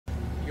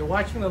You're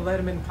watching the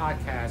Letterman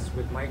podcast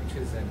with Mike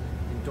Chisholm,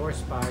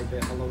 endorsed by the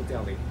Hello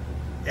Deli.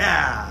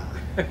 Yeah.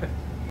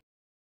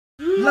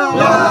 La, la,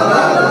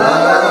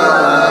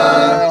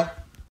 la.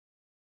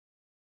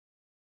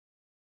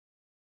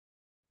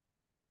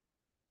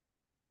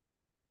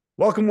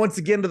 Welcome once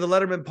again to the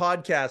Letterman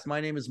podcast. My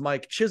name is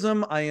Mike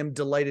Chisholm. I am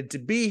delighted to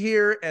be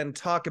here and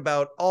talk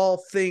about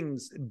all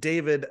things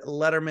David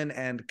Letterman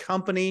and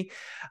company.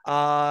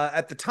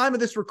 At the time of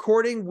this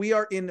recording, we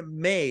are in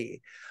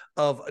May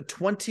of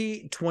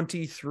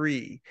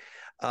 2023.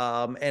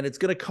 And it's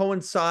going to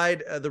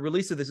coincide, the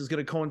release of this is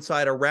going to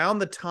coincide around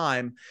the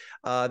time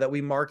that we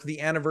mark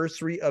the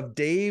anniversary of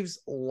Dave's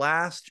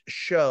last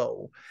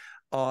show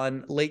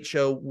on Late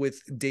Show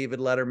with David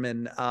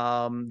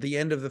Letterman, the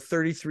end of the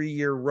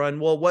 33-year run.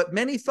 Well, what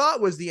many thought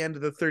was the end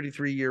of the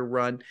 33-year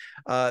run.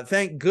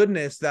 Thank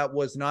goodness that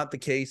was not the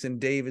case, and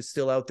Dave is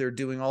still out there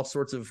doing all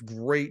sorts of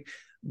great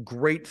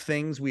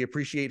things. We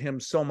appreciate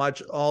him so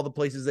much, all the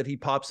places that he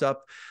pops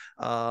up,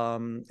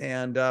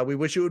 and we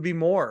wish it would be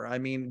more. I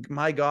mean,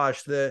 my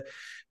gosh, the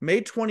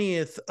May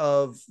 20th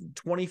of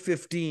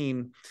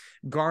 2015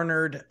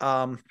 garnered,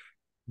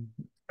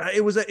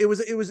 it was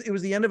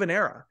the end of an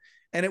era.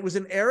 And it was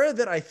an era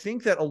that I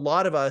think that a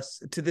lot of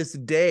us to this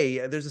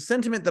day, there's a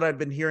sentiment that I've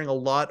been hearing a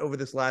lot over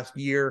this last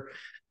year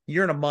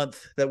and a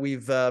month that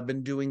we've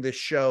been doing this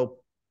show.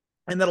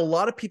 And that a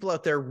lot of people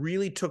out there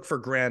really took for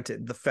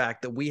granted the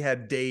fact that we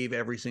had Dave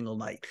every single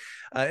night.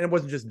 And it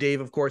wasn't just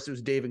Dave, of course, it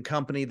was Dave and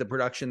Company, the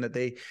production that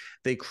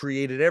they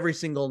created every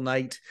single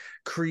night,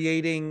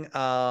 creating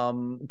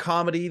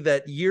comedy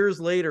that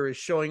years later is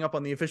showing up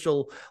on the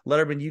official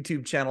Letterman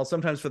YouTube channel,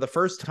 sometimes for the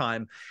first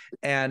time,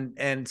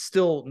 and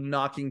still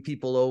knocking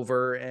people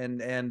over.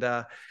 And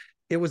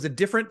it was a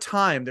different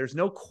time. There's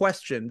no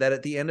question that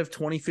at the end of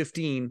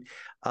 2015,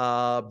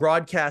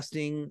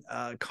 broadcasting,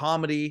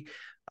 comedy,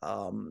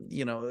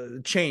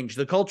 changed.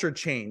 The culture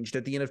changed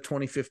at the end of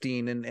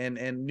 2015,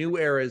 and new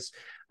eras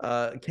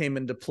came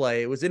into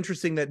play. It was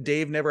interesting that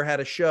Dave never had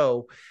a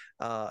show,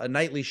 a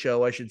nightly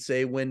show, I should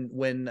say, when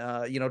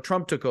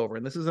Trump took over.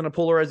 And this isn't a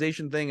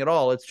polarization thing at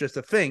all. It's just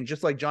a thing.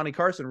 Just like Johnny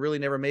Carson really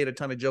never made a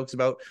ton of jokes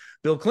about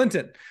Bill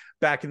Clinton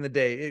back in the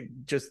day.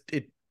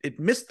 It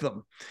missed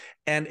them.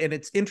 And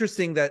it's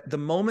interesting that the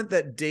moment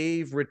that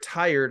Dave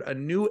retired, a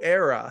new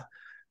era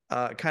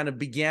kind of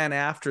began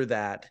after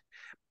that.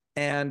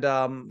 And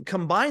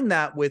combine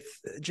that with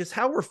just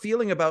how we're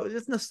feeling about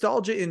just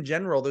nostalgia in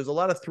general. There's a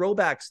lot of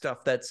throwback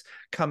stuff that's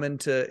come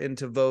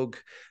into vogue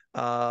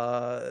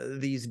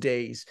these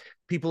days.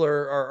 People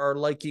are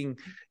liking,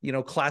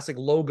 classic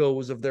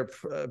logos of their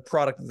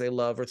product that they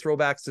love, or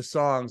throwbacks to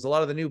songs. A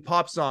lot of the new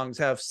pop songs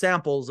have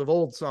samples of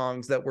old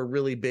songs that were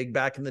really big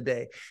back in the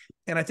day.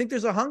 And I think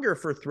there's a hunger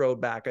for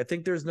throwback. I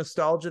think there's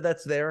nostalgia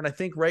that's there. And I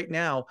think right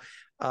now,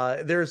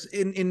 there's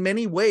in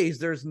many ways,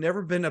 there's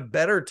never been a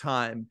better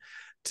time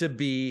to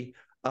be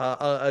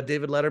a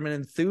David Letterman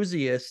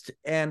enthusiast.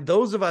 And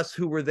those of us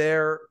who were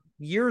there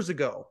years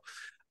ago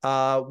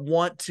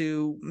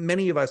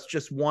many of us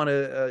just want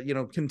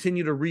to,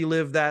 continue to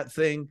relive that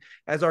thing.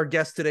 As our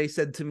guest today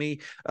said to me,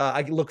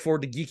 I look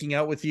forward to geeking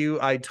out with you.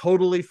 I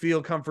totally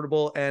feel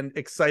comfortable and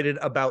excited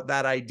about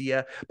that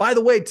idea. By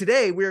the way,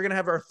 today we are going to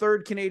have our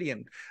third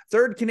Canadian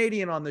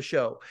on the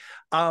show.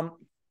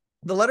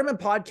 The Letterman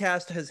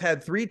podcast has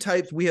had three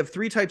types. We have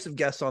three types of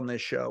guests on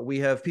this show. We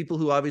have people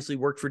who obviously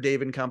worked for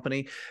Dave and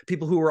Company,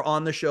 people who were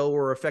on the show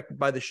or were affected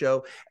by the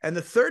show. And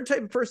the third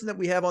type of person that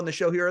we have on the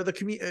show here are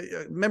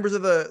the members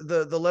of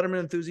the Letterman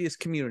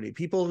enthusiast community,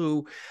 people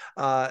who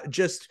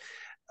just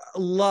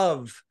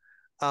love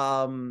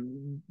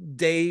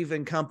Dave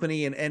and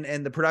Company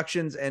and the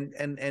productions and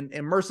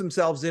immerse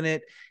themselves in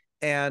it.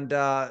 And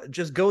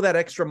just go that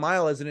extra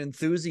mile as an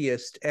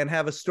enthusiast and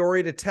have a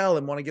story to tell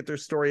and want to get their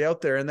story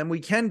out there. And then we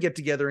can get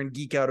together and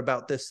geek out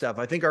about this stuff.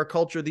 I think our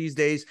culture these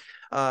days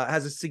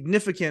has a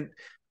significant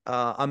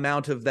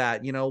amount of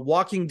that.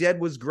 Walking Dead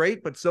was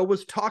great, but so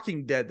was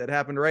Talking Dead that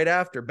happened right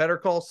after. Better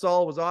Call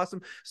Saul was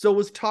awesome. So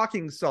was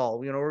Talking Saul,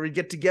 where we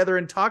get together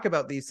and talk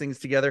about these things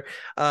together.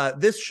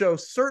 This show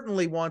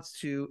certainly wants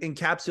to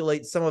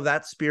encapsulate some of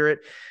that spirit.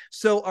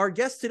 So our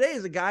guest today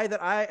is a guy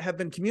that I have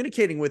been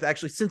communicating with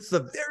actually since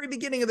the very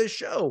beginning of this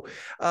show.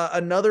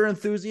 Another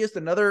enthusiast,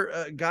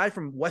 another guy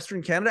from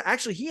Western Canada.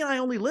 Actually, he and I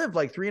only live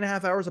like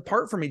 3.5 hours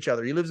apart from each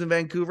other. He lives in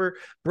Vancouver,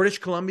 British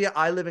Columbia.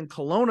 I live in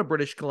Kelowna,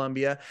 British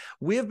Columbia.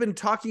 We have been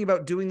talking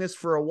about doing this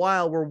for a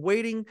while. We're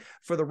waiting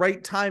for the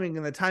right timing,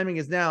 and the timing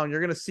is now, and you're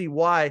going to see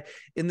why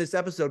in this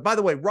episode. By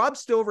the way, Rob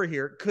Stover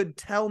here could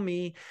tell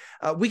me,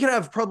 we could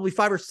have probably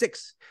 5 or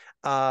 6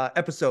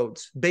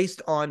 episodes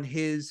based on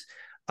his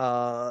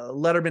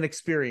Letterman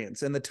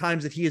experience and the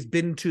times that he has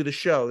been to the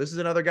show. This is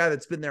another guy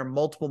that's been there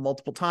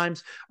multiple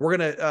times. We're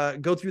going to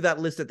go through that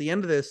list at the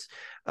end of this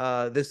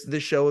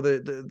show,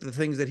 the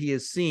things that he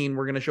has seen.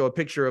 We're going to show a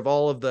picture of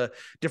all of the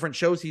different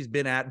shows he's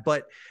been at,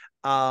 but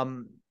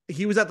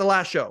he was at the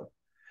last show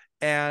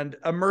and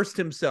immersed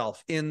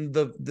himself in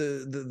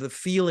the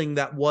feeling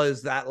that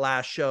was that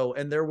last show.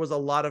 And there was a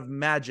lot of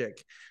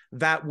magic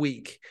that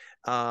week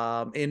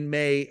in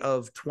May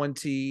of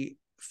 2015.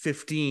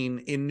 15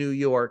 in New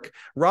York.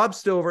 Rob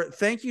Stover,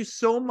 thank you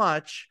so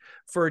much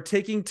for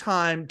taking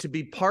time to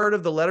be part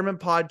of the Letterman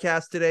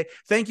podcast today.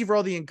 Thank you for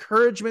all the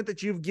encouragement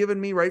that you've given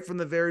me right from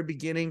the very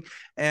beginning.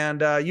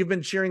 And you've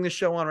been cheering the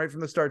show on right from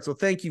the start. So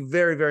thank you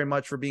very, very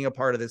much for being a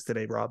part of this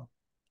today, Rob.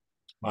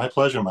 My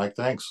pleasure, Mike.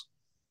 Thanks.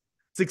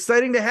 It's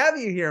exciting to have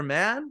you here,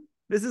 man.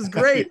 This is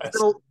great. Yes.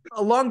 It's been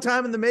a long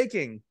time in the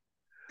making.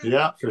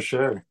 Yeah, for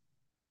sure.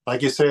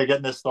 Like you say, I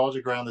get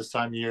nostalgic around this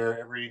time of year.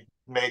 Every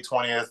May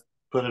 20th,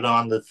 put it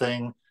on the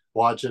thing,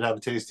 watch it, have a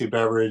tasty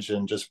beverage,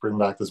 and just bring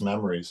back those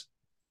memories.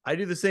 I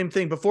do the same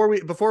thing. Before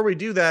we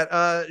do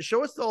that,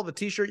 show us all the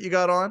t-shirt you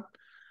got on.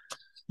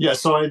 Yeah,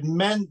 so I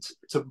meant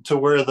to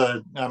wear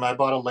I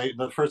bought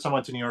the first time I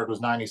went to New York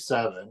was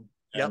 97.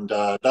 Yep. And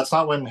that's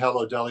not when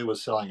Hello Deli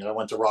was selling it. I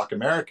went to Rock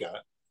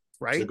America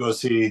to go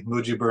see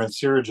Mujibur and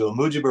Sirajul.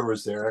 Mujibur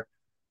was there.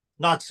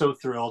 Not so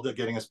thrilled at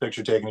getting his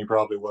picture taken. He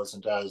probably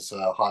wasn't as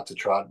hot to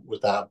trot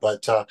with that.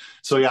 But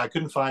so yeah, I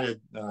couldn't find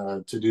it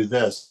to do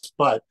this.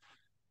 But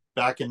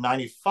back in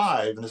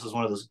 95, and this is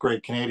one of those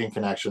great Canadian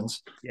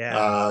connections,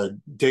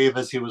 Dave,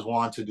 as he was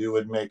wont to do,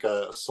 would make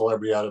a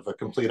celebrity out of a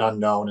complete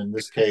unknown. In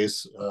this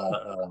case,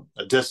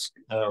 a disc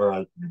or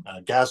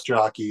a gas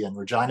jockey in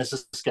Regina,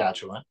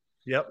 Saskatchewan.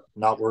 Yep.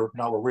 Not where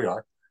we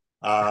are.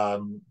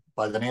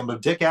 By the name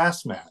of Dick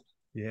Assman.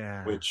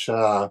 Yeah. Which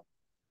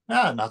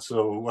not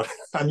so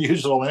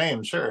unusual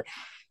name, sure.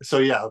 So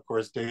yeah, of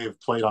course, Dave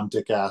played on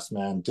Dick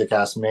Assman. Dick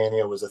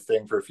Assmania was a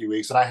thing for a few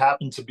weeks, and I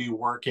happened to be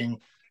working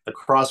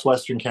across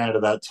Western Canada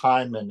that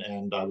time,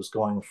 and I was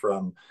going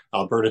from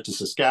Alberta to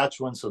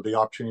Saskatchewan, so the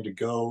opportunity to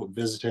go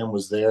visit him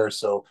was there.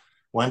 So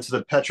went to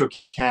the Petro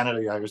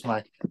Canada. Yeah, here's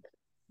my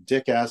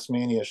Dick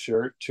Assmania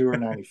shirt, Tour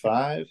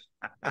 95.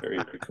 Very,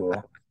 very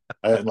cool.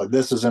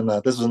 This is in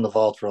the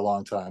vault for a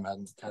long time. I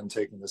hadn't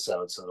taken this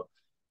out, so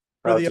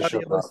proud to show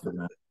it off for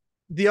that.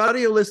 The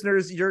audio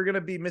listeners, you're going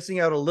to be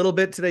missing out a little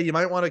bit today. You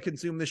might want to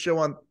consume the show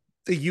on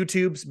the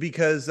YouTubes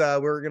because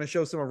we're going to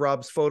show some of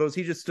Rob's photos.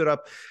 He just stood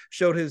up,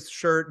 showed his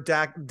shirt,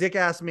 Dick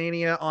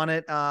Assmania on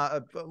it.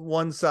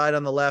 One side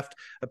on the left,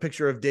 a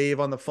picture of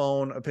Dave on the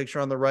phone, a picture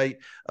on the right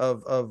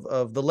of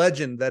the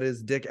legend that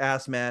is Dick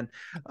Assman,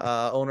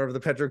 owner of the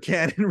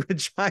Petro-Can in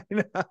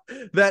Regina.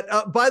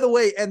 That, by the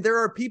way, and there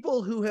are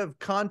people who have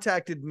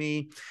contacted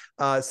me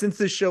since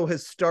this show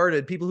has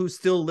started, people who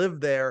still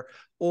live there.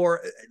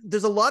 Or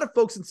there's a lot of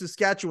folks in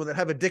Saskatchewan that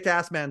have a Dick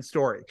Assman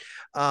story.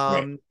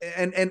 Right.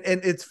 And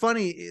it's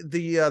funny,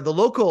 the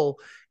local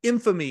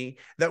infamy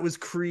that was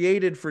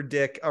created for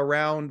Dick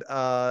around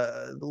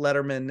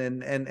Letterman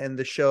and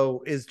the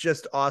show is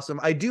just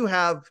awesome. I do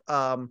have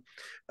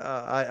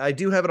I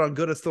do have it on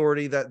good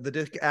authority that the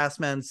Dick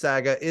Assman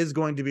saga is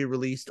going to be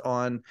released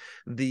on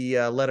the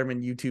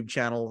Letterman YouTube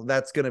channel.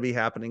 That's going to be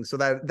happening. So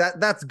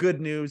that's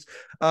good news.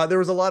 There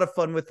was a lot of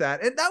fun with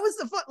that. And that was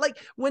the fun, like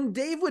when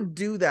Dave would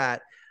do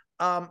that,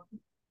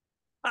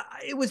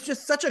 it was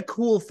just such a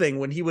cool thing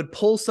when he would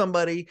pull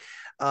somebody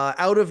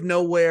out of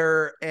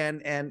nowhere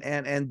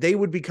and they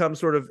would become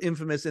sort of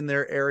infamous in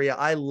their area.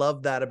 I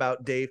love that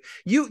about Dave.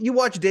 You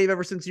watched Dave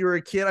ever since you were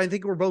a kid. I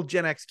think we're both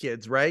Gen X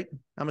kids, right?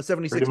 I'm a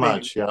 76. Pretty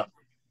much, baby.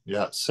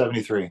 Yeah,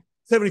 73.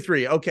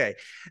 73. Okay.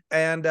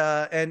 And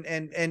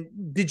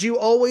did you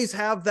always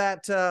have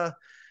that kind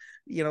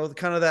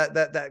of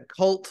that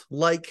cult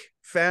like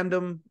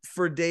fandom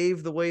for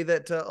Dave the way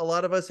that a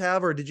lot of us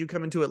have, or did you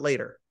come into it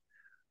later?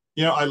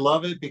 I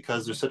love it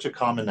because there's such a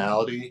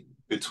commonality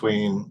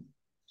between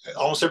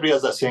almost everybody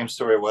has that same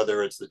story,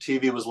 whether it's the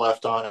TV was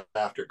left on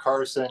after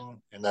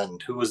Carson, and then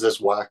who was this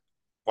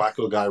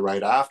wacko guy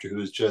right after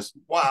who's just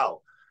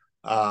wow.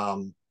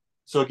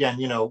 So again,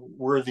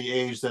 we're the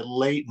age that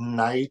late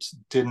night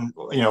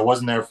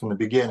wasn't there from the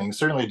beginning.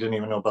 Certainly didn't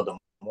even know about the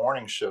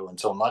morning show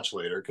until much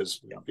later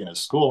because being at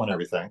school and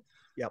everything.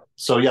 Yep.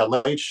 So yeah,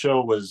 late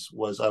show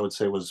was I would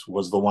say was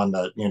the one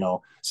that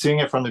seeing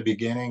it from the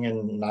beginning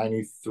in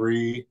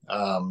 '93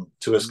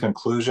 to its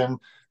conclusion.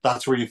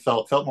 That's where you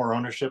felt more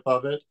ownership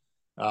of it.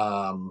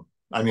 I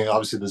mean,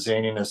 obviously the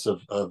zaniness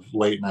of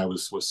late night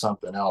was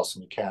something else,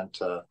 and you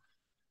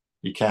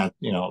can't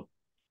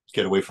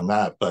get away from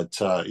that. But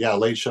yeah,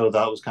 late show,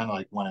 that was kind of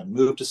like when I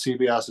moved to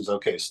CBS. Is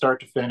okay, start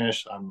to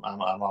finish. I'm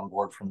on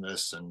board from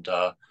this, and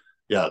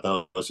yeah,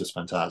 that was just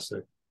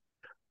fantastic.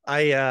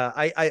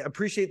 I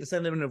appreciate the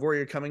sentiment of where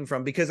you're coming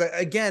from because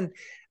again,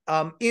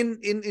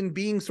 in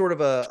being sort of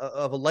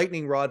a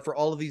lightning rod for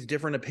all of these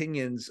different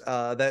opinions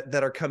that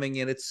are coming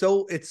in, it's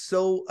so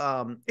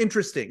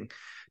interesting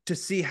to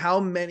see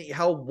how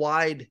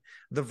wide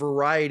the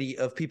variety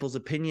of people's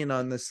opinion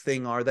on this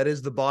thing are. That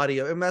is the body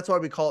of, and that's why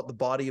we call it the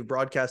body of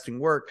broadcasting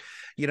work.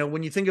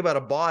 When you think about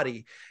a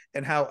body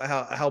and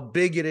how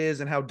big it is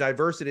and how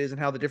diverse it is and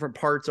how the different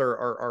parts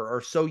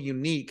are so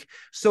unique,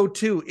 so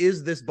too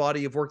is this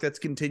body of work that's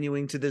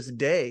continuing to this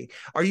day.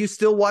 Are you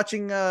still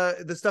watching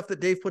the stuff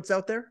that Dave puts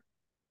out there?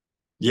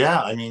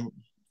 Yeah, I mean,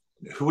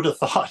 who would have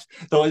thought?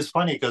 Though it's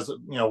funny because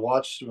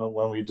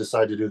when we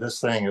decided to do this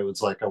thing, it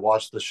was like I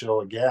watched the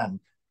show again,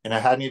 and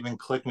it hadn't even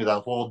clicked me that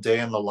whole day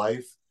in the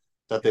life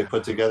that they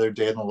put together.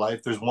 Day in the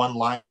life. There's one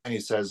line he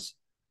says,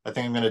 I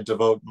think I'm going to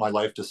devote my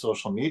life to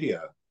social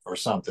media or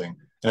something.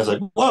 And it's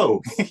like,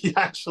 whoa, he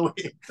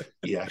actually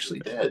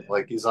did.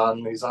 Like he's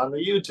on the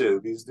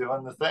YouTube, he's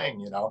doing the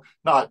thing,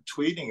 not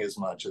tweeting as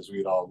much as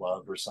we'd all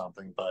love or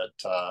something, but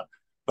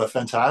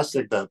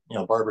fantastic that,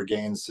 Barbara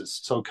Gaines is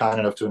so kind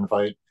enough to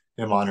invite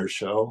him on her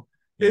show.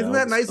 Isn't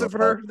that nice so, of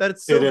her? That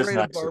it's so it is great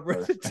nice of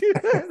Barbara to do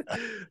that.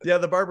 Yeah,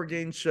 the Barbara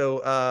Gaines show.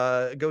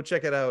 Go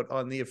check it out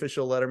on the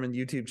official Letterman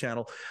YouTube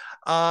channel.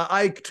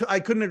 I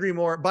couldn't agree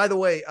more. By the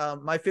way,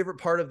 my favorite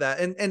part of that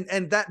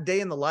and that day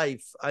in the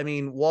life. I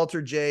mean,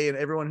 Walter J and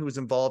everyone who was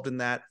involved in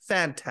that,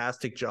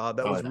 fantastic job.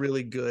 That was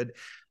really good.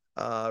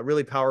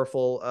 Really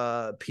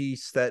powerful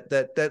piece that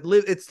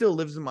it still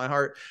lives in my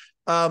heart.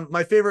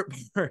 My favorite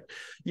part,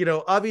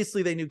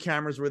 obviously they knew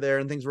cameras were there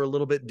and things were a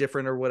little bit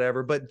different or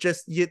whatever, but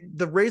just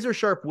the razor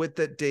sharp wit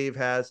that Dave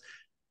has.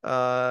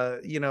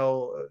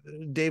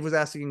 Dave was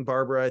asking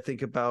Barbara, I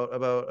think,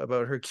 about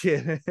her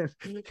kid, and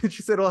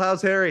she said, "Well,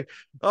 how's Harry?"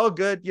 "Oh,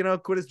 good.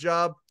 Quit his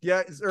job.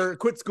 Yeah, or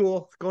quit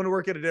school, going to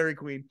work at a Dairy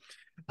Queen."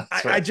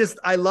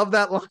 I love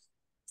that line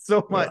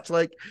so much. Yeah.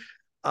 Like,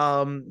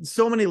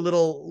 so many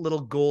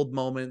little gold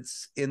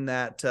moments in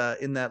that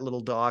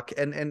little doc,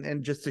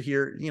 and just to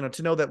hear,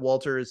 to know that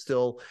Walter is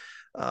still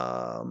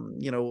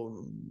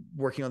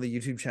working on the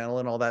YouTube channel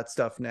and all that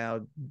stuff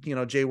now.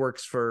 Jay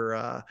works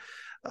for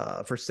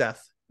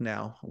Seth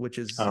now, which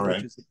is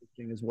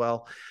interesting as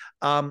well.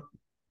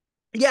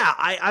 Yeah,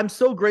 I'm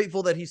so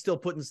grateful that he's still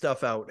putting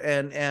stuff out,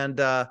 and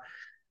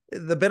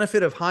the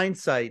benefit of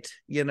hindsight,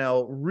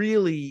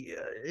 really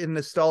in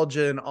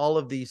nostalgia and all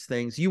of these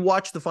things. You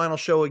watched the final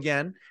show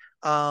again.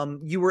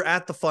 You were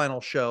at the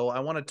final show. I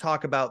want to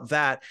talk about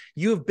that.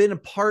 You have been a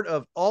part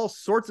of all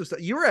sorts of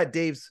stuff. You were at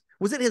Dave's,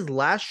 was it his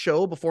last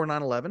show before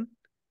 9/11?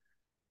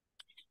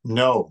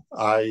 No,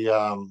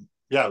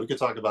 yeah, we could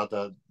talk about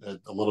that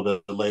a little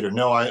bit later.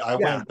 No, I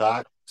went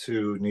back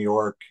to New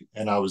York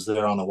and I was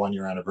there on the 1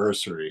 year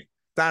anniversary.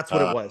 That's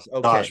what it was.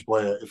 Okay. Gosh,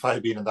 boy, if I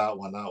had been in that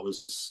one, that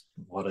was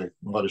what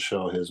a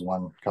show his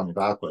one coming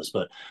back was.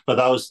 But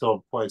that was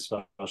still quite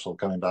special,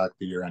 coming back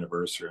the year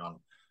anniversary on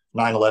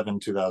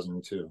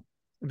 9/11/2002.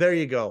 There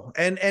you go.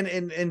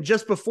 And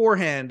just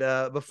beforehand,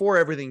 before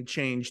everything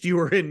changed, you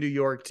were in New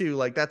York too.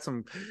 Like, that's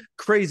some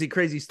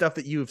crazy stuff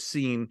that you've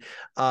seen,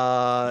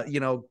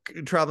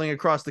 traveling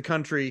across the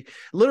country,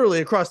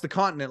 literally across the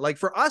continent. Like,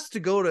 for us to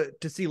go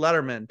to see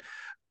Letterman,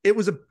 it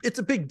was a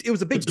big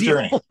deal.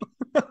 Journey.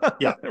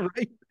 Yeah.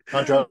 Right.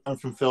 Not driving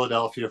from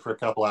Philadelphia for a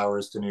couple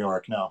hours to New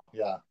York. No.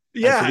 Yeah.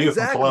 Yeah. And for you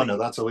exactly. from Kelowna,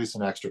 that's at least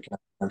an extra,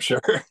 I'm sure.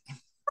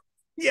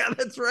 Yeah,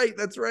 that's right.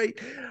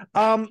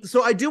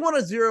 So I do want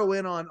to zero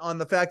in on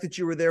the fact that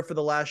you were there for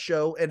the last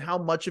show and how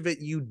much of it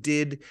you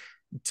did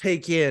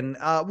take in.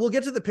 We'll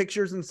get to the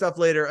pictures and stuff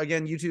later.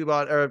 Again, YouTube,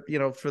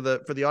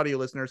 for the audio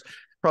listeners,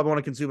 probably want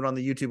to consume it on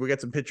the YouTube. We got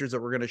some pictures that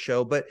we're going to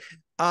show, but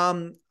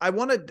I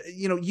wanted,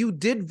 you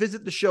did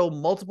visit the show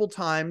multiple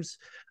times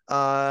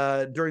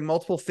during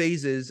multiple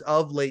phases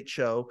of Late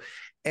Show,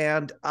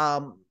 and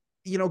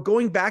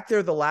going back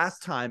there the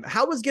last time,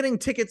 how was getting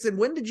tickets, and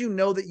when did you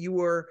know that you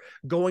were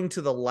going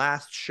to the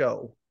last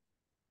show?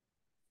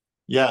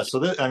 Yeah, so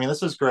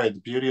this is great. The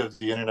beauty of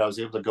the internet, I was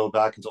able to go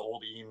back into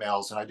old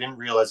emails, and I didn't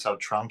realize how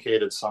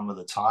truncated some of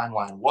the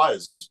timeline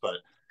was. But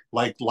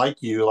like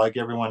you, like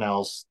everyone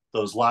else,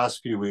 those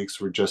last few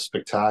weeks were just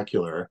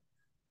spectacular.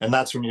 And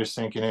that's when you're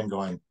sinking in,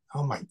 going,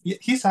 "Oh my,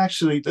 he's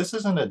actually, this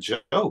isn't a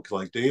joke.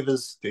 Like Dave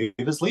is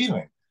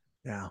leaving."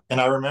 Yeah. And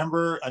I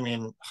remember,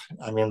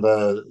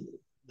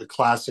 the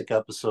classic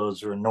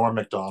episodes were Norm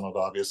Macdonald,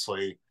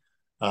 obviously.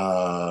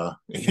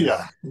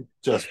 Yeah,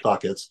 just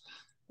buckets.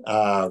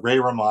 Ray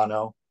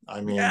Romano.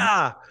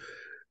 Yeah.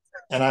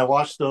 And I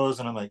watched those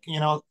and I'm like,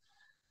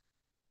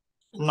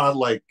 not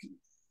like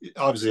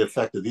obviously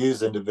affected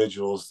these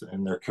individuals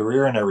in their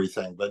career and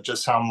everything, but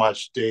just how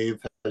much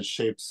Dave has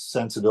shaped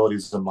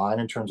sensibilities of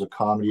mine in terms of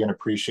comedy and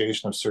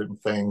appreciation of certain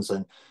things.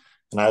 And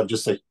I have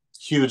just a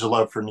huge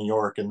love for New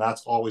York, and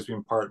that's always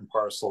been part and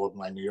parcel of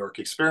my New York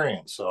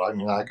experience. So I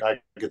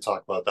could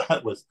talk about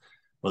that with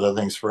other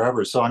things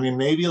forever. So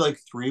maybe like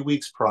 3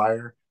 weeks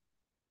prior,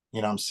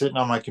 I'm sitting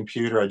on my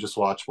computer. I just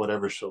watched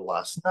whatever show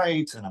last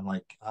night, and I'm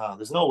like,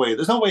 there's no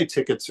way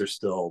tickets are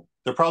still.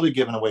 They're probably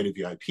given away to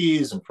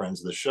VIPs and friends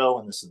of the show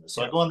and this and this.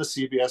 So I go on the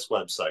CBS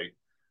website,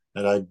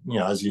 that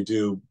as you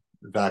do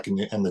back in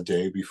the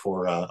day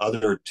before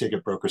other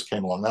ticket brokers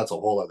came along. That's a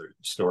whole other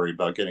story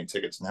about getting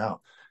tickets now.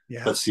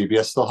 Yeah. But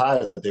CBS still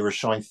had it. They were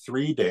showing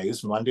 3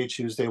 days: Monday,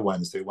 Tuesday,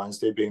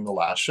 Wednesday being the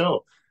last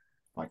show.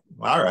 I'm like,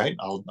 all right,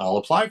 I'll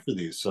apply for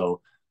these. So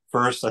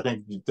first, I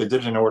think they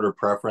did it in order of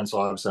preference. So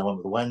obviously I went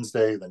with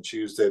Wednesday, then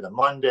Tuesday, then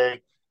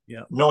Monday.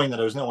 Yeah. Knowing that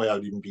there was no way I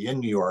would even be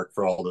in New York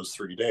for all those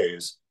 3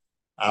 days.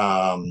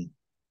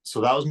 So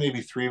that was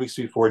maybe 3 weeks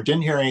before.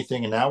 Didn't hear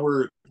anything, and now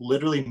we're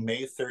literally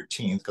May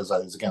 13th, because I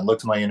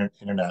looked at my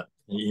internet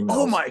emails.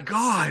 Oh my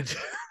God.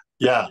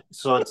 Yeah.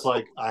 So it's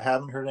like I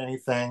haven't heard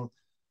anything.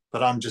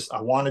 But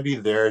I want to be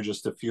there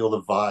just to feel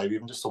the vibe,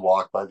 even just to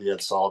walk by the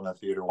Ed Sullivan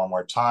Theater one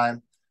more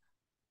time.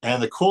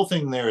 And the cool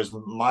thing there is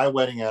my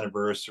wedding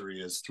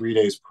anniversary is 3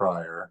 days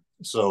prior.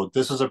 So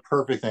this is a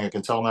perfect thing. I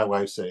can tell my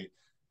wife, say,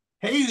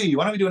 hey,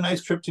 why don't we do a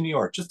nice trip to New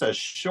York? Just a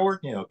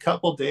short,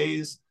 couple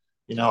days.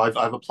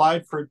 I've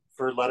applied for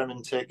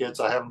Letterman tickets.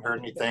 I haven't heard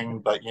anything,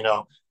 but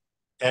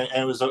and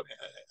it was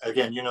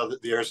again, the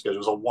air schedule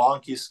was a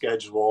wonky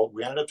schedule.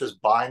 We ended up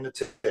just buying the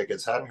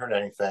tickets, hadn't heard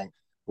anything,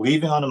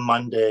 leaving on a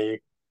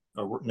Monday,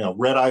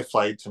 red eye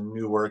flight to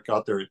Newark,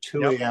 got there at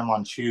 2 a.m.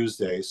 on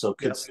Tuesday. So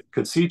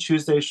could see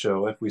Tuesday's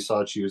show if we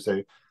saw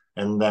Tuesday.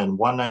 And then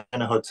one night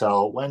in a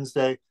hotel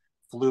Wednesday,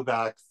 flew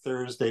back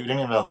Thursday. We didn't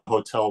even have a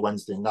hotel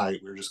Wednesday night.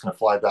 We were just going to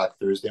fly back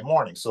Thursday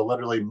morning. So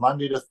literally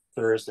Monday to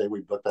Thursday,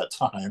 we booked that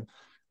time,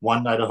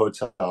 one night a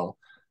hotel.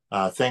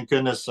 Thank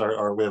goodness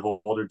we have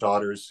older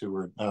daughters who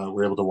were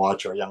able to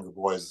watch our younger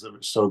boys.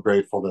 We're so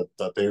grateful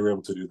that they were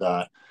able to do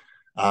that.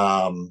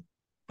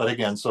 But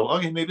again, so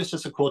okay, maybe it's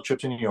just a cool trip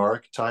to New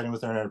York, tied in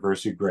with our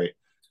anniversary. Great.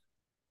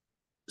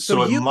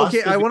 So I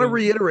want to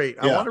reiterate.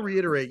 Yeah. I want to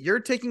reiterate. You're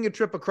taking a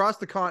trip across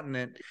the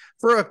continent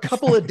for a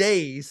couple of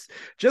days,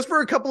 just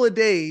for a couple of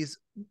days,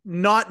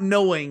 not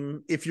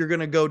knowing if you're going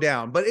to go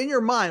down. But in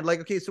your mind, like,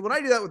 okay, so when I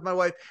do that with my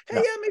wife, hey,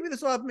 yeah, maybe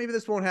this will happen, maybe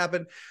this won't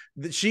happen.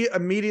 She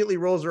immediately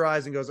rolls her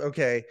eyes and goes,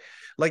 okay.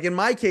 Like in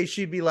my case,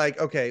 she'd be like,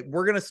 okay,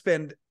 we're going to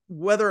spend,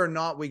 whether or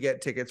not we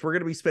get tickets, we're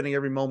going to be spending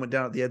every moment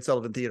down at the Ed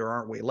Sullivan Theater,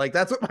 aren't we? Like,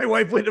 that's what my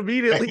wife would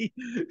immediately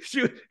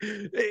shoot.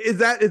 Is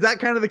that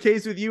kind of the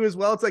case with you as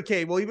well? It's like,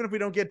 okay, well, even if we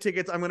don't get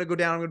tickets, I'm going to go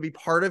down. I'm going to be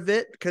part of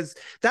it, because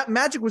that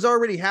magic was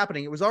already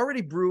happening. It was already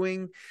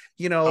brewing,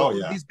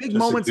 these big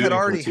moments had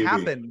already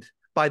happened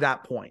by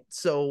that point.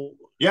 So,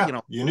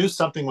 you knew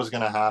something was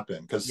going to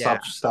happen because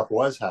stuff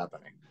was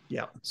happening.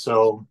 Yeah.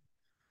 So,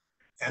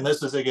 and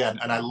this is again,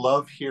 and I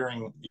love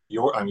hearing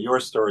your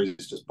story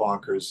is just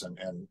bonkers,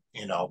 and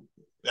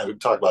we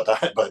talk about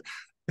that, but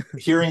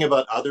hearing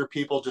about other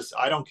people,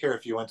 I don't care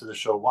if you went to the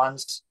show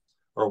once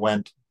or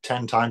went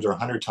 10 times or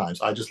 100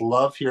 times. I just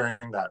love hearing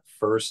that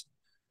first,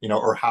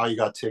 or how you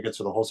got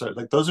tickets or the whole set.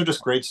 Like, those are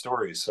just great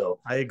stories. So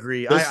I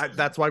agree.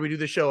 That's why we do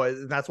the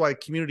show. That's why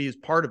community is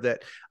part of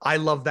that. I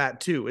love that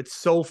too. It's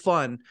so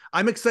fun.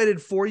 I'm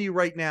excited for you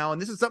right now.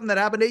 And this is something that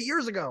happened 8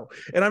 years ago.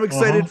 And I'm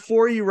excited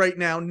for you right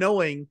now,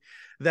 knowing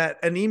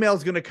that an email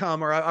is going to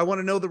come, or I want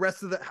to know the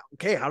rest of the,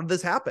 okay, how did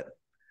this happen?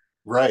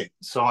 Right.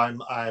 So I'm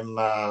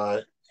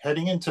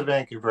heading into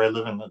Vancouver. I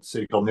live in a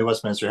city called New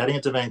Westminster, heading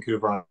into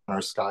Vancouver on our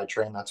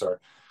SkyTrain. That's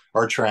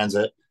our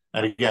transit.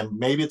 And again,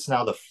 maybe it's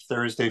now the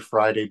Thursday,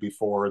 Friday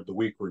before the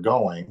week we're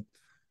going.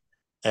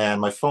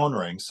 And my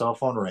cell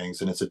phone rings,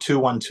 and it's a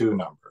 212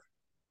 number.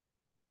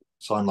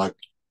 So I'm like,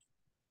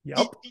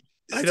 yep,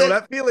 I know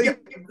that feeling.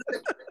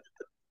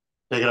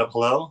 Pick it up.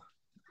 Hello.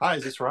 Hi,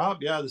 is this Rob?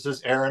 Yeah, this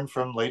is Aaron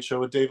from Late Show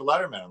with David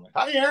Letterman. I'm like,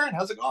 hi, Aaron.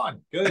 How's it going?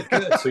 Good.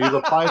 So you've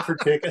applied for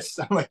tickets?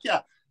 I'm like,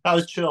 yeah. I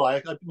was chill. I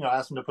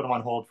asked him to put them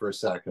on hold for a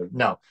second.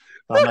 No.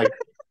 I'm like,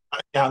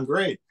 yeah, I'm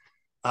great.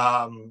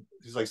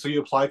 He's like, so you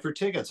applied for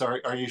tickets.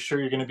 Are you sure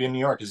you're going to be in New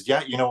York? He's,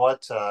 yeah, you know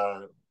what?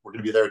 We're going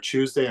to be there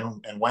Tuesday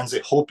and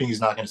Wednesday, hoping he's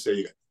not going to say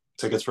you get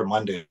tickets for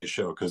Monday's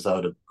show, because that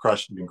would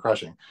have been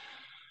crushing.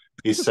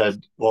 He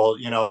said, well,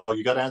 you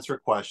got to answer a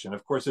question.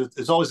 Of course,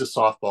 it's always a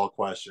softball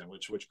question,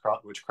 which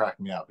cracked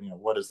me up.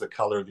 What is the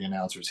color of the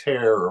announcer's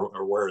hair,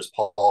 or where is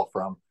Paul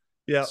from?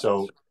 Yeah.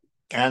 So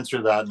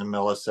answer that in a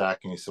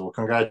millisecond. He said, well,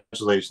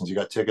 congratulations. You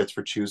got tickets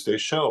for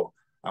Tuesday's show.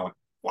 I went,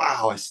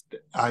 wow.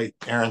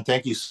 Aaron,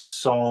 thank you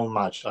so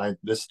much.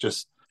 This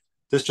just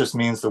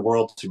means the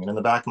world to me. And in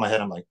the back of my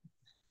head, I'm like,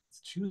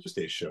 it's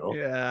Tuesday's show.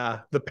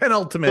 Yeah. The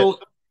penultimate. So,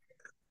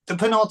 the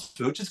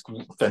penultimate, which is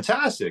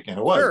fantastic, and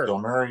it was Bill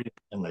Murray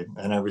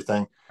and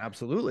everything.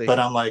 Absolutely. But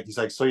I'm like, he's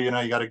like, so you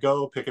got to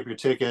go pick up your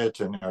ticket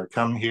or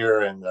come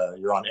here, and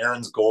you're on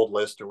Aaron's gold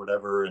list or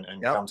whatever,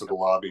 and come to the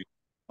lobby.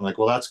 I'm like,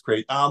 well, that's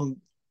great.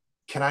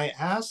 Can I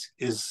ask,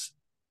 is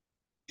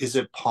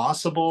it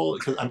possible,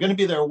 because I'm going to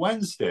be there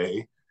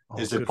Wednesday?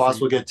 Is it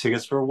possible to get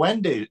tickets for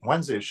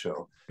Wednesday's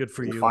show? Good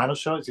for you. Final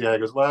shows? Yeah. He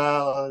goes,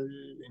 well,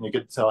 and you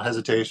could tell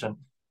hesitation.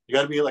 You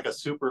got to be like a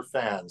super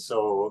fan.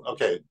 So,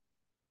 okay.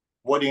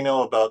 What do you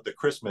know about the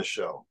Christmas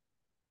show?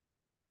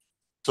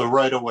 So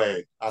right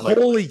away, I'm like,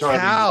 holy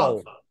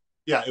cow.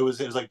 Yeah, it was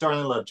like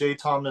Darling Love, Jay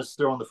Thomas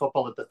throwing the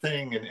football at the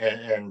thing,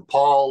 and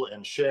Paul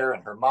and Cher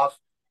and her muff.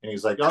 And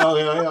he's like, oh,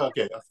 yeah,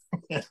 okay.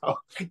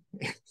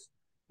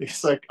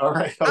 He's like, all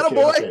right,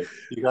 okay.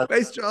 You got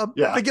nice job.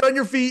 Yeah. To get on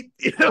your feet,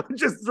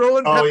 just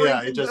throwing. Oh,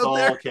 yeah, it just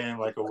all came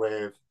like a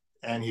wave.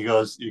 And he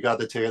goes, you got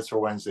the tickets for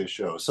Wednesday's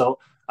show. So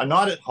I'm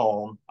not at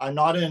home. I'm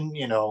not in,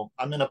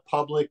 I'm in a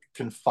public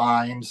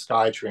confined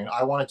SkyTrain.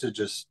 I wanted to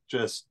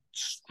just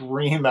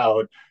scream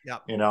out,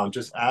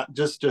 just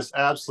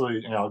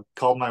absolutely,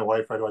 called my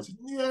wife right away. I said,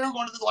 yeah, I'm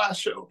going to the last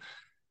show.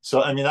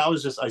 So, I mean, that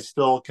was I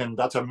still can,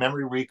 that's a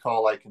memory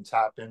recall I can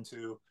tap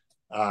into,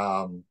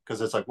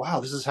 because it's like,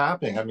 wow, this is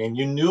happening. I mean,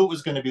 you knew it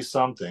was going to be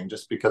something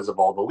just because of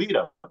all the lead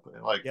up,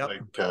 like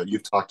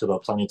you've talked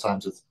about plenty of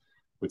times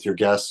with your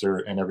guests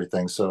and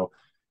everything. So,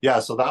 yeah,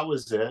 so that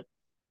was it.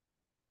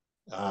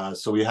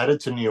 So we headed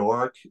to New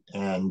York,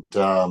 and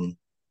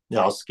yeah,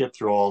 I'll skip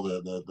through all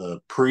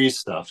the pre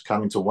stuff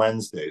coming to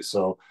Wednesday.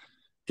 So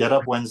get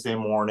up Wednesday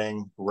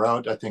morning. We're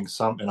out, I think,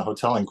 some in a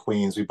hotel in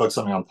Queens. We booked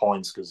something on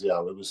points because yeah,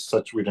 it was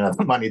such we didn't have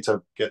the money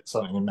to get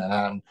something in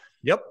Manhattan.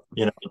 Yep.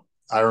 You know,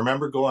 I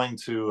remember going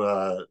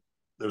to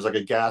there was like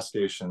a gas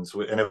station,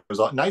 and it was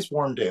a nice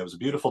warm day. It was a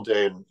beautiful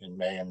day in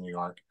May in New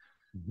York.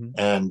 Mm-hmm.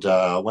 And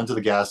went to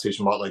the gas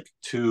station, bought like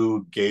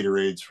 2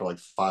 Gatorades for like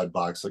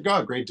 $5. Like,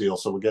 oh, great deal.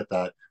 So we'll get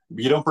that.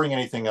 But you don't bring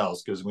anything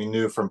else because we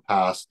knew from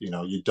past, you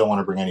don't want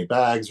to bring any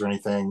bags or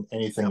anything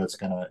that's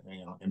gonna,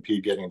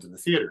 impede getting into the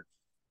theater.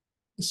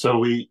 So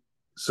we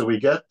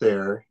get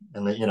there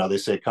and they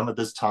say come at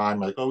this time.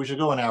 Like, oh, we should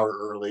go an hour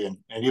early. And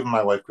even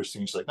my wife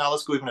Christine, she's like, no,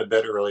 let's go even a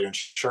bit earlier. And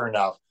sure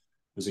enough,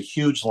 there's a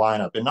huge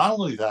lineup. And not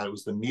only that, it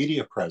was the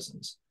media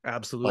presence.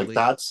 Absolutely.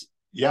 Like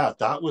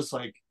that was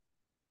like,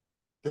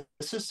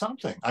 this is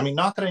something. I mean,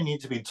 not that I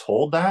need to be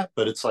told that,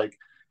 but it's like,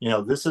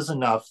 this is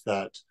enough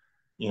that,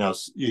 there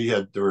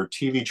were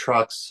TV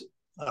trucks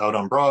out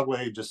on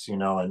Broadway, just,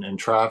 and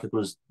traffic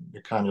was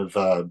kind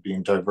of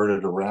being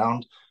diverted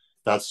around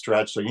that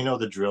stretch. So,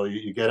 the drill,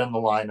 you get in the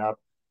lineup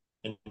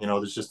and,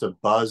 there's just a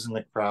buzz in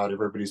the crowd.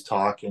 Everybody's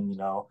talking,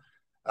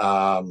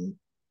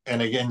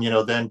 and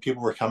again, then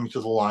people were coming to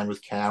the line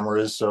with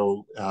cameras.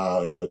 So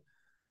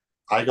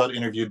I got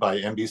interviewed by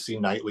NBC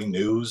Nightly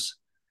News.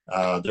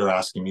 They're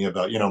asking me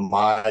about,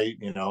 my,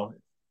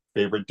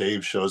 favorite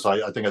Dave shows.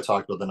 I think I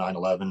talked about the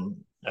 9/11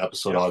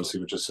 episode, obviously,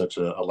 which is such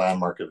a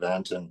landmark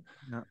event. And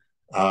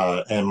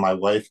my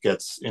wife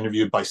gets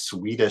interviewed by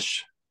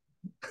Swedish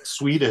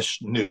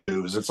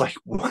news. It's like,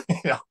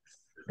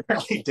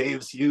 apparently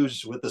Dave's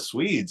huge with the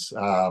Swedes.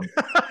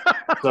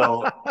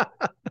 So,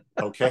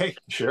 okay,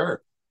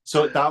 sure.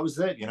 So that was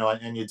it,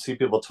 and you'd see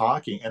people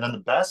talking. And then the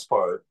best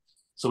part,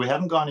 so we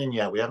haven't gone in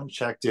yet. We haven't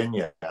checked in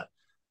yet. But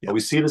we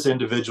see this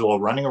individual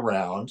running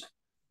around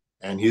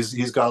and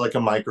he's got like a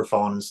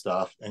microphone and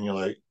stuff. And you're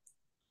like,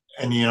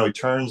 and he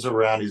turns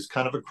around. He's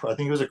kind of I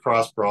think he was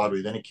across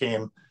Broadway. Then he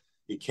came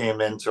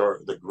into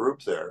the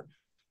group there,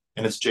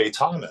 and it's Jay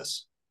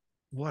Thomas.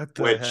 What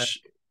the heck?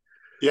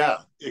 Yeah,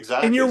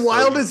 exactly. In your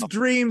wildest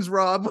dreams,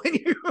 Rob, when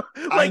you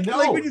like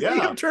when you see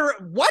him turn,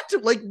 what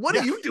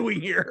are you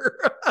doing here?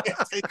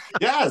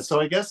 Yeah,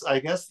 so I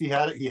guess he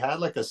had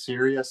like a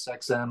Sirius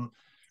XM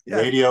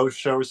radio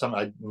show or something.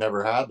 I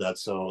never had that,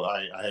 so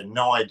I had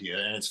no idea.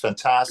 And it's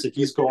fantastic.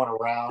 He's going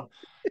around,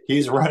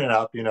 he's running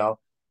up.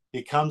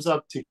 He comes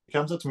up to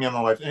me and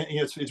my wife, and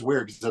it's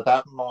weird because at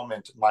that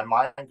moment my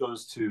mind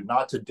goes to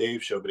not to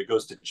Dave's show, but it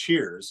goes to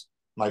Cheers,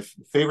 my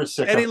favorite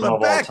sitcom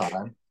of all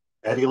time.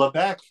 Eddie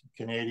LeBeck,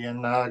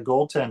 Canadian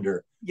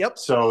goaltender. Yep.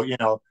 So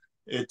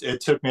it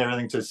took me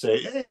everything to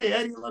say, hey,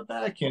 Eddie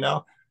LeBeck.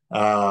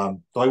 So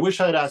I wish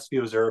I'd asked if he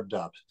was herbed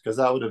up because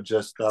that would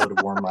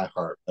have warmed my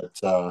heart.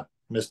 But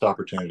missed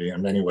opportunity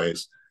in many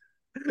ways.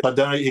 But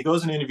then he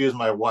goes and interviews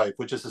my wife,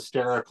 which is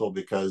hysterical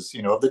because,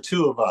 of the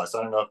two of us,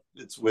 I don't know if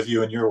it's with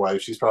you and your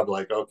wife, she's probably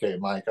like, okay,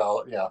 Mike,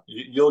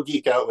 you'll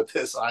geek out with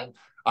this.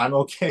 I'm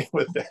okay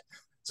with it.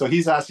 So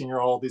he's asking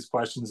her all these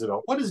questions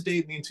about what does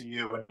Dave mean to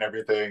you and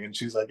everything. And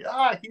she's like,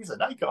 he's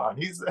an icon.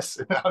 He's this.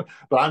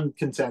 But I'm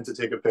content to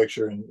take a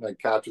picture and like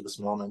capture this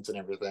moment and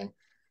everything.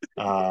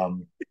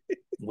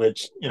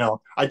 Which,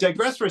 I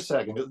digress for a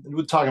second.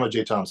 We're talking about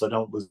Jay Thomas. I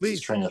don't lose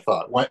this train of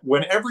thought.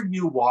 Whenever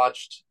you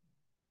watched,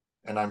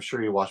 and I'm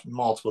sure you watched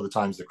multiple of the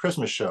times, the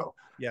Christmas show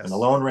and the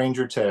Lone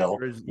Ranger Tale.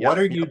 What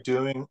are you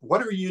doing?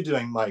 What are you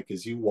doing, Mike,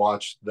 as you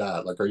watch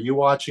that? Like, are you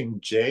watching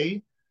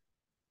Jay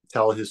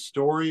tell his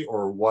story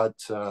or what?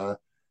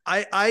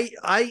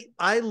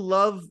 I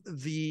love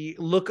the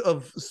look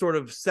of sort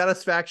of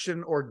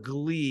satisfaction or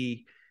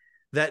glee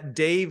that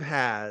Dave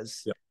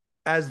has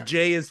as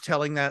Jay is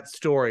telling that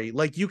story.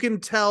 Like, you can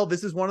tell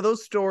this is one of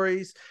those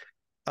stories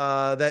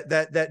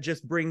that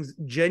just brings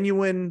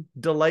genuine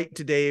delight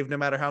to Dave, no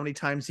matter how many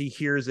times he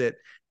hears it.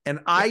 And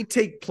I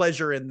take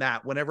pleasure in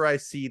that whenever I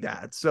see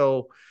that.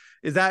 So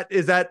is that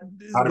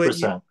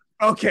 100%?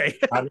 Okay.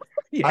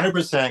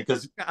 100%,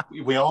 because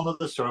we all know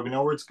the story. We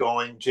know where it's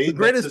going. Jay, the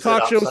greatest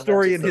talk show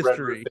story in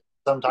history.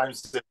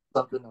 Sometimes it's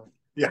something.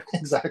 Yeah,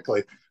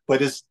 exactly.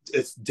 But it's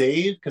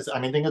Dave, because I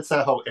think it's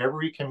that how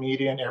every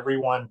comedian,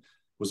 everyone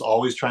was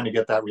always trying to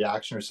get that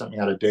reaction or something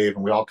out of Dave,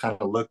 and we all kind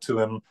of looked to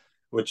him,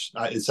 which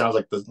it sounds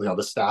like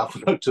the staff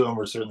looked to him,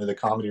 or certainly the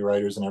comedy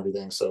writers and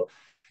everything. So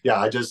yeah,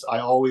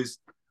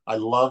 I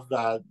love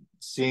that,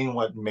 seeing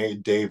what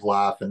made Dave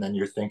laugh, and then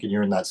you're thinking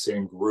you're in that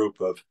same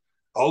group of,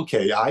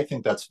 okay, I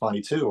think that's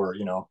funny too, or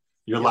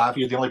you're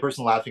laughing, you're the only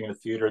person laughing in a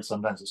theater at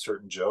sometimes at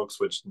certain jokes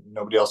which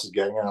nobody else is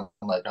getting, and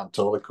I'm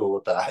totally cool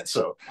with that.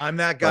 So I'm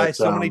that guy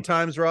so many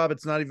times, Rob,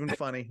 it's not even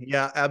funny.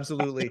 Yeah,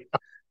 absolutely.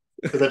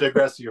 The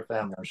digress to your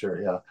family, I'm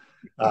sure.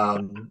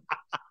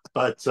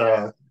 But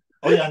and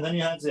then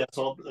you had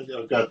so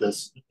I've got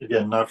this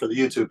again, not for the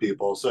YouTube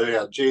people.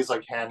 So Jay's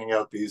like handing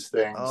out these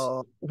things.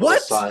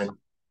 What sign?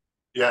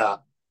 Yeah.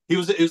 He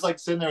was like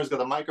sitting there. He's got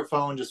the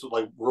microphone, just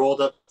like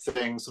rolled up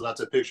thing. So that's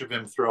a picture of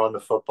him throwing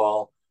the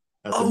football.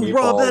 At the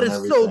Rob, that is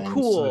so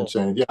cool.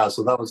 So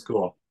that was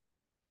cool.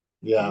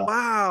 Yeah.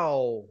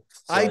 Wow.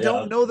 I So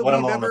don't yeah, know that what a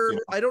we've moment, ever. you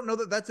know. I don't know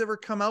that that's ever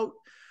come out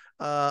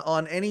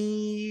on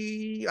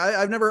any.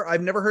 I've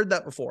never heard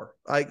that before.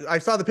 I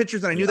saw the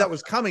pictures and I knew Yeah. that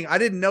was coming. I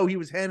didn't know he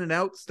was handing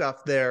out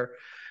stuff there,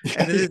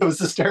 and it is It was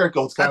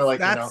hysterical. It's kind of like,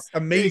 that's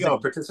here you go, amazing.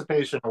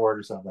 participation award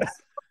or something.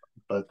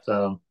 But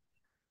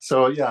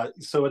so yeah,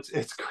 so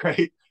it's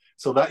great.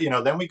 So that,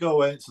 then we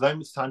go in. So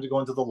then it's time to go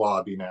into the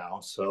lobby now. Yeah,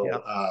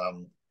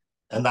 So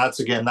and that's,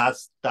 again,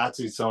 that's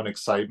its own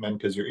excitement,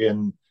 because you're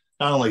in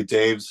not only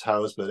Dave's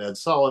house but Ed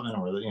Sullivan,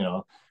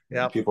 or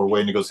yeah. people are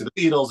waiting to go see the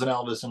Beatles and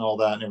Elvis and all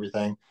that and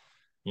everything.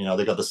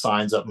 They got the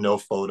signs up, no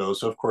photos.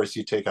 So of course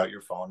you take out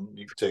your phone,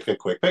 you take a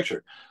quick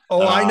picture.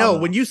 Oh, I know.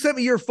 Um, When you sent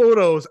me your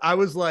photos, I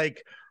was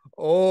like,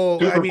 oh,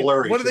 I Super mean,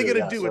 blurry what are they too.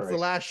 gonna Yeah, do? It's the sorry.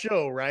 last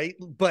show, right?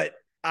 But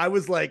I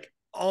was like,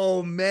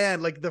 oh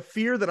man, like the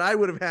fear that I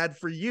would have had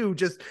for you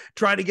just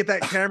trying to get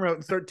that camera out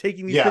and start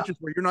taking these Yeah. pictures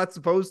where you're not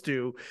supposed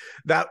to.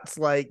 That's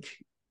like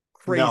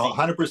No, crazy.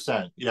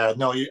 100%. Yeah,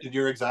 no,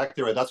 you're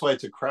exactly right. That's why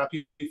it's a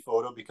crappy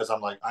photo, because I'm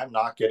like, I'm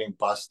not getting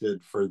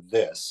busted for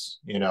this,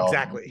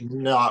 Exactly.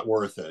 not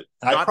worth it.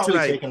 And I've Not probably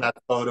tonight. taken that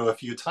photo a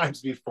few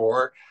times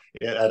before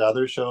at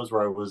other shows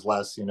where it was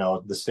less,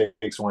 the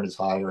stakes weren't as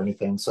high or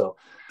anything.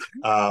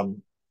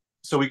 Um,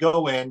 so we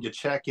go in, you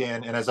check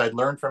in, and as I'd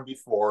learned from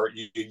before,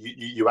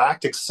 you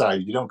act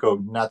excited. You don't go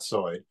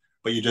nutsoid,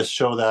 but you just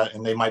show that,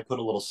 and they might put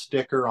a little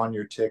sticker on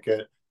your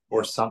ticket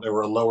or Yep. something,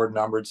 or a lower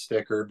numbered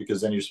sticker,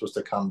 because then you're supposed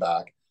to come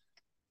back,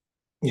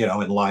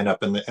 and line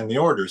up in the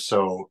order.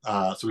 So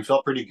we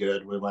felt pretty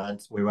good. We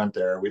went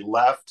there. We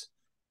left.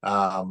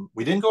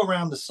 We didn't go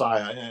around the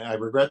side. I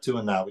regret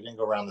doing that. We didn't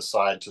go around the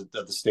side to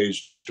the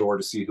stage door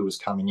to see who was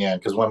coming in,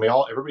 because when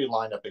everybody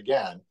lined up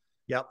again,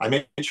 Yep. I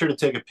made sure to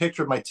take a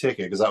picture of my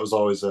ticket, because that was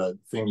always a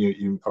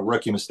thing, a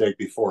rookie mistake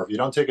before. If you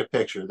don't take a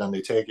picture, then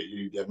they take it.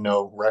 You have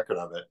no record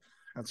of it.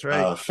 That's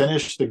right.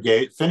 Finish the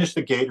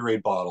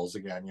Gatorade bottles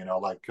again,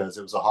 because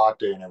it was a hot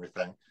day and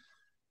everything.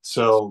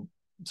 So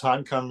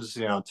time comes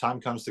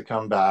to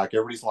come back.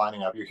 Everybody's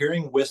lining up. You're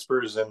hearing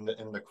whispers in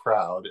the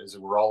crowd as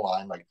we're all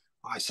lined, like,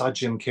 oh, I saw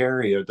Jim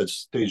Carrey at the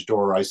stage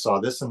door. I saw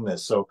this and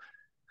this. So,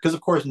 because of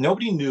course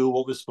nobody knew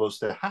what was supposed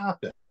to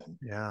happen.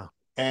 Yeah.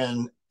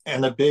 And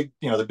the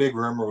big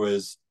rumor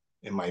was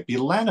it might be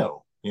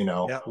Leno,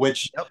 Yep.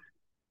 which,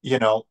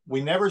 Yep.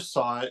 we never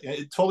saw it.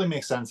 It totally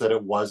makes sense that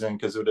it wasn't,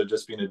 because it would have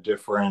just been a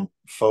different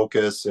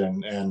focus.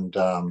 And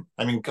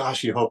I mean,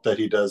 gosh, you hope that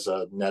he does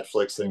a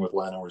Netflix thing with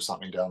Leno or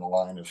something down the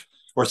line, or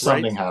Right.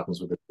 something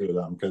happens with the two of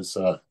them, because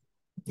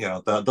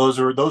those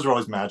are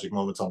always magic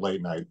moments on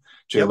late night.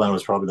 Jay Yep. Leno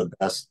was probably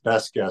the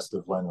best guest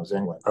of Leno's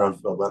anyway, of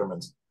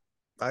Letterman's.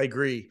 I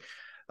agree.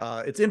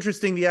 It's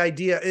interesting, the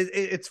idea.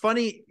 It's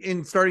funny,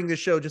 in starting this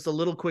show, just a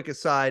little quick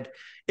aside,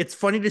 it's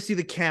funny to see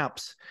the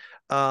camps,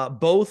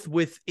 both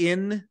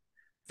within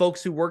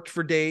folks who worked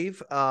for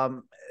Dave,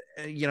 and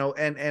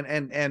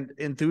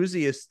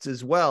enthusiasts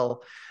as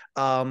well.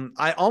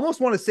 I almost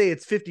want to say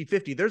it's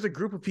 50-50. There's a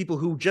group of people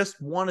who just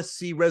want to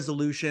see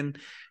resolution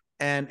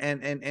and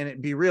it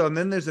be real, and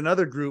then there's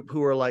another group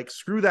who are like,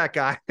 screw that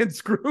guy, and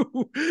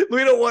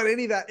we don't want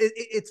any of that.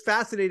 It's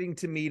fascinating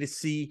to me to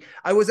see.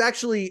 I was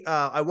actually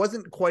I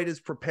wasn't quite as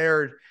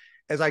prepared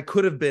as I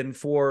could have been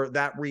for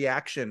that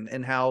reaction,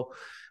 and how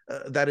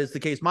that is the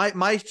case.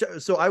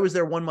 So I was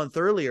there 1 month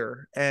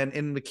earlier, and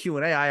in the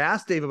Q&A I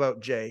asked Dave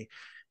about Jay,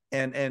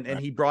 and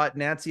he brought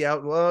Nancy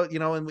out. Well,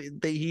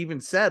 and he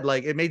even said,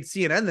 like, it made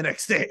CNN the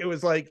next day. It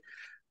was like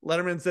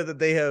Letterman said that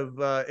they have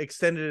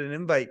extended an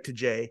invite to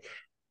Jay.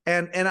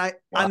 And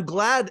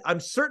Wow. I'm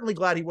certainly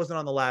glad he wasn't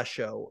on the last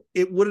show.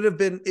 It would have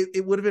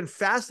been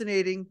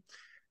fascinating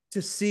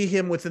to see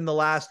him within the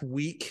last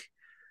week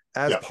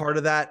as part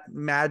of that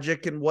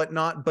magic and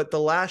whatnot. But the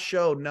last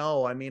show,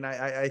 no. I mean,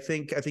 I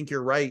think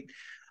you're right.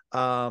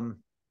 The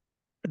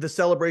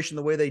celebration,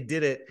 the way they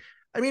did it.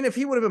 I mean, if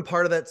he would have been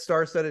part of that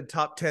star-studded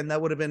top 10,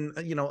 that would have been,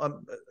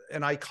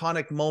 an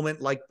iconic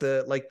moment, like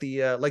the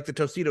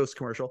Tostitos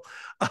commercial.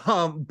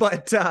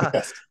 But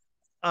Yes.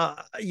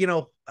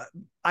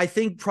 I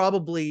think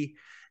probably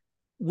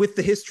with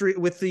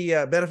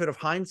the benefit of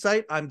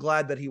hindsight, I'm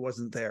glad that he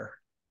wasn't there.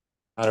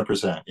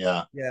 100%.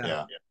 Yeah. Yeah.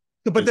 Yeah.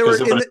 But there were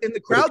Because it in the would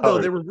have crowd though.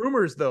 colored. There were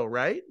rumors though,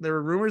 right? There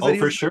were rumors that Oh, he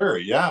for was. sure.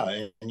 Yeah.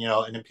 And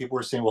then people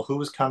were saying, well, who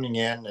was coming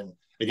in? And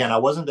again, I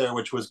wasn't there,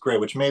 which was great,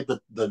 which made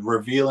the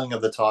revealing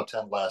of the top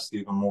 10 list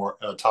even more,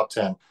 top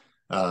 10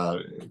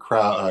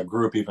 crowd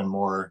group even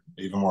more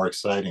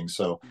exciting.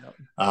 So,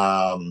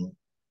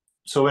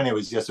 so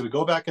anyways, yeah, so we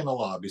go back in the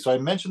lobby. So I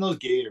mentioned those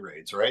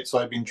Gatorades, right? So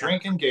I've been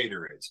drinking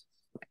Gatorades.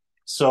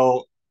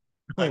 So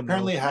I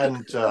apparently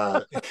hadn't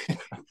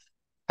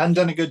hadn't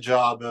done a good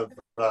job of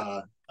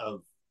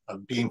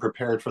being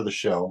prepared for the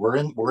show. We're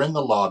in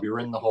the lobby. We're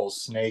in the whole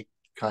snake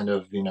kind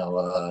of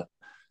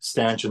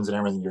stanchions and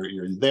everything.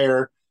 You're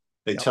there.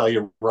 They tell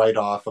you right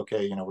off,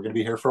 okay, we're going to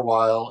be here for a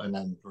while, and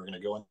then we're going to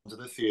go into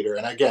the theater.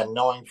 And again,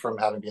 knowing from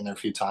having been there a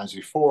few times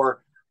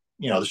before,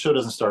 the show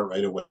doesn't start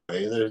right away.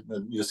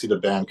 You'll see the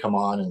band come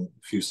on and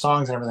a few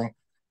songs and everything.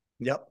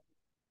 Yep.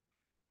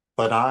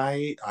 But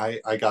I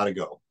gotta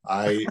go.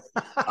 I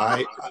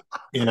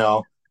you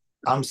know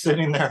I'm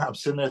sitting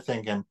there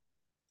thinking,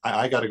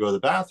 I got to go to the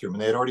bathroom,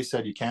 and they had already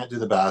said you can't do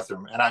the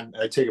bathroom, and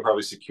I take it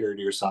probably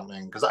security or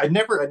something, because I'd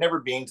never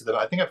been to the.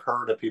 I think I've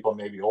heard of people,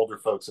 maybe older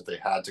folks, if they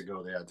had to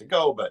go, they had to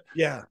go. But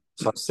Yeah.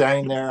 so I'm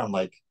standing there, I'm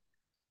like,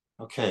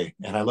 okay,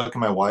 and I look at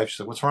my wife. She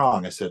said, "What's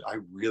wrong?" I said, I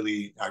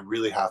really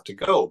have to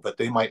go, but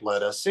they might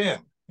let us in."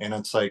 And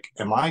it's like,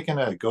 am I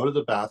gonna go to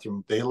the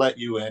bathroom? They let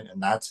you in,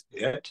 and that's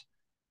it.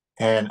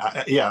 And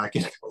yeah, I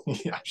can.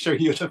 I'm sure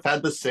you'd have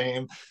had the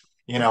same.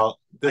 You know,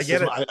 I this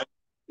get is it. my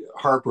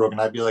heartbroken.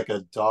 I'd be like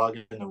a dog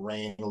in the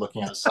rain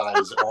looking outside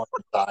as it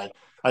died.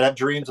 I'd have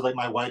dreams of like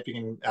my wife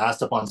being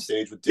asked up on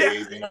stage with Yeah.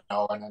 Dave, and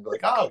I'd be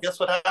like, "Oh, guess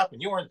what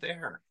happened? You weren't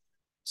there."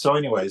 So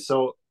anyway,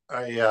 so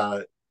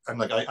I'm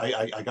like,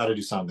 I got to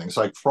do something.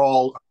 So I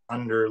crawl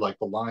under like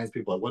the lines.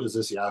 People are like, what is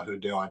this Yahoo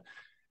doing?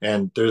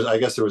 And I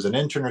guess there was an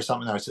intern or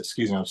something. I said,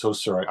 excuse me, I'm so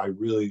sorry.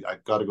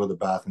 I've got to go to the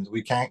bathroom.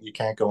 You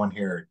can't go in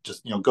here.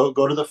 Just, go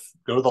to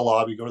the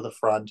lobby, go to the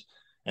front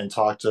and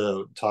talk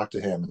to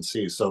him and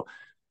see. So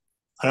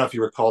I don't know if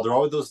you recall, there are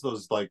always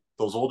those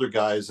older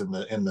guys in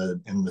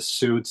the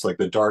suits, like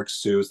the dark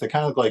suits. They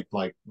kind of look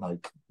like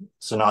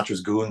Sinatra's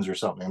goons or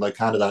something, like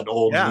kind of that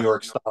old New Yeah.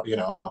 York stuff,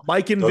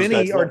 Mike and those Vinny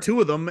guys are there. two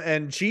of them,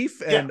 and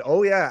Chief, Yeah, and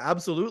oh yeah,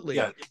 absolutely.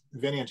 yeah,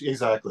 Vinny,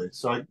 exactly.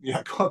 So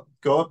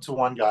go up to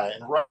one guy,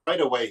 and right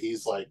away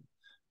he's like,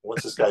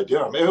 "What's this guy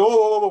doing?" I'm like,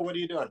 whoa, what are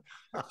you doing,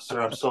 sir?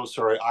 I'm so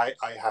sorry. I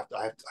have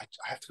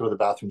to go to the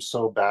bathroom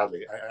so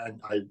badly.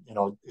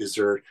 Is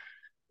there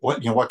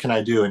what can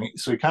I do? And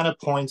so he kind of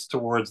points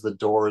towards the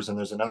doors, and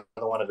there's another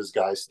one of his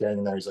guys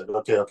standing there. He's like,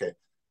 okay,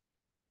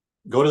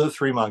 go to the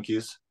Three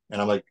Monkeys. And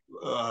I'm like,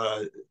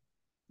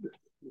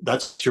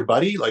 that's your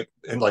buddy? Like,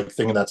 and like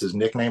thinking that's his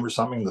nickname or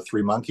something, the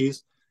Three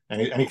Monkeys.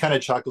 And he kind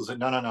of chuckles like,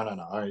 no.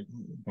 All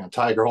right,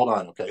 Tiger, hold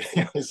on. Okay.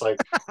 He's like,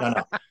 no.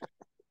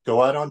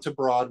 Go out onto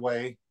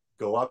Broadway,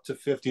 go up to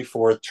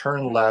 54th,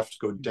 turn left,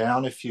 go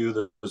down a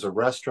few. There's a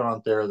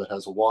restaurant there that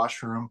has a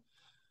washroom.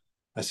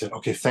 I said,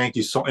 okay, thank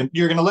you. So, and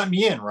you're going to let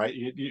me in, right?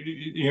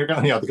 You're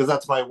going to, because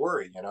that's my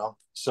worry.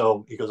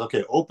 So he goes,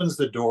 okay, opens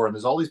the door, and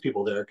there's all these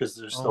people there because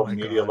there's Oh still my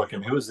media God.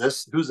 looking. Who's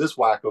this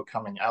wacko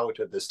coming out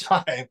at this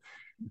time?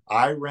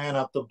 I ran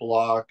up the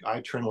block.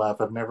 I turned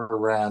left. I've never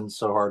ran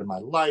so hard in my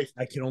life.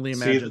 I can only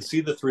See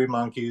imagine. the Three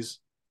Monkeys,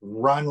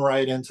 run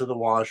right into the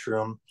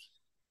washroom,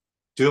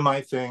 do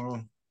my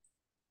thing.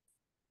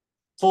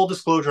 Full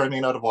disclosure, I may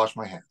not have washed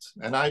my hands,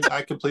 and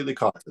I completely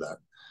caught to that.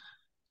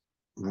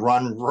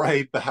 Run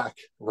right back,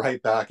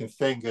 and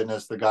thank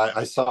goodness the guy,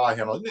 I saw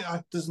him. Like,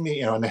 yeah, this is me,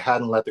 and they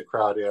hadn't let the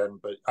crowd in.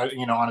 But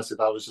honestly,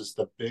 that was just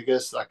the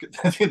biggest, I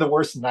think the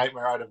worst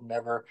nightmare I'd have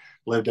never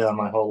lived down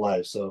my whole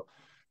life. So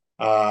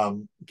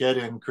get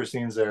in.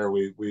 Christine's there.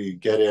 We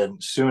get in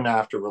soon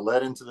after. We're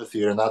led into the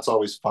theater, and that's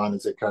always fun.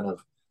 Is it kind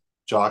of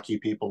jockey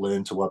people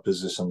into what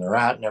position they're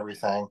at and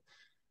everything.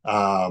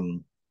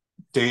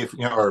 Dave,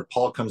 or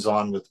Paul comes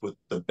on with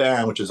the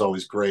band, which is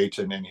always great,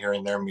 and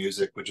hearing their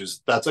music,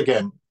 that's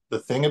again the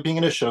thing of being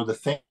in a show. The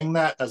thing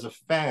that as a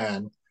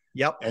fan,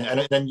 Yep.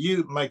 and then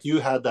you, Mike, you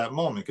had that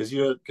moment because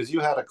you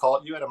had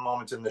a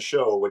moment in the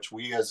show which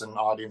we as an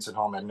audience at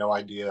home had no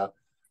idea.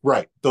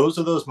 Right, those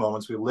are those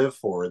moments we live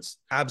for. They would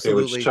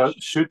Absolutely.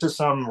 shoot to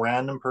some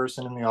random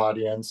person in the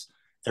audience.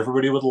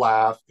 Everybody would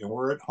laugh, and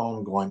we're at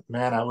home going,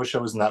 "Man, I wish I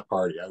was in that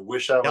party. I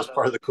wish I was Yep.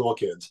 part of the cool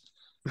kids."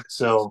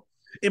 So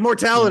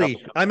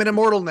Immortality. I'm an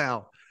immortal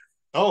now.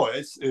 oh,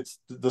 it's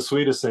the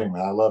sweetest thing,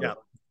 man. I love it.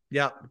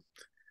 Yep.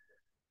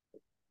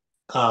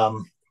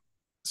 Yep.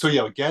 So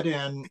yeah, get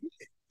in.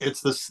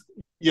 It's this.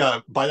 Yeah,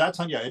 by that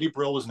time, yeah, Eddie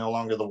Brill was no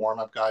longer the warm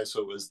up guy,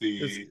 so it was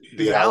It was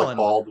the Alec Alan.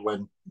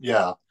 Baldwin.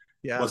 Yeah.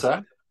 Yeah. What's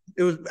that?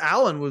 It was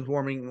Alan was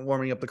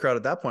warming up the crowd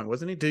at that point,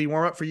 wasn't he? Did he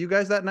warm up for you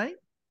guys that night?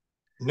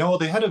 No,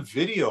 they had a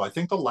video. I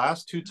think the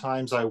last two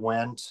times I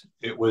went,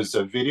 it was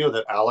a video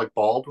that Alec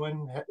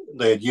Baldwin,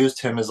 they had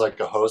used him as like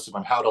a host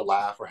on how to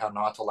laugh or how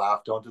not to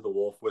laugh. Don't do the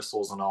wolf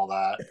whistles and all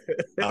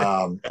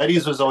that.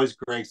 Eddie's was always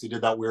great because he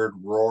did that weird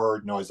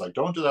roar noise, like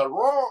don't do that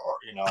roar,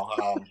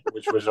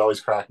 which was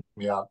always cracking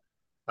me up.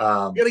 You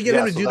got to get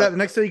him to so do that the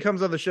next time he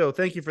comes on the show.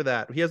 Thank you for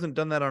that. He hasn't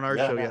done that on our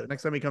show yeah. yet.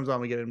 Next time he comes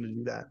on, we get him to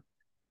do that.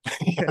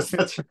 Yes,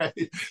 that's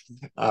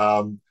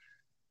right.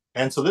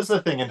 And so this is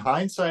the thing. In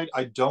hindsight,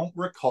 I don't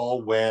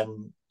recall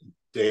when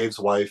Dave's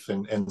wife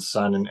and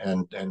son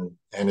and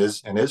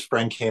his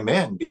friend came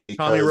in Tommy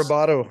because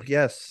Roboto,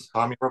 yes.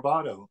 Tommy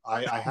Roboto.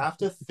 I have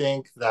to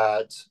think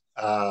that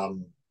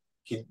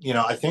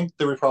I think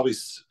there were probably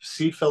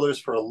seat fillers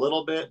for a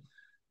little bit,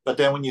 but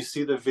then when you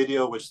see the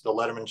video, which the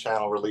Letterman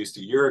channel released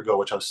a year ago,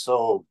 which I was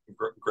so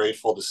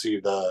grateful to see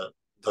the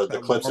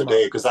clips of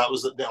Dave, because that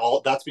was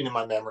that's been in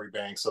my memory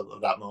banks of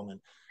that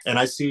moment. And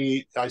I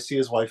see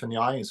his wife in the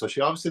audience, so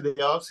they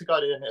obviously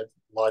got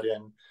let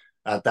in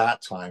at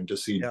that time to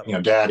see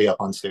Daddy up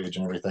on stage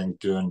and everything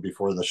doing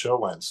before the show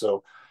went.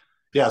 So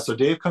yeah, so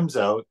Dave comes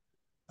out.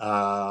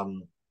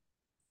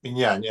 and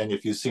yeah, and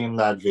if you've seen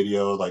that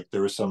video, like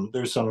there's some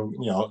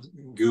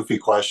goofy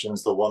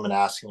questions. The woman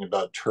asking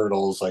about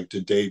turtles, like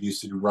did Dave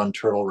used to run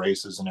turtle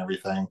races and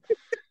everything.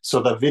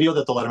 So the video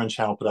that the Letterman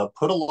channel put up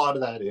put a lot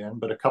of that in,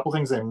 but a couple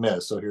things they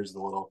missed. So here's the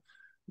little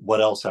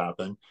what else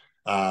happened.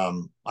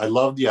 I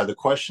loved, the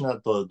question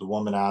that the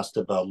woman asked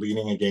about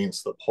leaning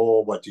against the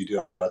pole. What do you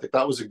do? I think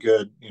that was a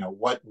good,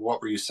 what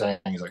were you saying?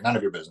 He's like, none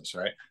of your business,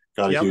 right?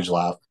 Got a Yep. huge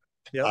laugh.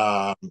 Yep.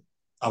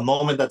 A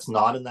moment that's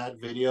not in that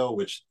video,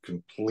 which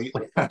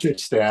completely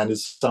understand,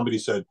 is somebody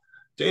said,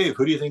 Dave,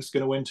 who do you think is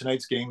going to win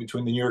tonight's game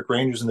between the New York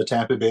Rangers and the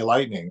Tampa Bay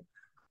Lightning?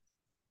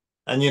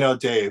 And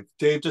Dave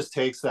just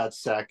takes that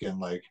second,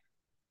 like,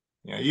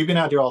 you've been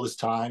out here all this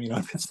time,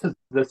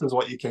 this is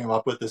what you came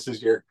up with. This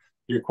is your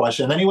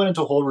question. And then he went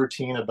into a whole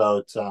routine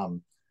about how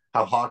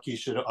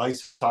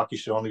ice hockey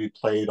should only be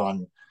played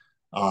in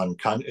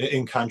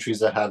countries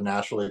that have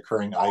naturally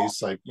occurring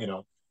ice, like,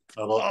 a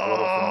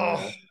little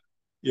thing.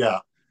 Yeah.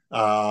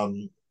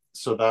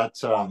 So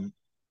that's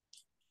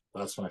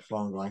my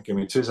phone going. Give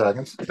me 2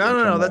 seconds.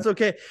 No, that's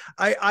okay.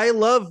 I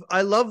love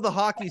the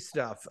hockey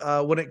stuff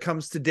when it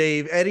comes to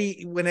Dave.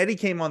 When Eddie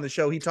came on the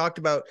show, he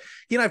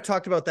and I've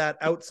talked about that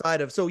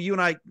outside of, so you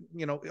and I,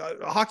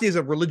 hockey is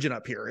a religion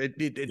up here.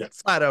 It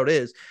flat out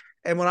is.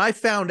 And when I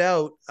found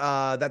out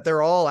that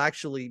they're all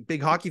actually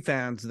big hockey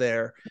fans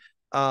there,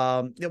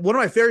 one of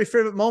my very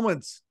favorite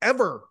moments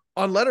ever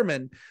on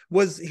Letterman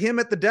was him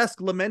at the desk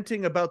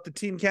lamenting about the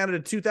Team Canada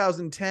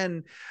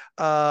 2010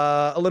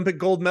 Olympic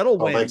gold medal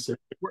win,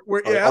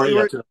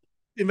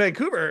 in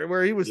Vancouver,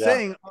 where he was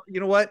saying, you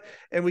know what?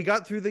 And we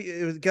got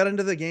got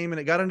into the game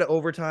and it got into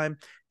overtime.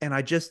 And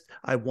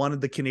I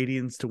wanted the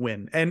Canadians to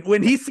win. And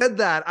when he said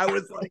that, I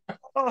was like,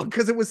 oh,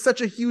 because it was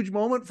such a huge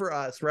moment for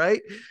us,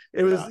 right?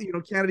 It was,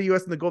 Canada,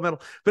 US, and the gold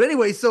medal. But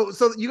anyway, so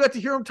you got to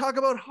hear him talk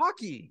about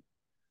hockey.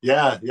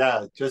 Yeah.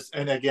 Just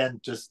at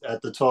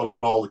the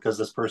total, because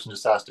this person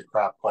just asked a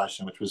crap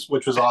question,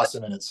 which was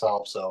awesome in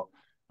itself. So,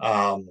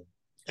 and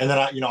then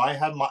I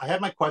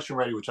had my question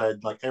ready, which I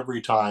had like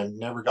every time,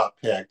 never got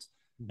picked.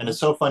 And it's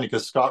so funny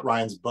because Scott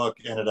Ryan's book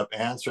ended up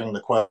answering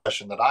the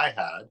question that I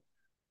had.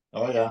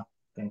 Oh yeah,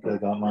 I think I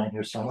got mine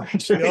here somewhere.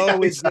 We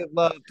always give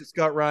love to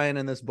Scott Ryan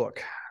in this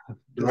book.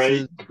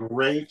 Great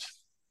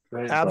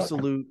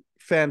absolute book.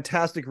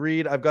 Fantastic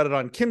read. I've got it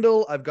on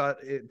Kindle. I've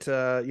got it,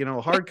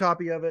 a hard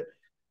copy of it.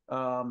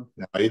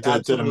 He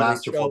did a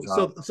masterful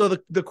job. So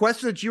the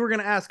question that you were going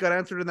to ask got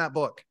answered in that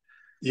book.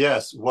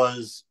 Yes,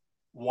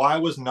 why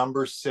was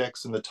number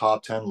 6 in the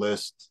top 10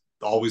 list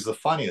always the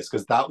funniest?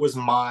 Because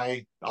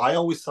I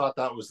always thought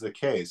that was the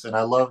case, and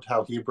I loved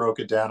how he broke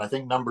it down. I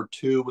think number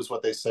 2 was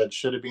what they said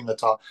should have been the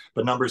top,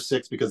 but number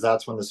 6, because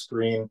that's when the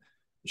screen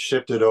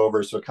shifted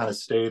over, so it kind of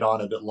stayed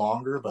on a bit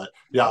longer. But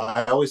yeah,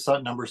 I always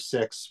thought number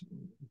 6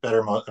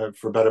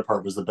 for better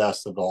part was the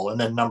best of all, and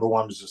then number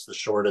 1 was just the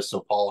shortest,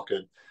 so Paul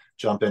could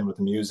jump in with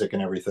the music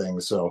and everything.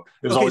 So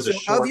it was always a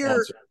short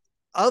answer.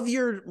 Of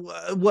your,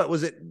 what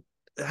was it?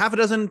 Half a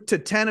dozen to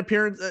 10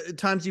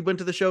 times you went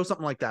to the show,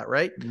 something like that,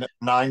 right?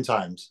 9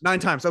 times. 9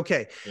 times.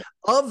 Okay. Yeah.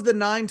 Of the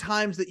 9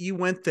 times that you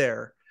went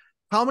there,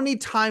 how many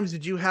times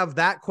did you have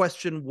that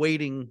question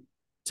waiting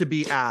to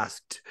be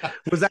asked?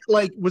 Was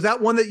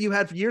that one that you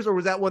had for years, or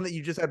was that one that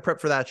you just had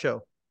prep for that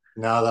show?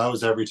 No, that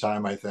was every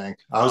time, I think.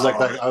 I was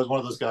I was one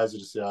of those guys who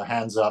just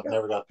hands up,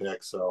 never got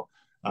picked. So,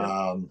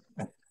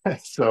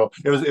 so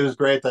it was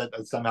great that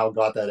I somehow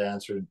got that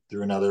answered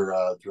through another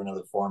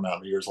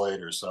format years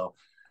later. So,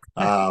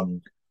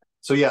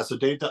 so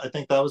Dave, I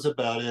think that was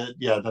about it.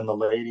 Yeah. Then the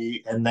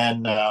lady, and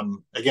then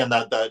again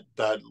that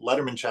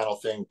Letterman channel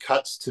thing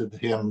cuts to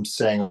him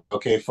saying,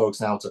 "Okay, folks,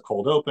 now it's a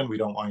cold open. We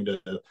don't want you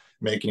to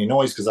make any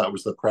noise," because that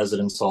was the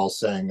president's all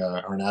saying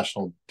our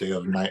national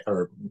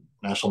nightmare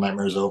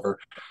is over.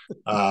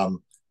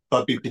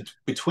 But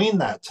between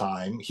that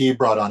time, he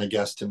brought on a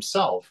guest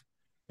himself.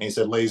 And he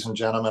said, "Ladies and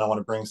gentlemen, I want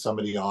to bring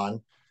somebody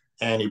on."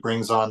 And he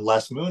brings on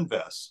Les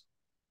Moonves.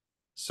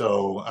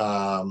 So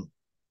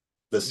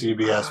the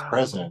CBS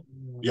president.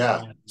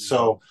 Yeah.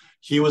 So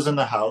he was in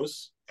the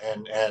house,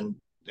 and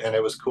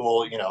it was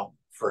cool,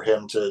 for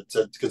him to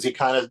because he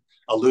kind of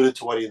alluded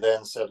to what he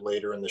then said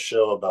later in the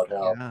show about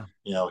how,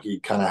 he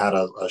kind of had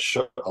a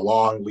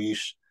long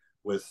leash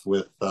with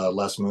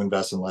Les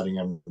Moonves and letting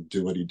him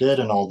do what he did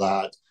and all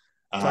that.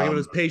 Talking about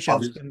his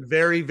patience, and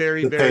very,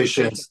 very, very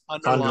patience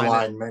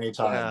underlined many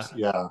times.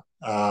 Yeah.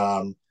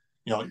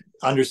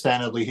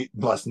 Understandably,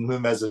 Les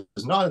Moonves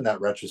is not in that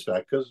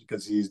retrospect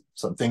because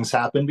some things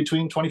happened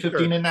between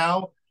 2015 and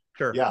now.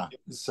 Sure. Yeah.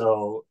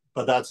 So,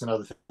 but that's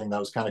another thing that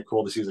was kind of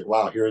cool to see. He's like,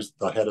 wow, here's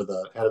the head of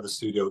the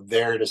studio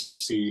there to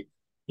see,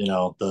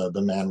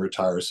 the man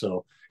retire.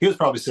 So he was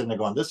probably sitting there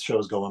going, "This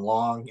show's going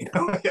long.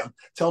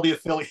 Tell the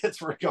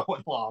affiliates we're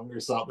going long or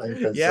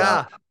something."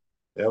 Yeah.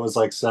 It was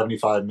like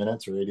 75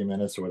 minutes or 80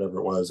 minutes or whatever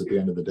it was at the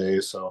end of the day.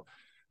 So,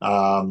 so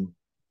I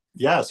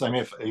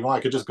mean, if you want,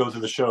 I could just go through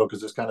the show because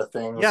there's kind of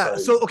things. Yeah.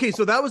 So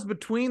that was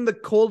between the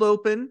cold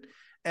open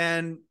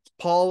and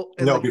Paul.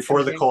 And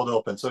before the cold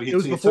open. So it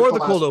was before the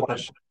cold open.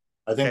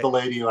 I think Okay. the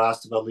lady who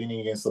asked about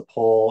leaning against the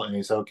pole, and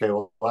he said, okay,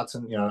 well, that's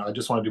in, I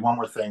just want to do one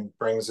more thing.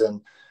 Brings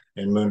in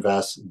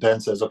Moonves, then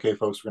says, okay,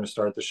 folks, we're going to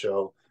start the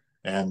show.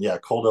 And yeah,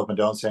 cold open,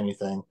 don't say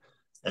anything.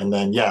 And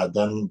then, yeah,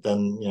 then,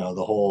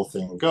 the whole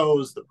thing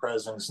goes, the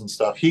presents and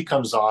stuff. He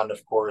comes on,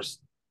 of course,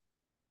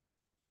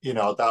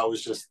 that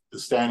was just the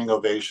standing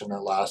ovation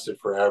that lasted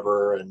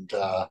forever. And,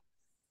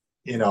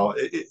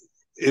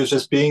 it was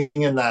just being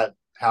in that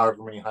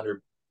however many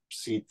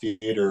 100-seat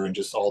theater, and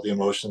just all the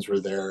emotions were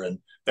there, and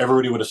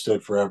everybody would have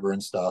stood forever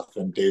and stuff.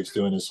 And Dave's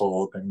doing his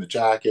whole opening the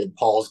jacket, and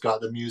Paul's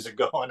got the music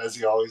going as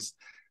he always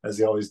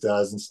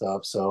does and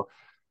stuff. So,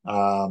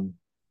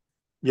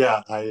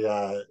 yeah,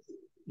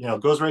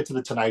 goes right to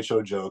the Tonight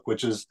Show joke,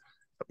 which is,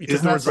 You took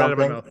isn't the that words right out of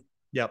my something? mouth.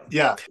 Yep.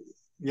 Yeah.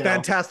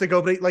 Fantastic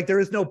opening. Like, there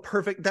is no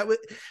perfect,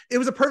 it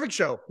was a perfect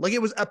show. Like,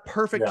 it was a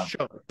perfect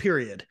show,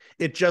 period.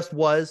 It just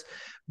was.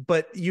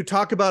 But you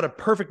talk about a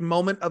perfect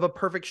moment of a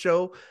perfect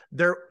show.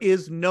 There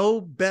is no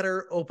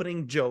better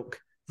opening joke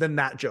than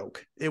that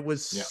joke. It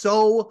was it's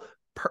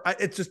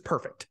just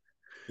perfect.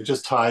 It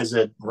just ties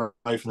it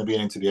right from the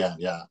beginning to the end.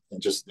 Yeah.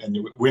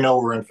 And we know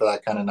we're in for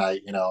that kind of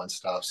night, and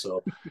stuff.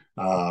 So,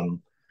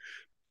 and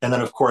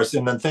then of course,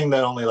 and the thing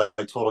that only like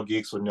total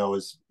geeks would know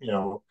is,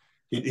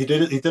 he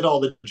did all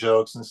the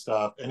jokes and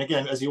stuff. And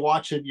again, as you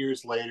watch it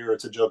years later,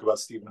 it's a joke about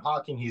Stephen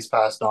Hawking. He's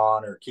passed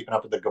on, or keeping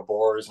up with the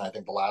Gabors. And I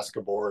think the last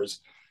Gabors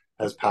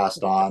has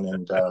passed on.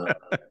 And,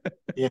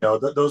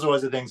 those are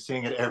always the things,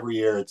 seeing it every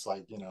year. It's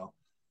like,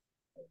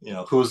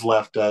 who's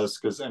left us?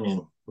 Because, I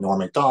mean, Norm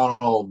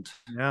Macdonald,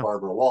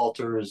 Barbara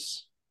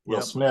Walters,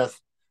 Will Smith,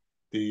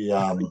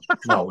 no,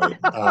 wait.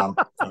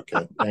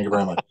 Okay. Thank you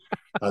very much.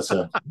 That's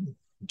a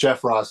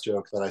Jeff Ross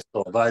joke that I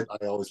stole, but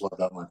I always love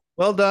that one.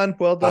 Well done.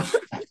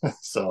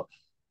 So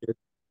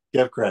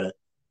give credit.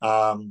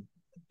 But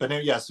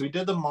then, so we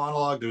did the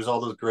monologue. There's all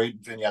those great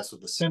vignettes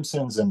with the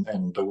Simpsons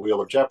and the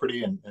Wheel of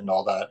Jeopardy and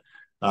all that.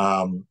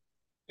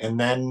 And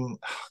then,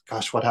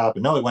 gosh, what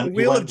happened? No, it went. The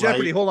Wheel of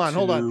Jeopardy. Hold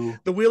on.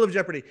 The Wheel of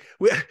Jeopardy.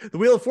 The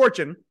Wheel of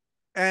Fortune.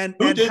 And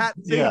Pat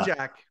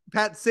Sajak.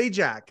 Pat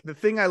Sajak. The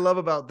thing I love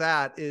about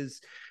that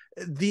is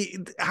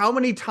how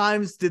many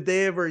times did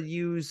they ever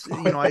use,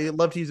 I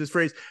love to use this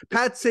phrase,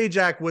 Pat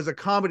Sajak was a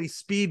comedy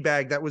speed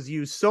bag that was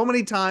used so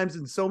many times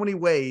in so many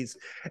ways.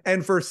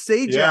 And for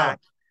Sajak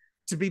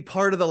to be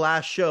part of the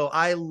last show,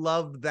 I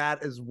love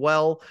that as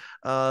well.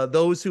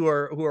 Those who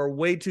are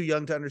way too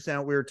young to understand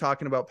what we were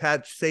talking about,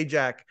 Pat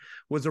Sajak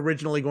was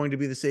originally going to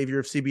be the savior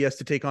of CBS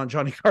to take on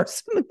Johnny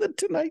Carson in the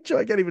Tonight Show.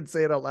 I can't even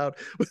say it out loud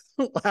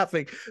without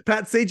laughing.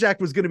 Pat Sajak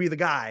was going to be the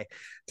guy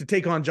to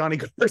take on Johnny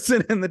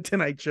Carson in the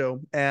Tonight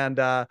Show, and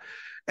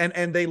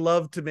they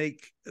love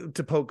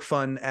to poke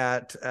fun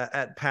at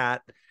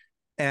Pat.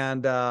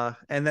 And that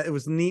it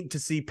was neat to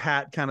see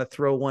Pat kind of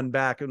throw one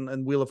back,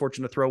 and Wheel of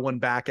Fortune to throw one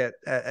back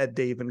at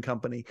Dave and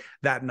company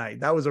that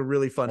night. That was a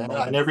really fun moment.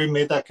 I never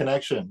made that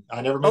connection.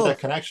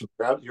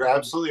 You're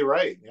absolutely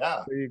right.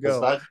 Yeah. There you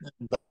go.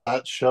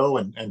 That show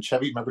and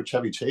Chevy, remember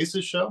Chevy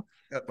Chase's show?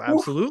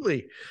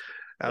 Absolutely.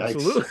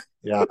 Absolutely.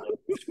 Yeah.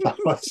 That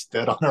was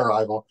dead on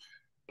arrival.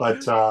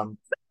 But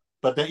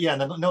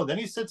then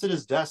he sits at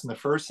his desk, and the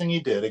first thing he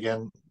did,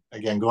 again,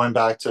 going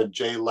back to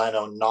Jay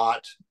Leno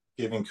not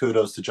giving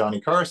kudos to Johnny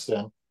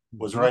Carson,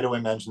 was right away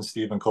mention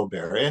Stephen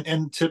Colbert.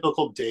 And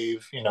typical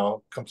Dave,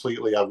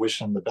 completely, I wish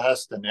him the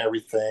best and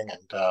everything.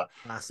 And,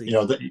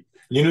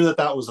 you knew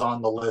that was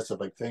on the list of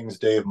like things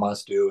Dave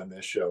must do in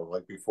this show,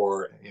 like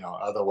before,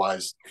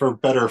 otherwise, for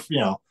better,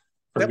 for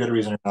a good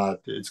reason or not,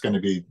 it's going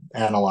to be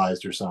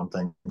analyzed or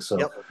something.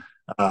 So,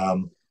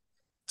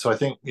 so I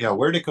think,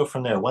 where'd it go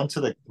from there? Went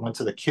to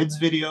the kids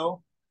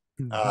video,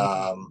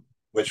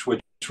 which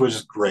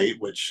was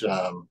great, which,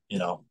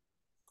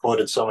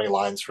 quoted so many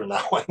lines from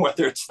that one,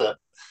 whether it's the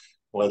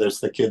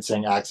kid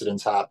saying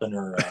accidents happen,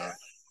 or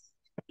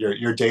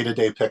your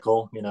day-to-day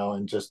pickle,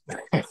 and just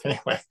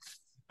anyway,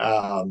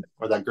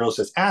 or that girl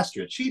says,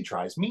 Astrid, she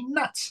drives me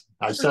nuts.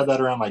 I've said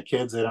that around my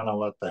kids. They don't know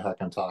what the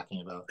heck I'm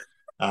talking about.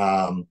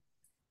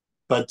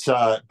 But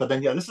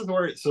then, this is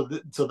where, so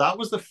that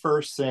was the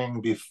first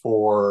thing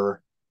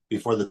before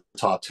the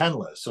top 10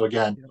 list. So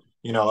again,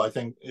 I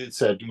think it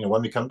said,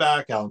 when we come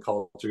back, Alan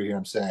Coulter here,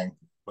 I'm saying,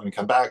 when we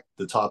come back,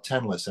 the top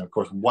 10 list. And of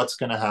course, what's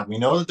going to happen? We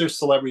know that there's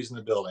celebrities in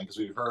the building because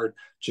we've heard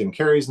Jim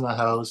Carrey's in the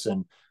house,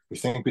 and we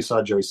think we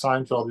saw Jerry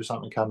Seinfeld or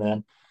something come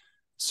in.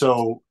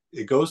 So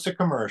it goes to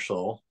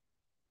commercial.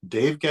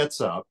 Dave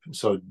gets up.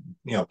 So,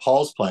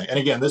 Paul's playing. And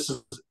again, this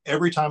is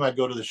every time I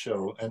go to the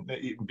show, and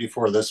even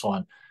before this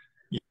one,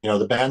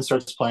 the band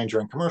starts playing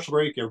during commercial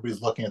break.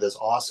 Everybody's looking at this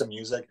awesome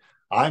music.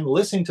 I'm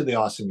listening to the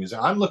awesome music.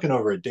 I'm looking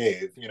over at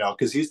Dave,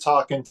 because he's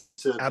talking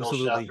to Bill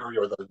Sheffer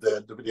or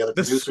the other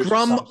producers. The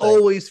scrum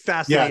always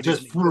fascinated me.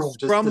 The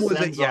scrum was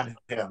it, on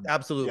him.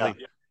 Absolutely.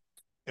 Yeah.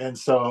 And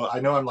so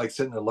I know I'm like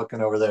sitting there looking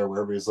over there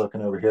where everybody's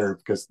looking over here,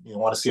 because you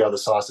want to see how the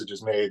sausage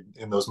is made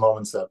in those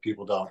moments that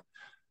people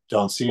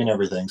don't see and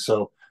everything.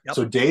 So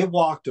Dave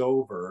walked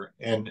over,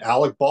 and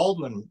Alec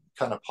Baldwin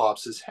kind of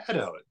pops his head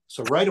out.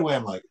 So right away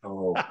I'm like,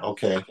 oh,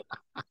 okay.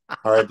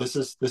 All right, this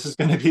is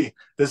going to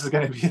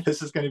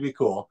be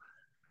cool.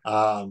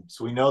 So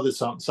we know that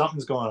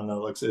something's going on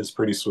that is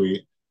pretty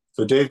sweet.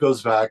 So Dave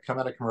goes back, come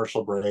at a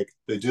commercial break.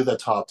 They do the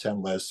top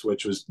 10 list,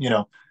 which was,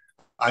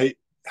 I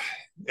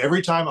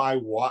every time I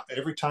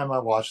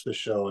watch the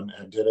show and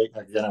did it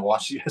again, I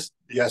watched it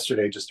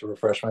yesterday just to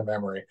refresh my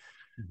memory.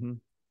 Mm-hmm.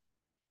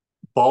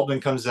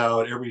 Baldwin comes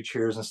out, everybody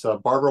cheers and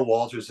stuff. Barbara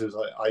Walters, who's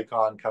an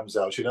icon, comes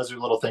out. She does her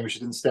little thing, but she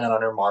didn't stand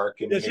on her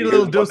mark. And Yeah, she did a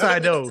little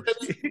do-si-do.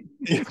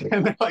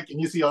 and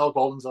you see all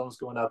Baldwin's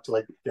almost going up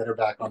to get her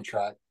back on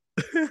track.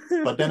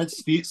 But then it's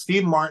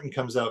Steve Martin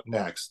comes out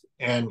next,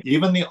 and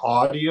even the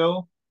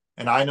audio.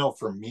 And I know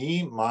for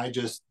me, my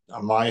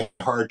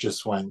heart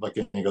just went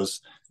and he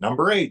goes,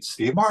 number 8,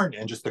 Steve Martin,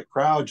 and just the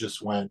crowd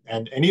just went,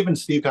 and even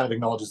Steve kind of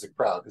acknowledges the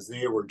crowd because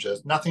they were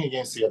just nothing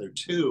against the other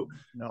two,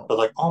 no,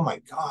 but oh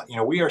my God,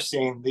 we are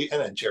seeing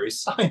and then Jerry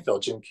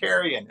Seinfeld, Jim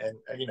Carrey, and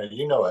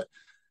it,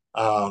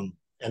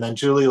 and then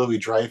Julie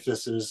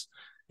Louis-Dreyfus is.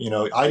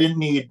 I didn't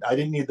need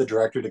the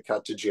director to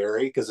cut to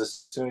Jerry because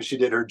as soon as she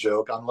did her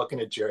joke, I'm looking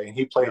at Jerry and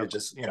he played it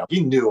just, he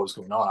knew what was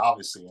going on,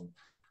 obviously. And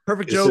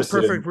perfect joke,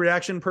 perfect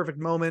reaction, perfect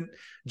moment.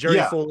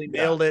 Jerry Foley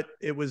nailed it.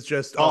 It was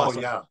just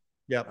awesome. Yeah.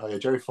 Yep. Oh yeah,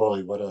 Jerry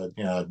Foley, what a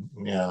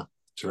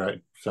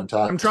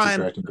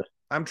fantastic.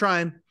 I'm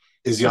trying.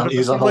 He's on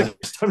the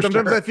list.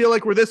 Sometimes I feel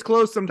like we're this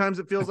close. Sometimes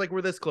it feels like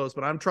we're this close,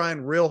 but I'm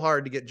trying real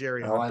hard to get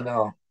Jerry on. Oh, I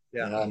know.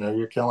 Yeah, I know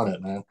you're killing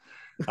it, man.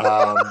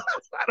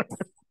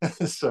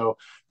 So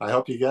I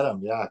hope you get them.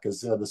 Yeah,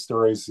 because the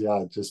stories,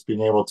 just being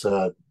able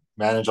to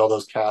manage all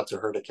those cats or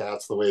herd of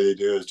cats the way they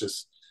do is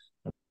just,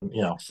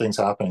 things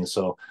happening.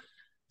 So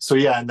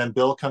yeah, and then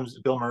Bill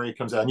Murray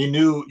comes out, and you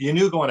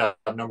knew going out,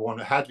 number one,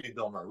 it had to be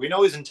Bill Murray. We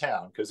know he's in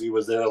town because he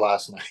was there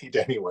last night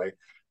anyway.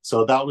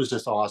 So that was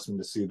just awesome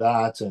to see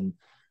that. And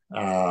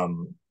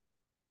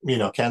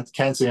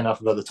can't say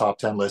enough about the top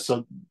 10 list.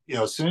 So,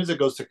 as soon as it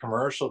goes to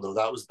commercial, though,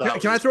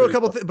 can I throw a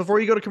couple before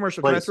you go to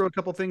commercial? Can I throw a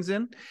couple things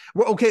in?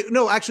 Well, okay,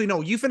 no, actually,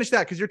 no. You finish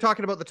that because you're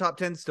talking about the top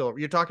 10 still.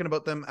 You're talking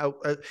about them out.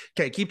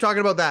 Okay, keep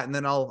talking about that, and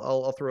then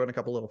I'll throw in a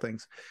couple little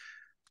things.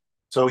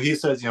 So he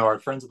says, our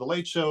friends at the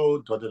Late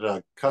Show,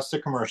 cuts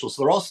to commercial.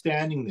 So they're all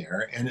standing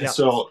there, and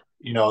so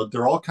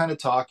they're all kind of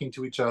talking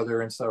to each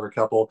other and stuff. A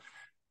couple,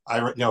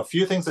 a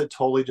few things that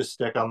totally just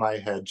stick on my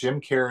head.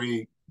 Jim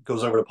Carrey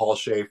goes over to Paul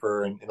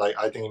Schaefer and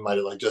I think he might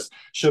have just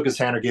shook his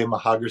hand or gave him a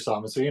hug or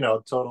something. So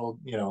total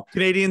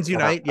Canadians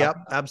unite. Yep,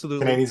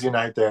 absolutely. Canadians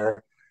unite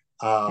there.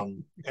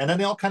 And then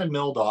they all kind of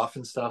milled off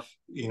and stuff,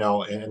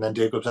 and then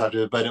Dave goes after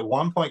it. But at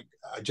one point,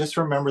 I just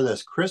remember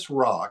this: Chris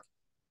Rock,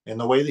 and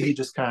the way that he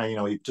just kind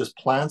of he just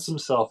plants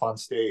himself on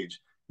stage.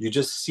 You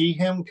just see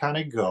him kind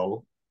of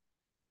go,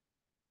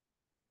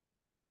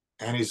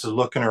 and he's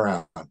looking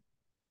around,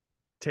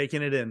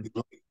 taking it in.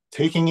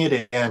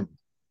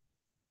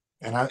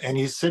 And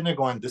he's sitting there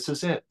going, this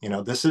is it,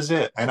 this is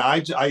it. And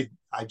I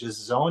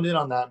just zoned in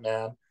on that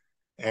man.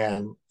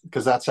 And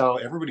because that's how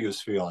everybody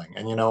was feeling.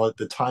 And,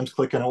 the time's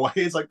clicking away.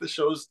 It's like it's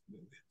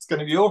going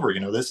to be over.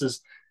 This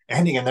is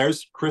ending. And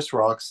there's Chris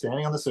Rock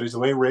standing on the stage, the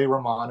way Ray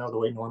Romano, the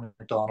way Norman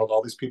MacDonald,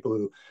 all these people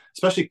who,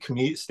 especially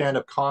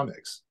stand-up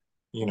comics,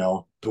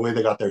 the way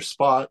they got their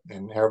spot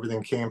and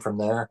everything came from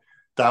there.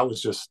 That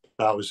was just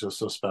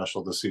so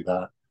special to see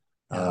that.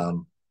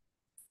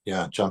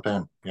 Jump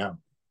in. Yeah.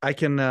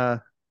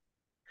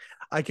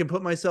 I can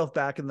put myself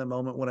back in the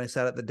moment when I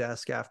sat at the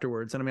desk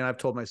afterwards. And I mean, I've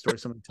told my story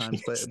so many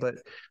times, but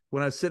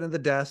when I was sitting at the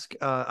desk,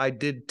 I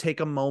did take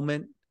a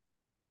moment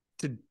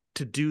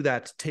to do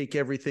that, to take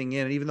everything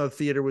in. And even though the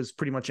theater was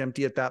pretty much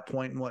empty at that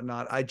point and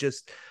whatnot, I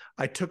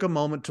took a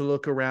moment to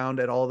look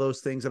around at all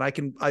those things. And I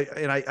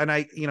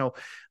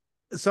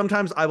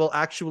sometimes I will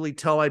actually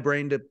tell my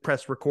brain to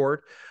press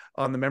record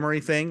on the memory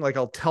thing. Like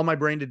I'll tell my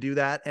brain to do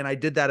that. And I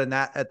did that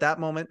at that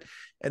moment.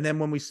 And then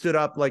when we stood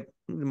up, like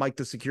Mike,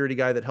 the security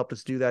guy that helped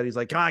us do that, he's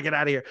like, get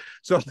out of here.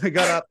 So I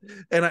got up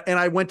and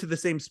I went to the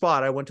same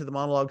spot. I went to the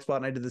monologue spot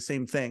and I did the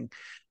same thing.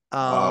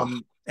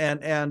 And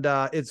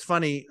it's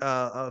funny,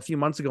 a few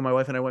months ago, my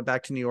wife and I went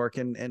back to New York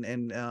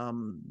and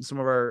some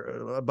of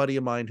a buddy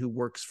of mine who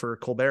works for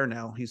Colbert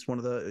now, he's one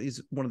of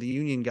the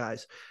union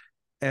guys.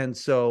 And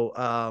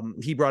so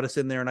he brought us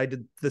in there and I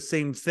did the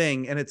same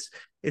thing. And it's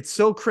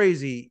so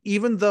crazy,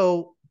 even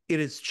though it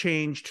has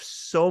changed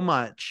so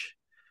much,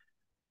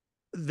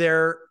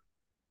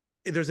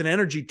 there's an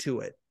energy to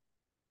it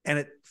and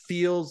it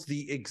feels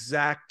the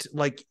exact,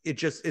 like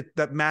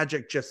that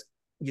magic, just,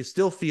 you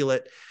still feel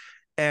it.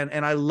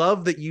 And I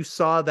love that you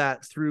saw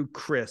that through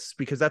Chris,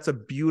 because that's a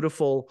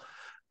beautiful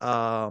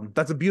moment.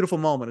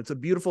 It's a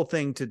beautiful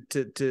thing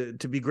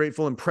to be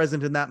grateful and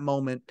present in that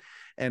moment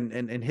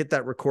and hit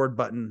that record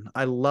button.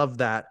 I love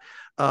that.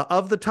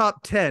 Of the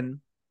top 10,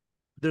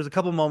 there's a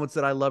couple moments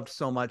that I loved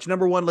so much.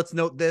 Number one, let's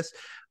note this.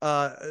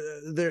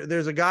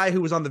 There's a guy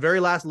who was on the very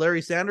last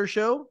Larry Sanders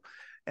Show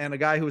and a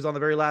guy who was on the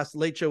very last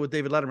Late Show with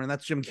David Letterman.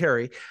 That's Jim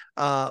Carrey,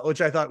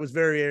 which I thought was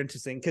very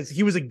interesting because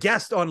he was a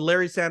guest on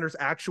Larry Sanders'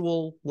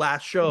 actual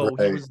last show.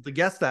 Right. He was the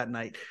guest that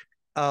night.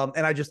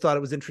 And I just thought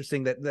it was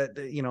interesting that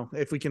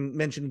if we can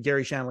mention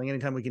Gary Shandling,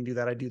 anytime we can do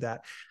that, I do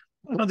that.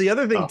 Well, the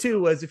other thing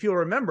too was, if you'll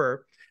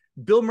remember,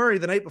 Bill Murray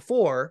the night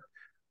before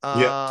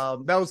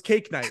That was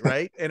cake night,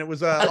 right? And it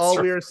was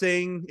all we were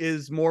saying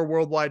is more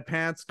worldwide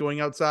pants,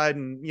 going outside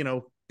and, you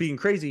know, being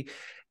crazy.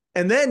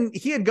 And then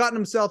he had gotten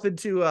himself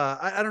into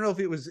I don't know if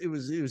it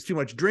was too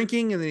much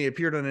drinking, and then he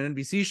appeared on an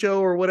NBC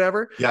show or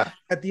whatever. Yeah.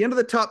 At the end of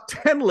the top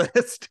 10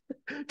 list,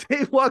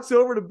 Dave walks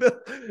over to Bill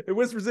and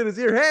whispers in his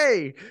ear,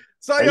 "Hey,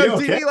 saw you on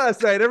TV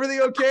last night.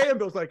 Everything okay?" And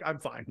Bill's like, "I'm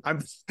fine.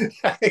 I'm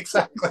yeah,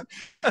 exactly."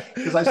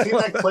 Because I've seen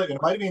that clip.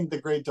 It might have been the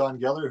great Don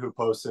Geller who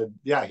posted,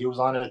 yeah, he was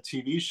on a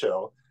TV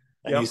show.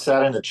 And he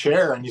sat in a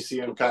chair, and you see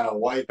him kind of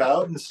wipe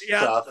out and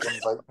stuff. And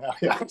it's like, oh,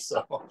 yeah,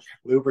 so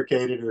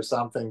lubricated or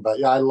something. But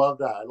yeah, I love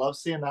that. I love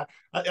seeing that.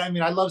 I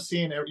mean, I love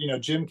seeing, you know,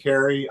 Jim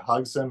Carrey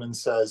hugs him and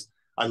says,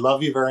 "I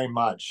love you very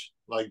much."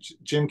 Like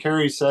Jim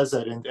Carrey says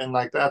it, and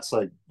like that's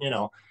like, you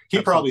know,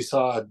 he probably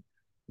saw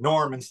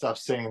Norm and stuff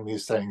saying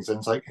these things, and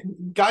it's like,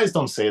 guys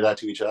don't say that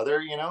to each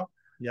other, you know.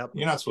 Yep.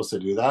 You're not supposed to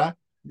do that.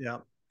 Yeah.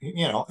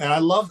 You know, and I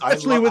love,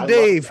 especially with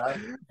Dave, that,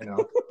 you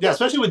know, yeah,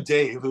 especially with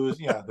Dave, who's,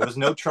 you know, there was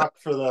no truck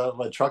for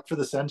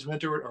the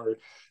sentiment or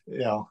you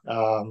know,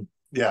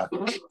 yeah,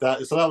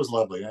 so that was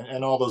lovely,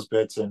 and all those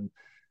bits, and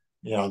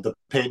you know, the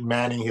Peyton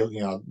Manning, you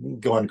know,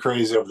 going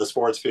crazy over the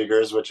sports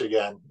figures, which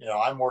again, you know,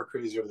 I'm more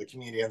crazy over the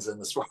comedians than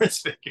the sports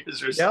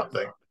figures or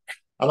something.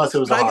 Unless it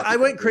was, I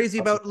went crazy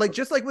about, like,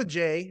 just like with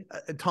Jay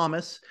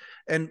Thomas,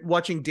 and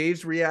watching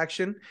Dave's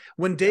reaction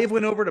when Dave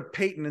went over to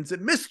Peyton and said,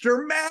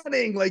 "Mr.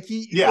 Manning," like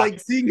like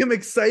seeing him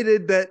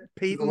excited that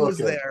Peyton was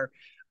there.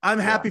 I'm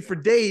happy for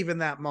Dave in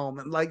that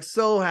moment, like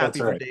so happy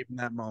for Dave in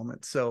that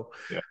moment. So,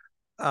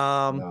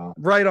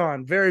 right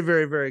on. Very,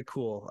 very, very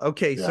cool.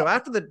 Okay. So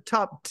after the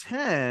top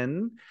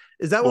 10,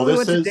 is that when we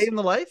went to Day in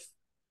the Life?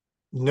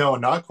 No,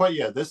 not quite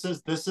yet. This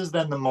is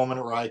then the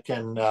moment where I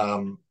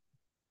can,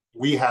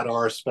 we had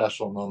our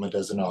special moment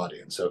as an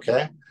audience.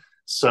 Okay.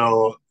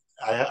 So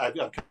I've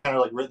kind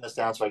of like written this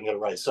down so I can get it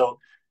right. So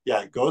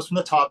yeah, it goes from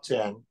the top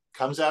 10,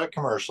 comes out of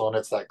commercial, and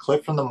it's that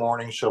clip from the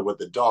morning show with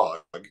the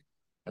dog.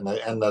 And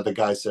the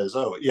guy says,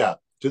 "Oh yeah,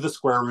 do the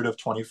square root of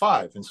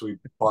 25." And so he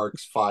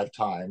barks 5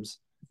 times,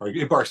 or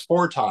he barks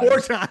 4 times. 4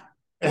 times.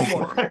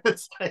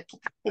 It's like,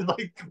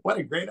 what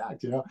a great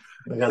act, you know.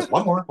 And he goes,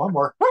 one more.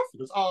 He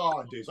goes, "Oh,"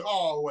 and Dave's like,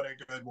 "Oh, what a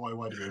good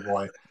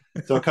boy."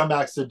 So it comes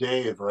back to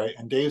Dave, right?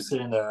 And Dave's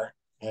sitting there,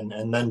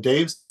 and then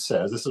Dave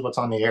says, this is what's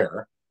on the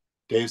air.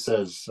 Dave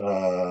says,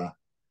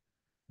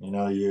 you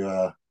know,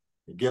 you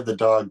give the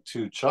dog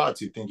 2 shots,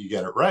 you think you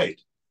get it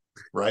right.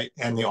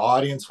 And the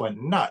audience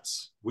went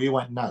nuts. We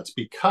went nuts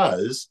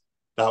because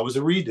that was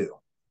a redo.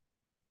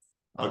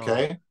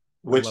 Okay.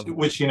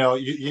 Which, you know,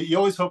 you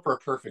always hope for a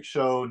perfect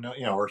show,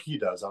 you know, or he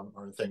does,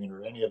 or thinking,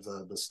 or any of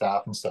the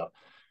staff and stuff.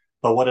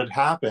 But what had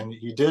happened,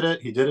 he did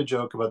a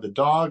joke about the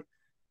dog.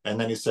 And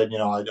then he said, you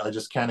know, I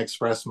just can't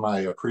express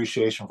my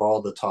appreciation for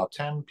all the top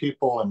 10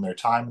 people and their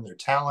time and their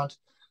talent.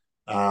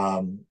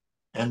 And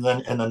then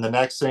the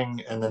next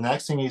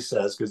thing he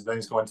says, because then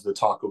he's going to the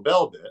Taco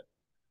Bell bit.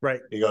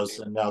 Right. He goes,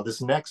 and now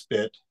this next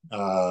bit,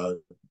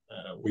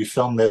 we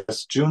filmed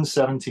this June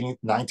 17th,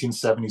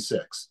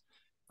 1976.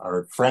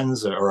 Our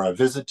friends, or a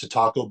visit to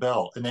Taco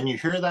Bell. And then you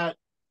hear that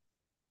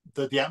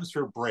the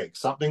atmosphere breaks.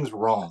 Something's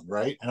wrong,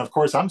 right? And of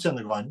course, I'm sitting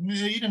there going,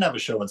 "You didn't have a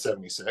show in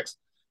 76,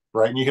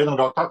 right?" And you hear them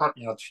go,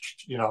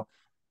 you know,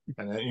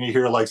 and then you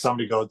hear like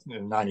somebody go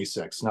in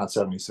 96, not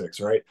 76,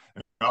 right?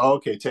 And,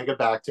 okay, take it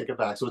back.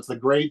 So it's the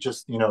great,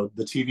 just, you know,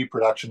 the TV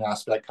production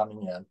aspect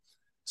coming in.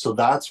 So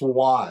that's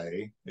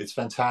why it's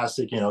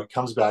fantastic. You know, it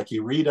comes back, he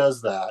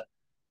redoes that.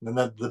 And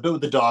then the bit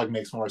with the dog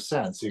makes more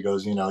sense. He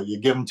goes, you know,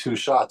 you give him 2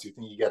 shots, you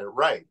think you get it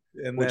right,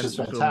 which is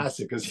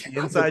fantastic, because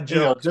inside joke,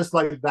 you know, just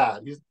like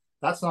that.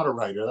 That's not a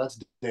writer. That's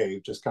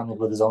Dave just coming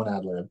with his own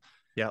ad lib.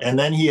 Yeah. And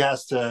then he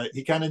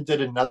kind of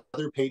did another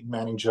Peyton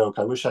Manning joke.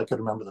 I wish I could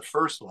remember the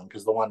first one,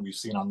 because the one we've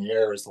seen on the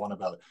air is the one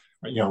about,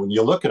 you know, when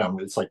you look at them,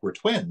 it's like we're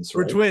twins.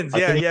 Right? We're twins.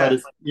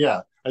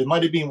 Yeah. It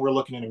might have been we're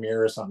looking in a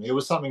mirror or something. It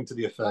was something to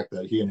the effect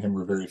that he and him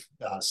were very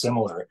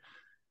similar.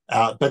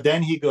 But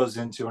then he goes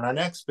into, in our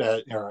next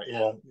bet,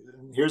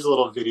 here's a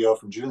little video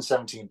from June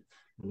 17th,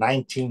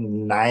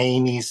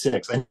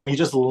 1996. And he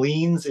just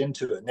leans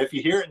into it. And if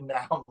you hear it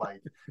now,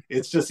 Mike,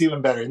 it's just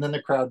even better. And then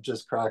the crowd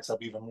just cracks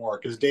up even more,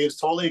 because Dave's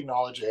totally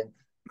acknowledging,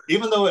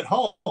 even though at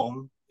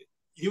home,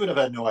 he would have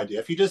had no idea.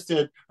 If he just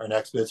did our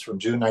next bits from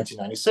June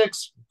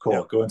 1996,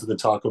 cool, go into the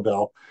Taco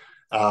Bell.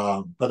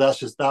 But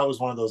that was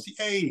one of those,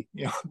 yay,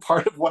 you know,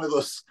 part of one of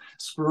those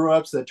screw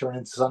ups that turned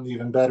into something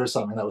even better,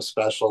 something that was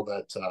special,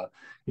 that,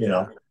 you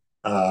know,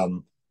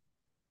 and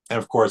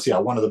of course,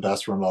 one of the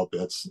best remote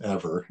bits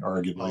ever,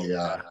 arguably.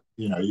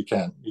 You know, you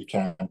can't.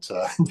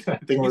 I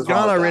think he's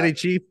gone already,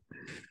 Chief.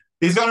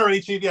 He's gone already,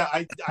 Chief. Yeah,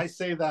 I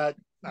say that.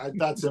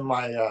 That's in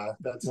my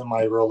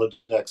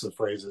Rolodex of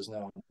phrases.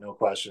 No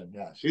question.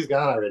 Yeah, she's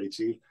gone already,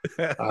 Chief.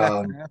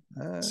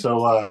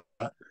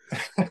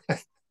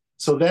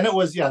 So then it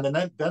was, and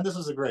then this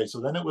is great.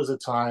 So then it was a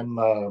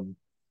time.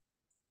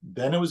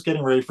 Then it was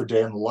getting ready for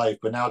Day in the Life,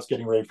 but now it's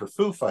getting ready for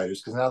Foo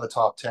Fighters, because now the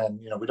top 10,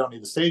 you know, we don't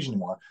need the stage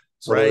anymore.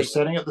 So they're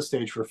setting up the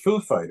stage for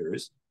Foo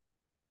Fighters.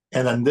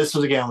 And then this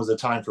was the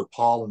time for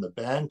Paul and the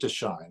band to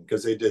shine,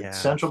 because they did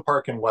Central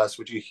Park and West,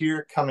 which you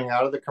hear coming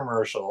out of the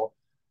commercial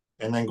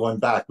and then going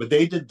back. But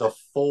they did the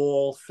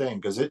full thing,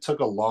 because it took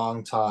a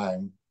long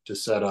time to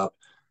set up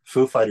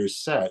Foo Fighters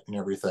set and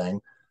everything.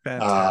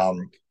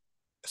 Fantastic.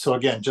 So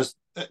again, just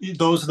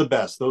those are the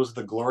best. Those are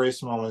the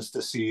glorious moments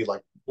to see,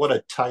 like, what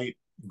a tight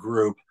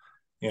group,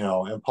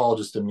 and Paul,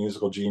 just a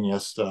musical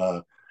genius.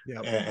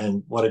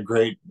 And what a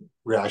great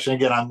reaction.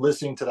 Again, I'm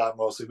listening to that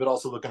mostly, but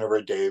also looking over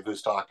at Dave,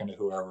 who's talking to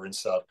whoever and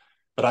stuff.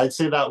 But I'd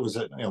say that was,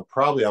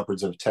 probably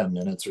upwards of 10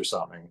 minutes or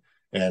something.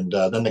 And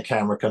then the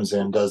camera comes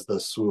in, does the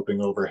swooping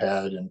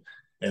overhead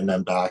and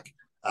then back.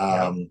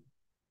 Then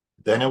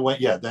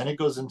it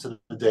goes into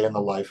the day in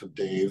the life of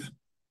Dave.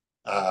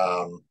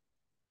 And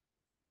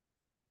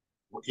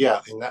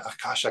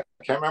gosh, I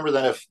can't remember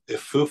then if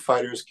Foo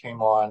Fighters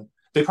came on.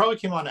 They probably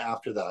came on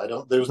after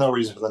that. There was no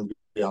reason for them to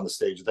be on the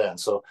stage then.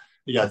 So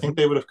I think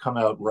they would have come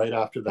out right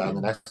after that in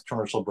the next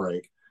commercial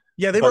break.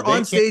 Yeah, they were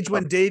on stage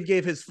when Dave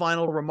gave his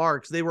final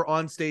remarks. They were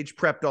on stage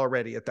prepped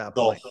already at that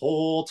point. The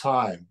whole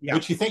time. Yeah.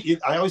 Which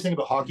I always think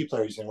about hockey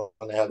players, when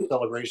they have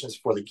celebrations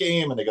for the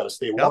game and they got to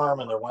stay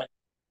warm and they're white.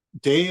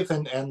 Dave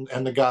and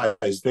the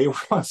guys, they were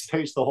on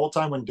stage the whole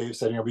time when Dave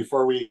said,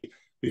 before we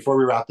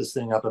wrap this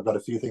thing up, I've got a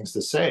few things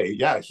to say.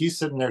 Yeah, he's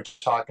sitting there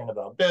talking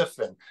about Biff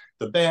and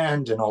the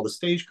band and all the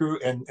stage crew,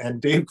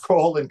 and Dave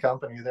Grohl and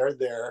company, they're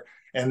there.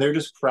 And they're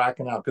just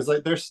cracking up, because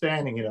they're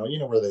standing,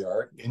 where they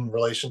are in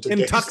relation to in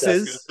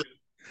tuxes.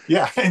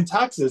 Yeah, in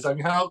tuxes. I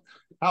mean, how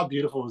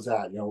beautiful was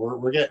that?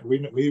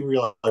 We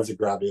realize the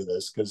gravity of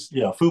this, because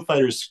Foo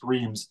Fighters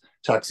screams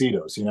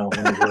tuxedos. When you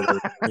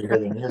hear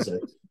their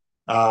music,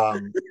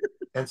 and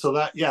so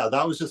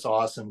that was just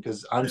awesome,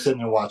 because I'm sitting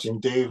there watching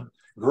Dave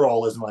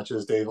Grohl as much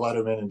as Dave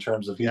Letterman, in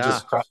terms of he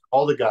just cracked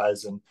all the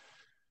guys, and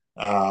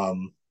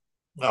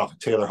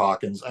Taylor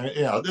Hawkins. I mean,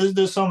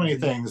 there's so many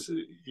things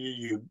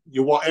you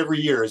watch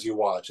every year as you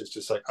watch. It's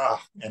just like,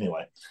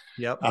 anyway.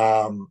 Yep.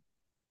 And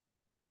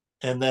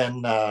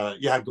then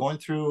going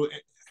through,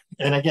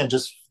 and again,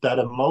 just that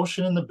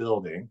emotion in the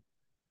building,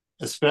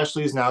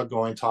 especially is now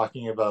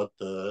talking about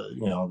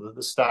the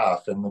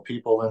staff and the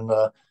people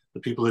the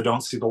people who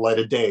don't see the light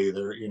of day.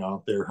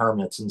 They're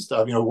hermits and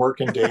stuff,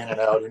 working day in and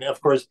out. And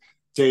of course,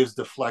 Dave's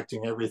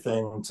deflecting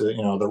everything to,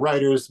 the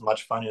writers,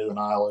 much funnier than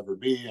I'll ever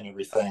be and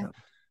everything.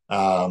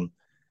 And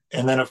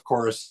then of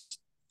course,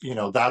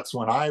 that's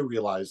when I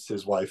realized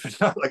his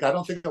wife. Like, I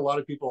don't think a lot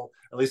of people,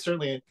 at least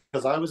certainly,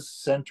 because I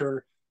was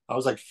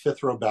like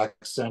fifth row back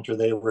center.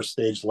 They were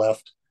stage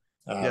left.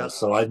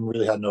 So I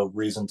really had no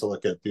reason to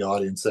look at the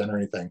audience then or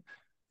anything.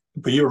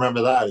 But you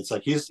remember that. It's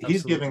like he's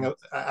giving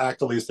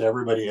accolades to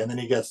everybody, and then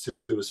he gets to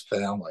his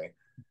family,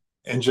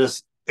 and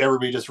just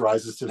everybody just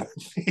rises to their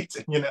feet.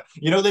 They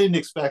didn't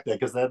expect that,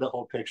 because they had the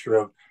whole picture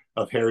of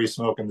Harry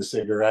smoking the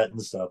cigarette and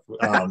stuff.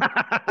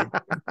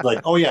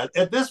 Like, oh yeah,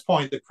 at this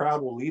point the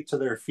crowd will leap to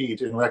their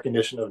feet in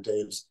recognition of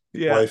Dave's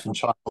wife and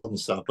child and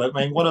stuff. But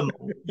I mean, what a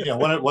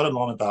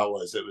moment that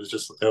was. It was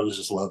just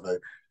lovely.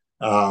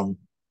 I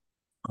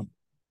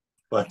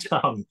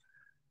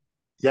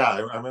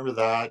remember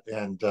that,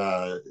 and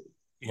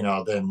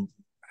then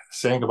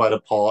saying goodbye to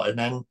Paul, and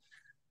then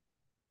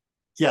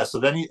so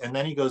then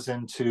he goes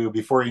into,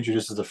 before he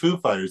introduces the Foo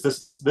Fighters. So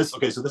this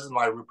is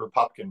my Rupert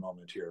Pupkin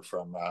moment here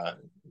from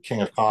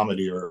King of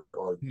Comedy or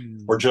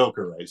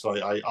Joker, right? So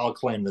I'll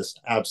claim this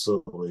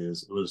absolutely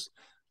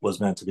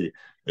was meant to be.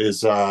 Is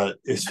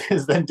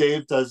then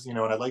Dave does, and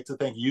I'd like to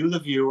thank you, the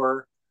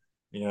viewer,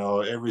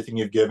 everything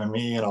you've given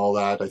me and all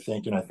that. I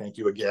thank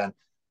you again.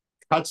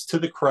 Cuts to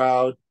the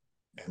crowd,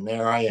 and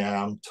there I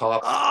am,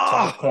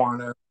 top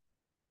corner.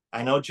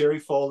 I know Jerry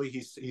Foley.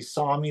 He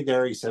saw me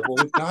there. He said, "Well,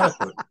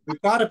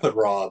 we've got to put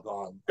Rob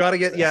on. Got to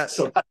get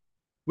So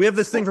we have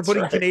this thing for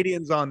putting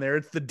Canadians on there.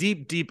 It's the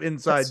deep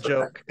inside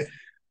joke."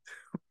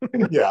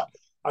 Right. Yeah,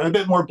 I'm a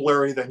bit more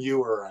blurry than you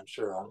were, I'm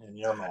sure, in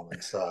your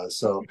moments. But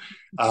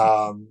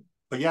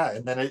yeah,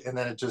 and then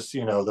it just,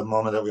 the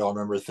moment that we all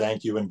remember,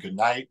 thank you and good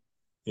night.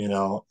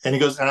 And he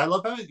goes, and I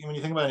love how, when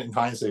you think about it in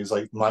hindsight, he's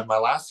like, my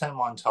last time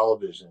on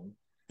television.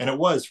 And it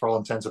was, for all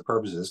intents and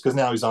purposes, because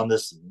now he's on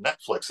this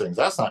Netflix thing.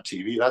 That's not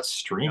TV, that's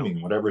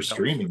streaming, whatever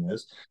streaming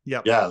is.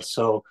 Yeah.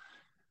 So,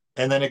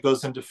 and then it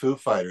goes into Foo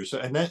Fighters,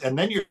 and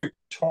then you're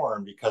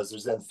torn, because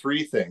there's then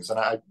three things. And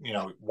I,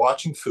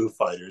 watching Foo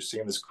Fighters,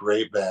 seeing this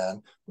great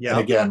band, and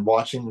again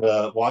watching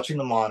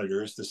the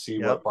monitors to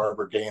see what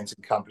Barbara Gaines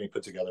and company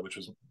put together, which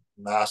was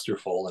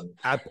masterful. And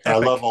I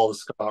love all the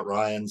Scott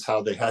Ryans,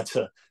 how they had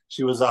to.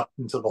 She was up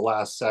until the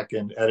last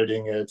second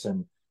editing it,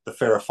 and the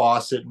Farrah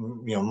Fawcett,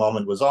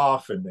 moment was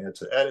off, and they had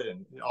to edit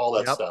and all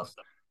that stuff.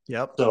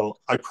 Yep. So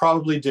I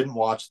probably didn't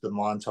watch the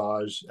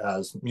montage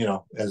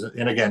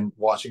and again,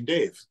 watching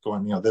Dave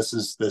going, this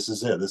is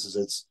it. This is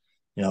it's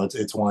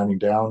winding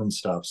down and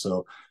stuff.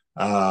 So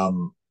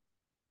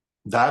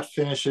that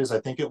finishes. I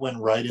think it went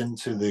right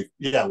into the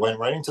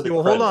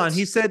Well, hold on.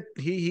 He said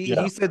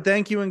he said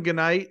thank you and good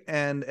night,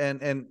 and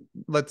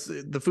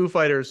the Foo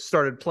Fighters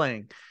started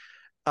playing.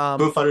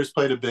 Foo Fighters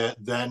played a bit.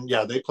 Then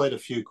they played a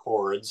few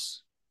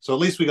chords. So at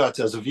least we got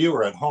to, as a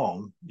viewer at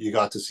home, you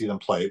got to see them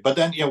play. But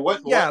then,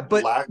 what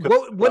but lack of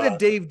what did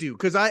Dave do?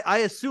 Because I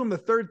assume the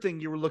third thing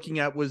you were looking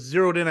at was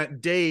zeroed in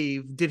at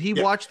Dave. Did he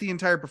watch the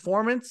entire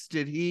performance?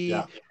 Did he?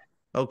 Yeah.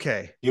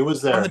 Okay. He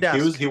was there. On the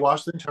desk. He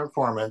watched the entire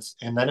performance,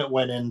 and then it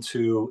went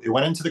into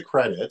the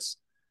credits,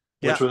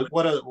 which was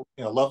what a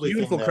lovely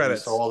Beautiful thing. There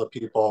credits. you saw all the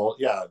people,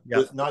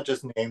 with not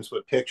just names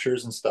but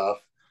pictures and stuff.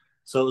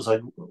 So it was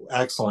like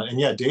excellent.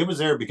 And Dave was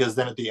there because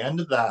then at the end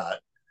of that,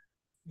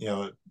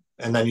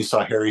 and then you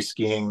saw Harry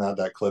skiing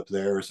that clip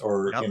there,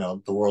 or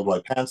the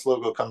Worldwide Pants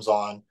logo comes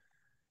on.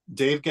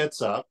 Dave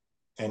gets up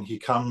and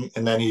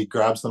and then he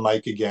grabs the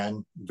mic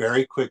again,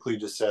 very quickly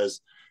just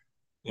says,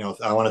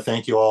 I want to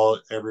thank you all,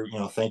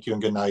 thank you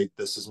and good night.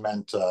 This has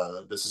meant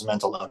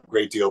a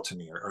great deal to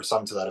me, or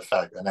something to that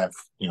effect. And that,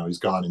 he's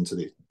gone into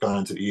the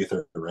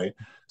ether, right?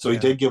 So he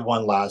did give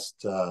one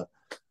last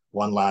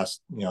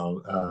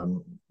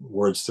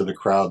words to the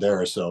crowd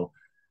there. So,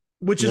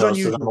 which is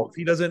unusual.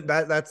 He doesn't.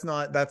 That's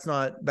not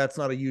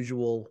a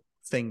usual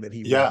thing that he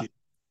would do.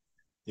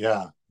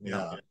 Yeah.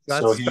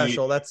 That's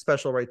special. That's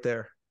special right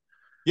there.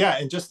 Yeah,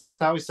 and just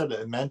how he said that,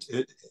 it meant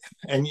it,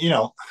 and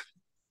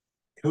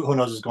who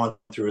knows what's going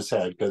through his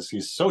head, because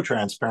he's so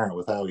transparent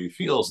with how he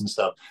feels and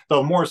stuff.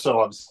 Though more so,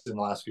 obviously, in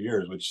the last few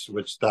years,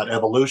 which that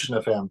evolution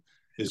of him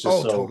is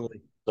just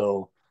totally.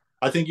 So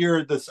I think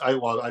you're this.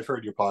 I've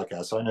heard your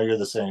podcast, so I know you're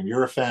the same.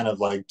 You're a fan of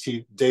like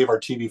Dave, our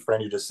TV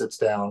friend, who just sits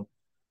down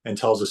and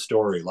tells a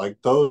story. Like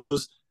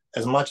those,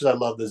 as much as I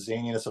love the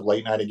zaniness of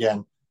late night,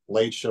 again,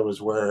 Late Show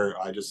is where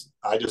I just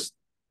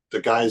the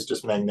guy is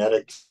just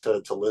magnetic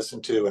to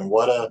listen to, and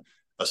what a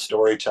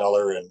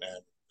storyteller, and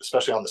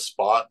especially on the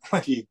spot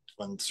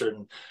when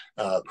certain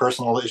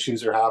personal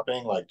issues are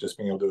happening, like just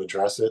being able to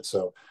address it.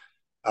 So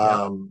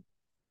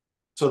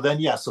so then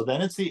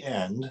it's the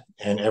end,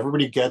 and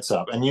everybody gets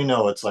up, and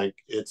it's like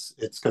it's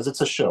because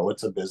it's a show,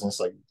 it's a business,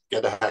 like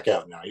get the heck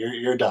out now,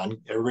 you're done,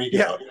 everybody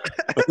get out.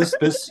 But this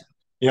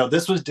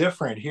this was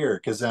different here,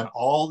 because then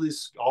all the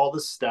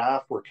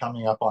staff were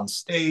coming up on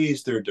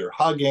stage, they're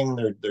hugging,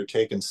 they're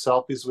taking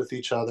selfies with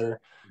each other.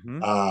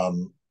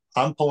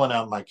 I'm pulling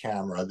out my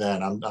camera,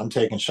 then I'm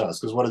taking shots,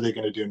 because what are they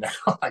going to do now?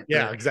 Like,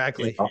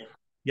 exactly.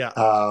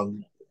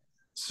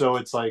 So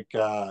it's like,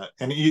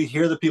 and you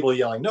hear the people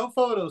yelling, "No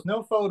photos,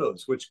 no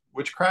photos," which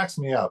cracks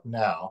me up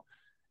now.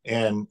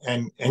 And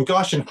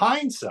gosh, in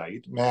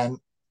hindsight, man,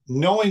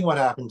 knowing what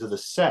happened to the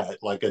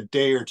set like a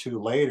day or two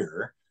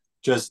later,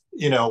 just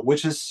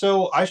which is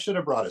so, I should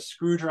have brought a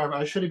screwdriver.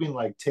 I should have been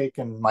like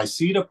taking my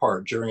seat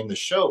apart during the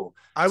show.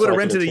 I would have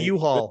rented a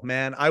U-Haul,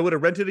 man. I would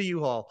have rented a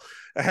U-Haul.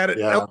 I had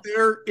it out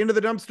there, into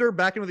the dumpster,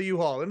 back into the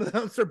U-Haul, into the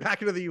dumpster,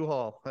 back into the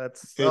U-Haul.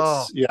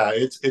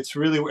 It's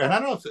really, and I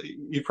don't know if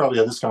you probably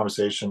had this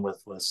conversation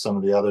with some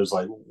of the others,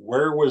 like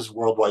where was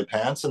Worldwide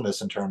Pants in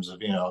this, in terms of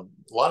a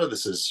lot of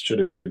this should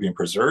have been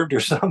preserved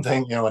or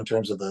something, in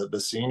terms of the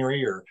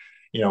scenery, or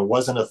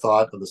wasn't a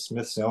thought of the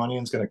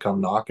Smithsonian's going to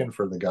come knocking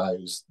for the guy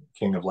who's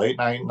king of late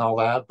night and all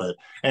that. But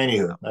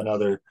anywho,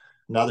 another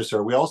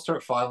story. We all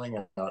start filing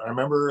out. I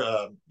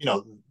remember,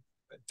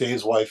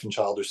 Dave's wife and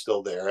child are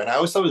still there, and I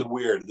always thought it was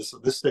weird.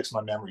 This sticks in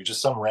my memory.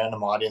 Just some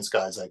random audience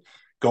guys like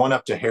going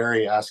up to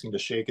Harry, asking to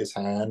shake his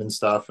hand and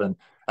stuff. And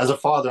as a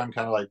father, I'm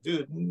kind of like,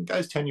 dude, the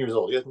guy's 10 years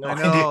old. He has no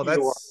idea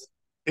who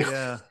you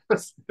are.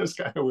 It's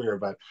kind of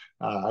weird, but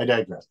I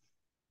digress.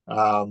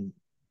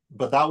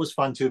 But that was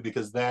fun too,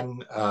 because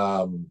then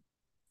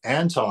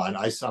Anton,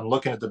 I'm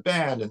looking at the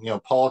band,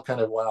 and Paul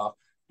kind of went off,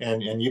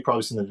 and you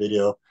probably seen the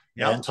video.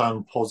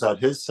 Anton pulls out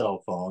his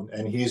cell phone,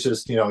 and he's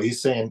just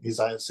he's saying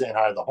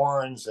hi to the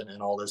horns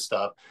and all this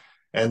stuff,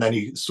 and then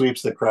he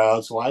sweeps the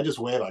crowd. So I just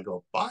wave, I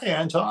go, "Bye,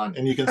 Anton,"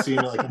 and you can see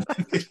me like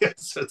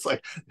so it's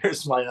like,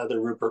 there's my other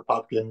Rupert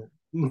Pupkin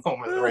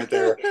moment right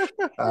there.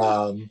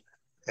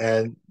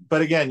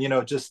 But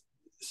again, just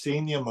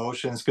seeing the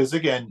emotions, because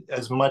again,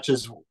 as much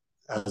as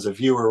a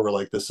viewer, we're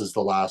like, this is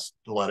the last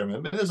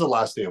Letterman, but it is the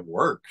last day of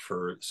work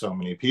for so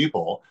many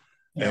people,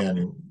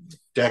 and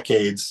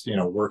decades,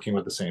 working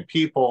with the same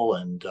people.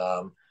 And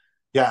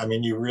I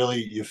mean,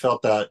 you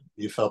felt that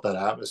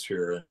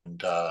atmosphere, and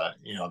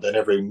then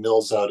everybody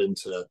mills out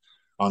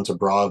onto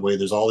Broadway.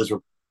 There's all these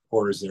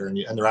reporters there,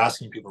 and they're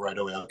asking people right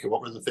away, okay,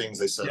 what were the things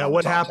they said?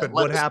 What happened?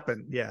 What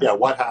happened?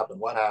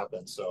 What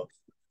happened? So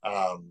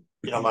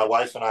my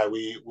wife and I,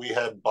 we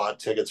had bought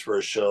tickets for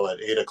a show at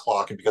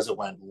 8:00, and because it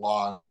went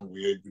long,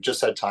 we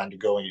just had time to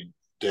go and eat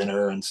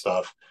dinner and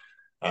stuff.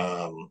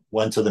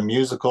 Went to the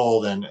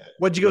musical. Then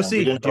what'd you go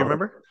see? Do you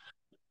remember?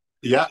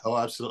 Yeah,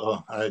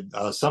 absolutely.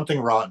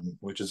 Something Rotten,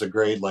 which is a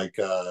great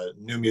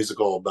new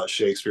musical about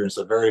Shakespeare, and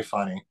so very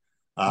funny.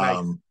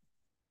 Nice.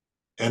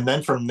 And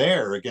then from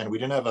there, again, we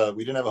didn't have a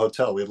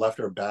hotel. We had left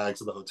our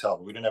bags at the hotel,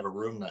 but we didn't have a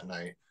room that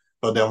night.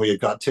 But then we had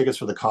got tickets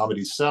for the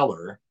Comedy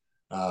Cellar,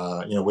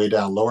 way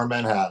down Lower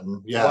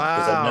Manhattan. Because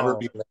I'd never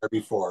been there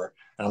before.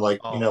 And I'm like,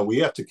 we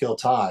have to kill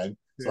time.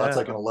 So that's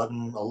like an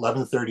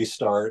 11:30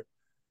 start.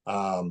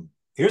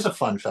 Here's a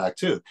fun fact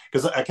too,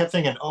 because I kept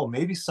thinking,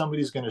 maybe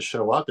somebody's going to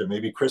show up there.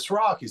 Maybe Chris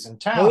Rock, he's in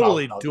town.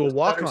 Totally, do a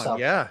walk on.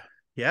 Yeah.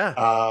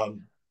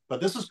 but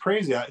this is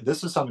crazy.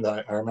 This is something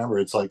that I remember.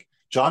 It's like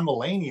John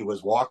Mulaney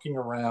was walking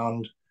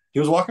around.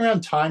 He was walking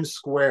around Times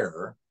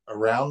Square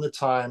around the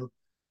time,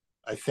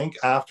 I think,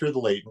 after the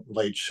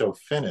late show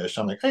finished.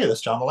 I'm like, hey,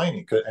 that's John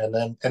Mulaney.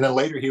 And then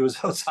later he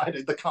was outside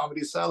at the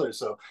Comedy Cellar.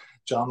 So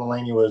John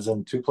Mulaney was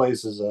in two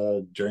places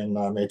during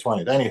May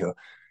 20th. Anywho,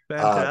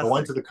 but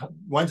went to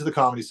the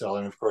Comedy Cellar,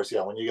 and of course,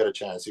 yeah, when you get a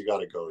chance, you got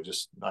to go.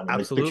 Just, I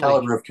mean, the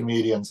caliber of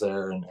comedians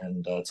there,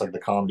 and it's like the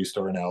Comedy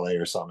Store in LA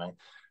or something.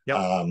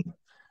 Yep.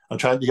 I'm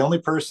trying. The only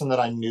person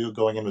that I knew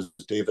going in was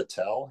David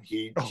Tell.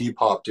 He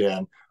popped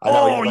in.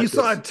 You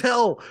saw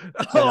Tell.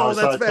 Oh,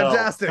 that's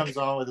fantastic. Comes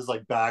on with his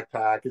like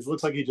backpack. It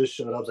looks like he just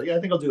showed up. He's like, yeah, I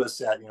think I'll do a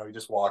set. He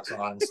just walks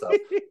on and stuff.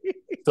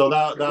 So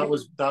that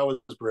was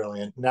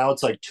brilliant. Now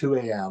it's like 2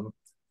 a.m.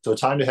 So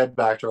time to head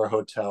back to our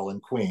hotel in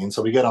Queens.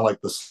 So we get on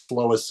like the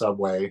slowest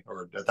subway,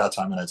 or at that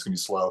time of night it's gonna be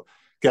slow.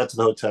 Get to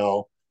the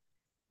hotel.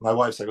 My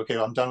wife's like, okay,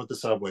 I'm done with the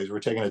subways. We're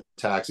taking a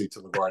taxi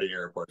to LaGuardia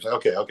Airport.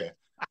 Like, okay.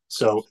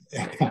 So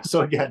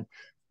again,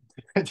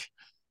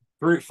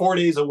 4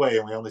 days away,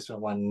 and we only spent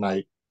one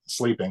night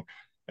sleeping,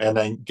 and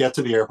then get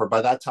to the airport.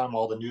 By that time,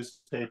 all the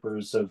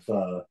newspapers have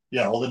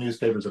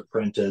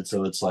printed.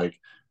 So it's like,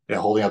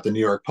 holding up the New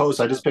York Post.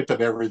 I just picked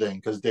up everything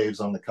because Dave's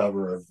on the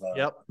cover of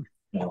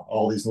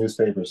all these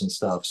newspapers and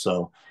stuff.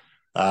 So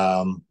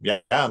and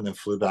then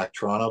flew back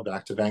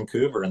to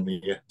Vancouver, and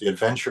the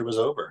adventure was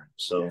over.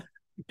 So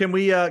can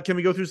we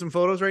go through some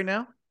photos right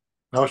now?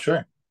 Oh,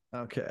 sure.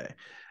 Okay.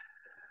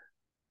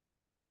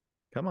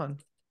 Come on.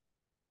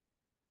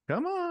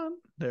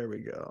 There we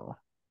go.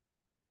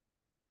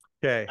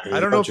 Okay. I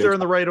don't know if they're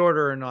in the right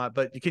order or not,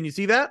 but can you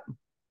see that?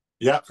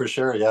 Yeah, for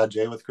sure. Yeah,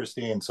 Jay with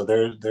Christine. So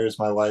there's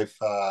my wife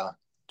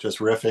just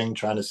riffing,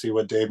 trying to see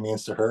what Dave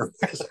means to her.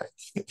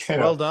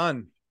 Well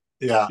done.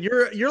 Yeah.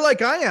 You're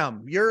like I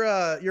am.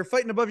 You're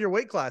fighting above your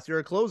weight class. You're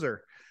a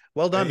closer.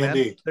 Well done, man.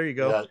 Indeed. There you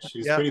go. Yeah,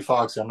 she's pretty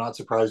foxy. I'm not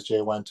surprised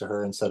Jay went to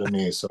her instead of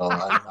me. So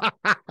I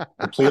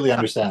completely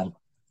understand.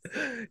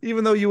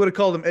 Even though you would have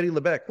called him Eddie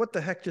Lebec. What the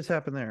heck just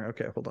happened there?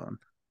 Okay, hold on.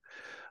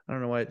 I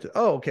don't know why.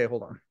 Okay,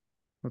 hold on.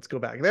 Let's go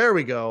back. There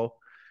we go.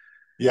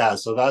 Yeah,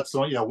 so that's the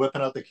one,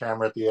 whipping out the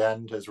camera at the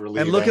end as we're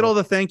leaving. And look at all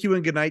the thank you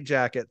and goodnight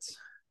jackets.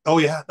 Oh,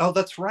 yeah. Oh,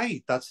 that's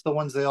right. That's the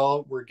ones they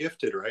all were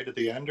gifted, right? At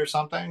the end or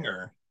something,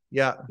 or?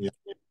 Yeah.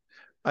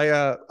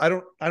 I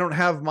don't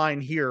have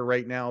mine here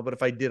right now, but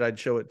if I did, I'd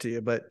show it to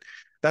you. But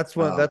that's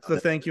that's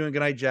the thank you and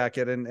goodnight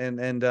jacket.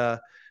 And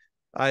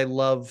I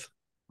love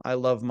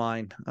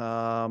mine.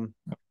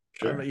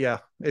 Sure. Yeah.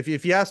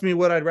 If you ask me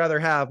what I'd rather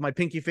have, my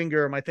pinky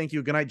finger or my thank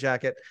you goodnight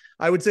jacket,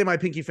 I would say my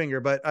pinky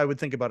finger, but I would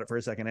think about it for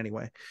a second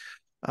anyway.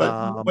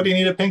 But what do you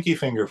need a pinky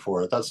finger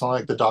for? That's not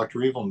like the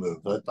Dr. Evil move.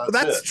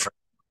 That's it.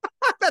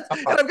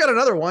 And I've got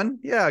another one.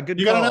 Yeah, good.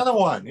 You got another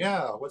one.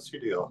 Yeah. What's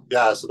your deal?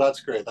 Yeah. So that's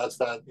great. That's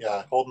that.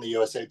 Yeah. Holding the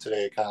USA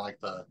Today, kind of like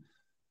the,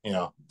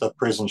 the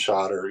prison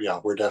shot, or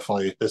we're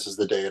definitely, this is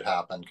the day it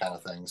happened kind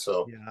of thing.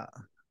 So yeah.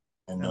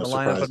 And the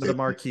lineup under the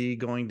marquee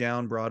going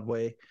down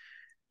Broadway.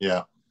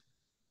 Yeah.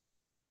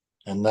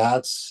 And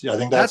I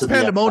think that's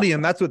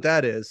pandemonium. That's what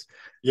that is.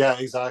 Yeah,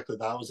 exactly.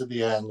 That was at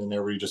the end, and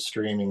everybody just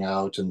streaming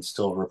out, and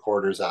still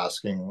reporters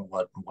asking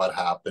what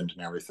happened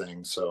and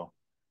everything. So.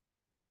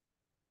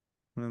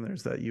 And then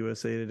there's that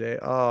USA Today.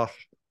 Oh,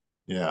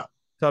 yeah.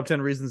 Top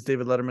 10 reasons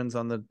David Letterman's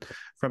on the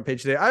front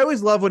page today. I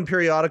always love when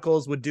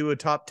periodicals would do a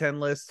top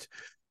 10 list,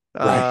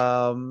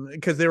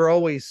 because they were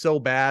always so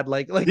bad.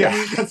 Like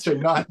that's true.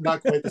 Not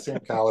quite the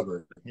same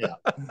caliber. Yeah.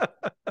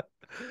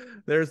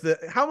 There's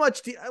how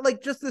much do you,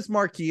 just this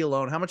marquee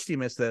alone? How much do you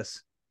miss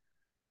this?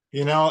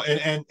 And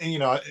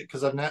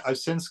because I've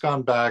since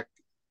gone back.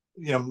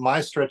 My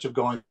stretch of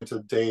going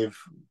to Dave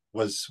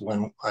was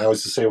when I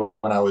always say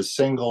when I was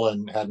single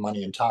and had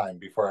money and time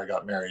before I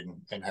got married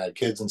and had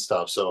kids and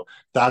stuff. So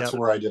that's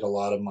where I did a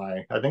lot of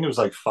I think it was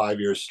like 5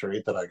 years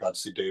straight that I got to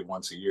see Dave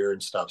once a year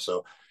and stuff.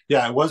 So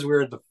yeah, it was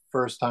weird the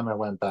first time I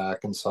went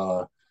back and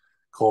saw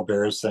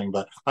Colbert's thing,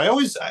 but I don't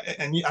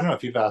know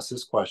if you've asked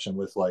this question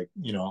with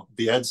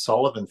the Ed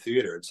Sullivan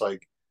Theater. It's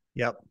like,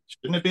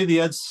 shouldn't it be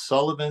the Ed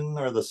Sullivan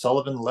or the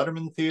Sullivan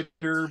Letterman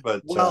Theater?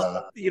 But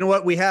you know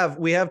what, we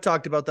have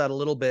talked about that a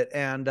little bit,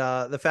 and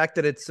the fact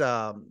that it's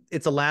a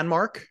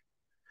landmark.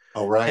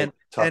 Oh, right.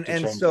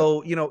 And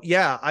so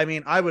I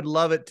mean, I would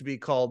love it to be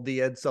called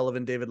the Ed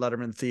Sullivan David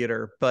Letterman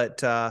Theater,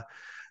 but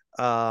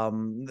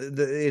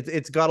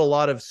it's got a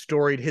lot of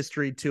storied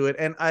history to it,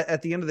 and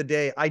at the end of the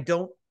day, I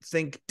don't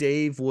think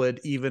Dave would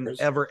even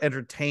ever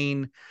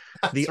entertain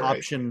the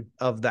option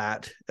of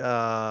that.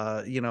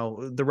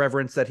 The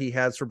reverence that he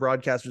has for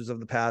broadcasters of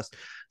the past,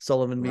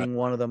 Sullivan being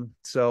one of them.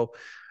 So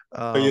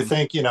but you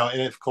think,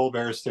 if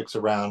Colbert sticks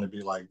around, it'd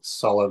be like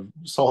Sullivan,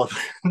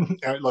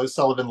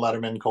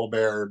 Letterman,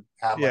 Colbert,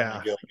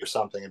 Hamlin, or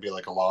something. It'd be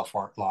like a law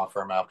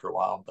firm after a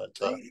while. But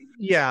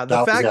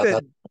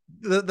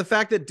the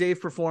fact that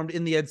Dave performed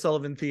in the Ed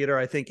Sullivan Theater,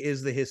 I think,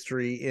 is the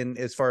history in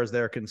as far as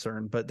they're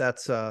concerned. But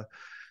that's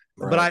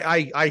but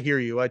I hear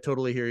you. I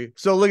totally hear you.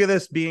 So look at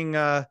this being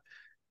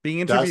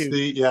being That's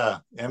interviewed.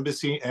 the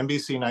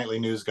NBC nightly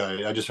news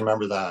guy. I just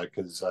remember that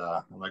because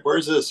I'm like,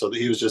 where's this? So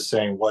he was just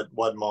saying what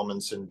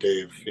moments in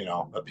Dave,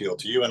 appeal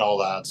to you and all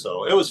that.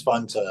 So it was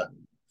fun to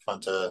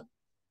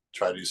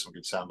try to do some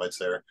good sound bites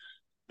there.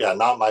 Yeah,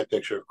 not my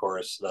picture, of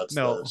course. That's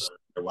No,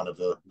 the one of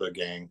the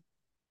gang.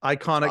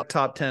 iconic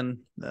top 10.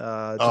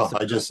 Oh,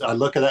 I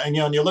look at that, and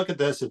you look at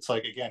this. It's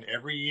like, again,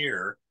 every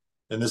year,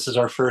 and this is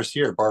our first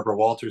year. Barbara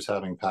Walters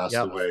having passed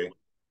Yep. away.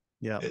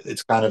 Yep.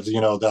 It's kind of,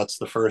 that's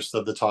the first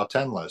of the top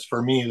 10 list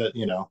for me. That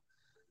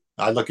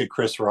I look at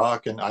Chris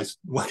Rock, and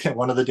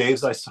one of the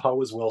Daves I saw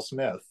was Will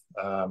Smith.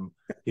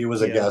 He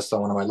was a Yeah. guest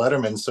on one of my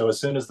Lettermans. So as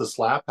soon as the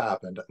slap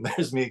happened,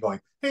 there's me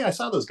going, "Hey, I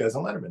saw those guys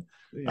on Letterman,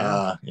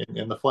 Yeah.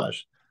 in the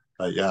flesh."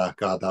 But yeah,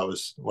 God,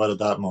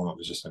 that moment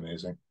was just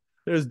amazing.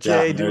 There's Yeah,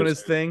 Jay doing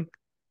his thing.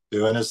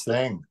 doing his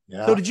thing. So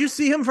Yeah, did you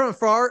see him from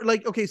afar?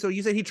 Like, okay, so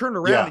you said he turned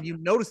around yeah. and you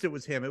noticed it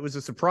was him. It was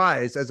a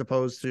surprise as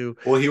opposed to.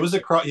 Well, he was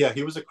across. Yeah,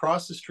 he was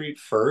across the street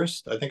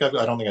first. I don't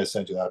think I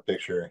sent you that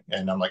picture.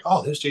 And I'm like,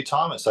 oh, there's Jay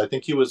Thomas. I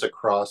think he was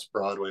across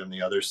Broadway on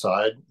the other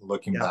side,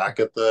 looking Yeah. back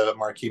at the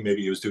marquee.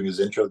 Maybe he was doing his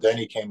intro. Then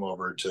he came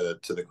over to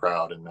the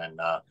crowd, and then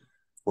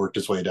worked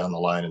his way down the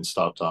line and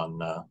stopped on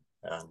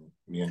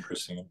me and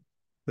Christine.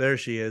 There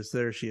she is.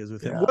 There she is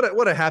with him. Yeah.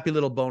 What a happy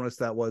little bonus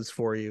that was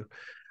for you.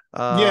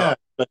 Yeah,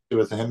 especially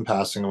with him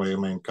passing away. I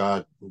mean,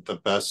 God,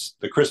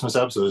 the Christmas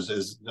episode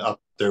is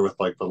up there with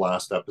like the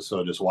last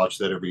episode. Just watch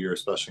that every year,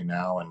 especially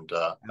now. And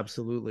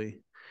Absolutely.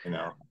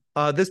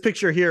 This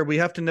picture here, we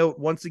have to note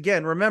once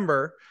again,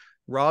 remember,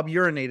 Rob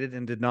urinated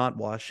and did not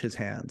wash his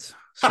hands.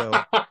 So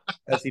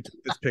as he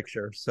took this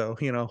picture. So,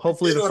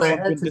 hopefully the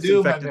phone's been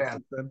disinfected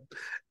since then.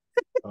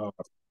 Oh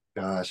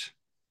gosh.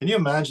 Can you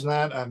imagine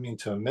that? I mean,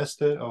 to have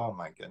missed it. Oh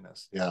my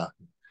goodness. Yeah.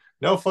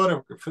 No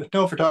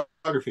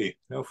photography,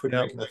 no food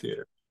drinking in the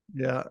theater.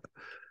 Yeah.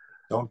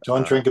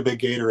 Don't drink a big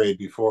Gatorade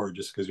before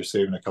just because you're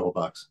saving a couple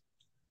bucks.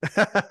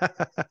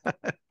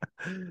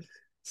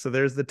 So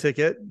there's the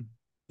ticket.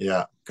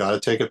 Yeah, got to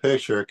take a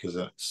picture because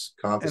it's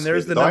confiscated. And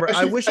there's the number.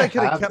 I wish I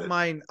could have kept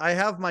mine. I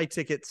have my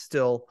ticket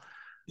still.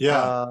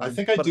 Yeah, I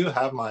think I do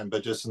have mine,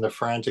 but just in the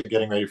frantic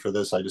getting ready for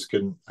this, I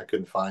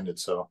couldn't find it.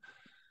 So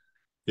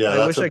yeah,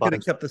 I wish I could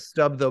have kept the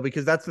stub though,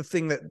 because that's the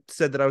thing that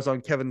said that I was on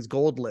Kevin's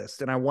gold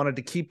list, and I wanted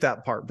to keep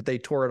that part, but they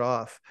tore it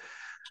off.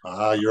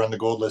 You're on the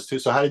gold list too.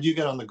 So how did you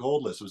get on the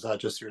gold list? Was that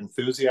just your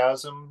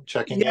enthusiasm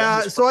checking in?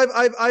 Yeah, so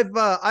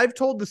I've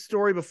told the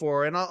story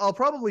before, and I'll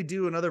probably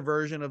do another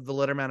version of the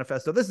Letter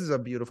Manifesto. This is a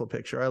beautiful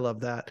picture. I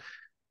love that.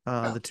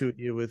 The two of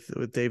you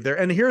with Dave there,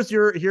 and here's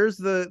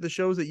the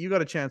shows that you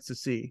got a chance to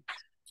see.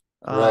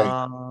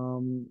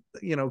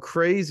 Right.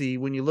 Crazy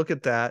when you look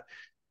at that.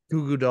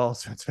 Goo Goo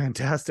Dolls, that's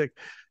fantastic.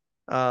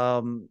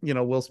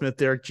 Will Smith,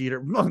 Derek Jeter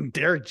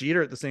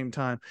at the same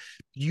time.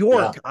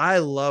 Bjork, yeah. I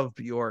love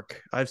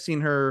Bjork. I've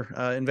seen her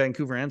in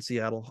Vancouver and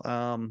Seattle.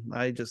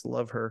 I just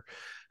love her.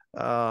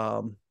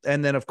 And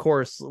then of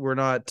course we're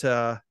not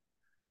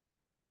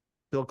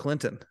Bill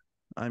Clinton.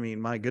 I mean,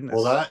 my goodness.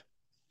 Well,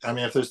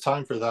 if there's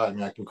time for that, I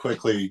mean, I can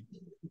quickly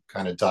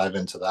kind of dive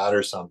into that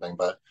or something.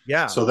 But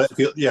yeah. So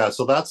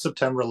that's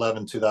September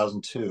 11,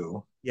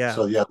 2002. Yeah.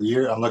 So yeah, the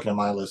year I'm looking at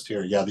my list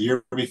here. Yeah, the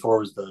year before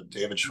was the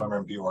David Schwimmer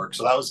and Bjork.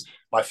 So that was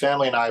my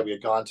family and I. We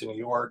had gone to New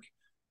York.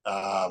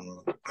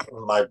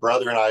 My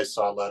brother and I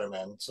saw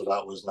Letterman, so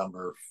that was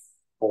number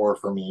 4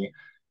 for me.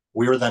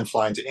 We were then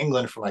flying to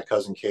England for my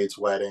cousin Kate's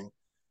wedding.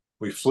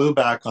 We flew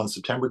back on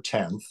September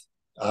 10th.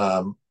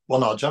 Well,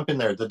 no, I'll jump in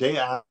there. The day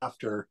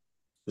after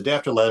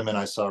Letterman,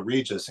 I saw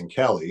Regis and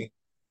Kelly.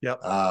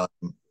 Yep.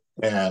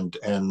 And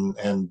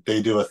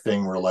they do a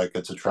thing where like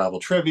it's a travel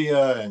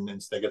trivia,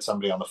 and they get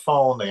somebody on the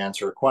phone, they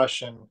answer a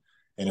question,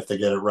 and if they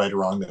get it right or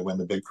wrong, they win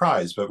the big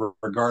prize. But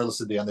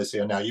regardless, at the end they say,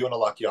 oh, now you and a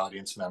lucky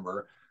audience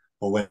member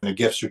will win a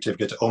gift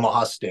certificate to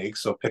Omaha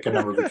Steaks, so pick a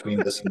number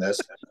between this and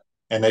this.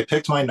 And they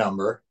picked my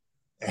number,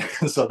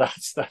 and so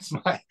that's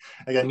my,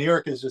 again, New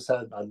York has just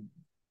had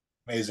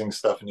amazing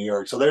stuff in New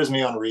York. So there's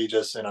me on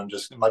Regis, and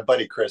my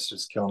buddy Chris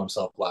just killing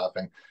himself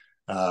laughing.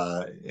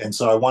 And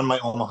so I won my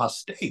Omaha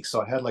Steaks.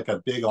 So I had like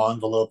a big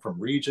envelope from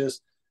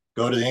Regis,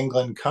 go to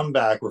England, come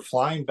back. We're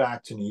flying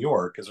back to New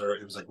York because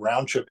it was like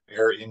round trip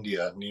Air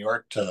India, New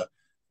York to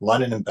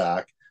London and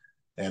back,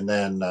 and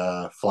then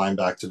flying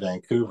back to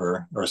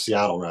Vancouver, or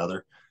Seattle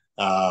rather.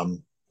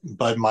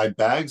 But my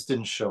bags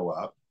didn't show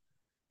up.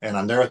 And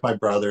I'm there with my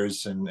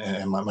brothers and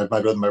my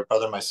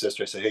brother and my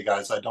sister. I say, hey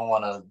guys, I don't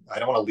want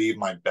to leave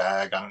my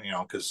bag.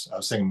 Because I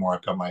was thinking more,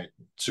 I've got my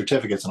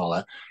certificates and all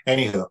that.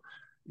 Anywho,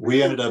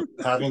 we ended up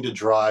having to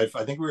drive.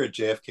 I think we were at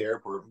JFK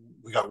Airport.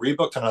 We got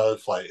rebooked on another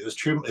flight. It was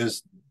true.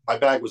 My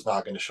bag was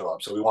not going to show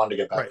up, so we wanted to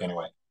get back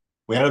anyway.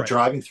 We ended up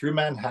driving through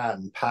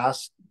Manhattan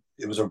past.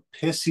 It was a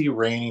pissy,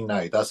 rainy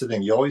night. That's the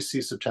thing. You always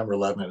see September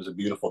 11. It was a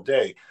beautiful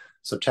day.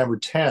 September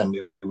 10,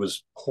 it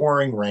was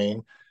pouring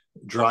rain.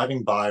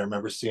 Driving by, I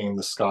remember seeing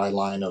the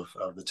skyline of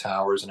the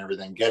towers and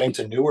everything. Getting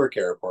to Newark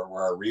Airport,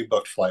 where our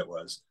rebooked flight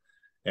was.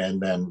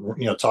 And then,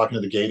 talking to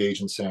the gate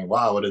agent saying,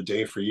 wow, what a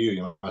day for you.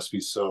 You must be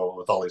so,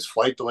 with all these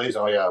flight delays.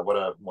 Oh yeah, what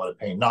a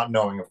pain. Not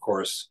knowing, of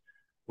course,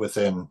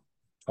 within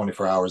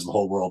 24 hours, the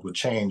whole world would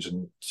change,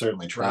 and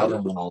certainly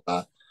traveling and all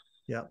that.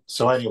 Yeah.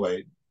 So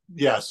anyway,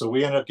 yeah, so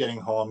we ended up getting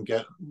home,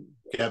 get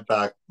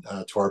back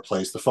to our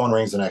place. The phone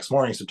rings the next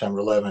morning, September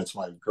 11th. It's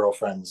my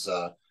girlfriend's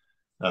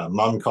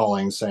mom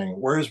calling saying,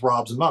 "Where's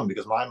Rob's mom?"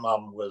 Because my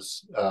mom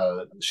was,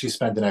 she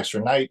spent an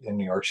extra night in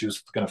New York. She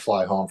was going to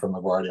fly home from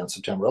LaGuardia on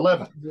September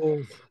 11th.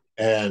 Whoa.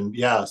 And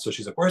yeah, so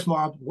she's like, "Where's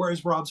Rob?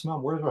 Where's Rob's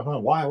mom? Where's Rob's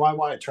mom?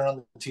 Why?" I turn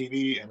on the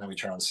TV, and then we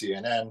turn on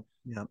CNN.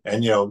 Yeah.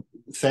 And, you know,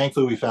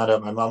 thankfully we found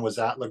out my mom was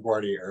at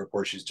LaGuardia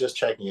Airport. She's just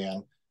checking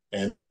in,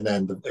 and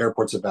then the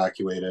airport's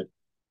evacuated.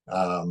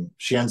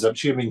 She had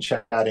been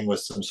chatting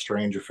with some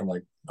stranger from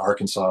like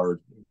Arkansas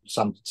or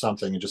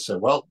something, and just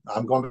said, "Well,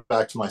 I'm going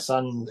back to my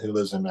son who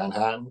lives in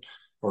Manhattan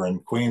or in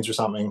Queens or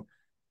something."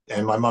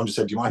 And my mom just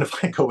said, "Do you mind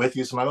if I go with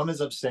you?" So my mom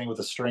ends up staying with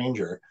a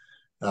stranger,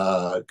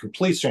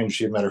 complete stranger.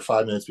 She had met her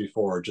 5 minutes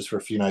before, just for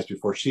a few nights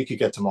before she could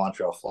get to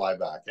Montreal, fly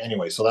back.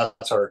 Anyway, so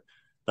that's our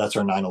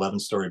 9/11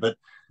 story. But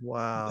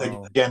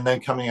wow, again,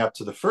 then coming up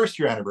to the first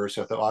year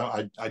anniversary, I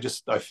thought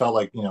I felt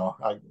like, you know,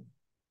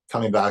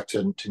 coming back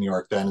to New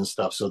York then and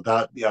stuff. So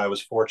that, yeah, I was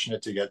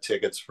fortunate to get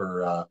tickets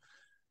for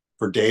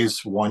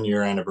Dave's 1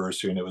 year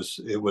anniversary, and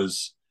it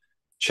was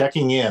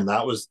checking in.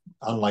 That was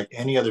unlike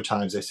any other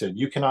times. They said,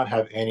 "You cannot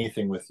have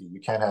anything with you.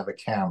 You can't have a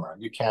camera.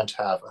 You can't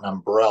have an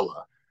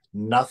umbrella.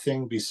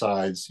 Nothing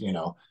besides, you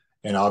know."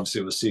 And obviously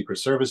it was Secret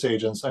Service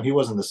agents. And he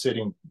wasn't the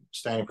standing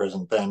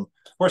president then,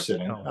 or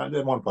sitting. No.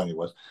 At one point he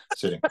was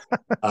sitting.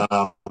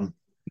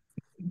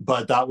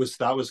 But that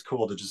was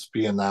cool to just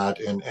be in that.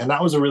 And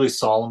that was a really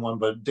solemn one,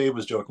 but Dave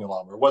was joking a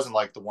lot more. It wasn't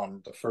like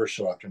the first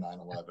show after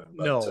 9/11.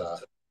 But no.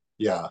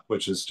 yeah,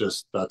 which is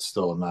just, that's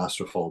still a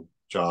masterful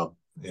job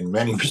in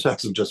many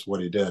respects of just what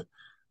he did.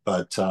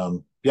 But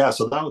yeah,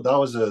 so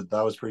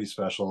that was pretty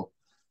special.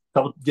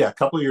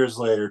 Couple of years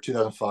later,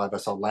 2005, I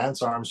saw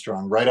Lance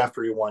Armstrong right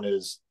after he won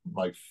his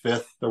like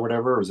fifth or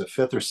whatever. Was it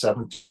fifth or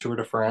seventh Tour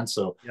de France?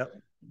 So Yep.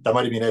 That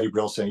might have been Eddie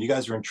Brill saying, "You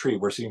guys are in treat.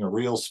 We're seeing a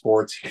real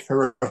sports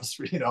hero,"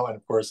 you know. And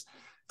of course,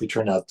 he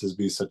turned out to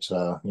be such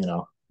a, you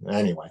know.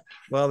 Anyway,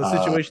 well, the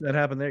situation that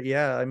happened there,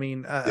 yeah. I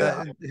mean,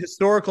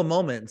 historical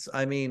moments.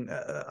 I mean,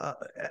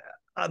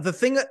 the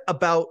thing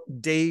about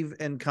Dave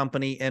and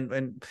company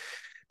and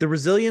the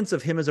resilience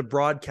of him as a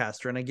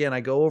broadcaster. And again, I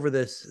go over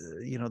this,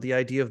 you know, the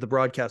idea of the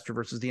broadcaster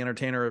versus the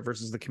entertainer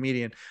versus the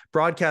comedian.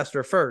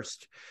 Broadcaster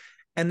first.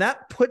 And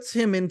that puts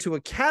him into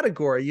a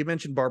category. You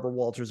mentioned Barbara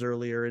Walters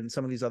earlier and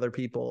some of these other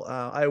people.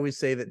 I always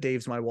say that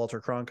Dave's my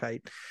Walter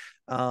Cronkite.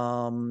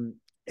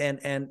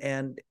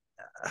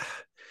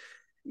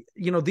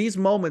 You know, these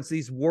moments,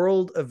 these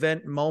world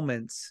event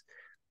moments,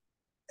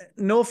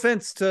 no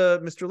offense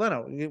to Mr.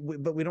 Leno,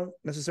 but we don't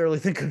necessarily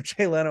think of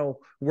Jay Leno.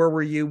 Where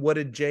were you? What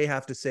did Jay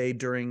have to say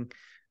during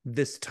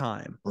this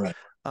time? right.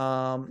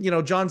 You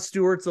know, Jon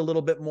Stewart's a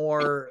little bit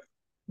more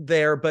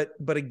there, but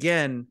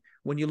again,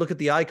 when you look at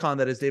the icon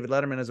that is David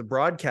Letterman as a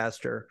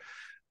broadcaster,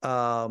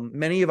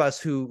 many of us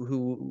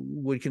who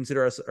would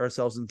consider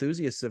ourselves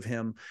enthusiasts of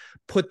him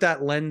put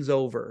that lens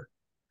over.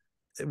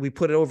 We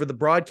put it over the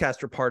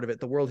broadcaster part of it,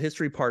 the world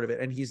history part of it,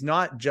 and he's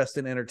not just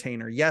an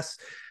entertainer. Yes,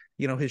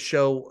 you know, his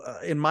show,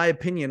 in my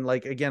opinion,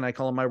 like, again, I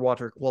call him my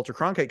Walter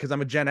Cronkite because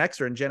I'm a Gen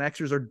Xer, and Gen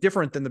Xers are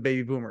different than the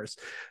baby boomers.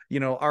 You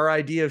know, our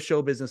idea of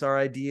show business, our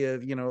idea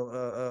of, you know,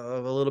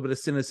 of a little bit of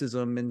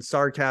cynicism and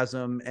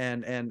sarcasm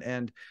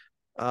and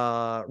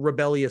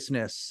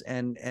rebelliousness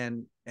and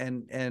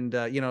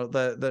you know,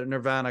 the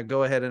Nirvana,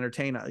 go ahead,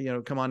 entertain, you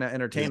know, come on,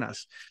 entertain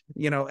us,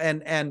 you know,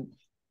 and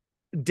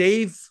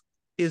Dave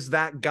is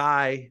that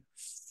guy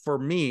for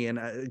me,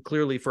 and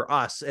clearly for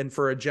us and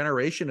for a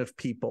generation of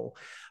people.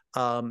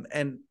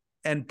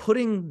 And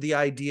putting the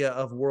idea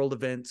of world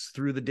events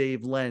through the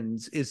Dave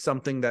lens is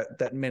something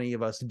that many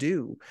of us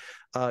do.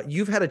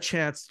 You've had a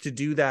chance to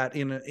do that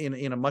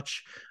in a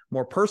much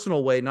more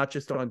personal way, not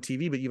just on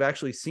TV, but you've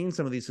actually seen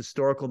some of these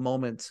historical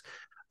moments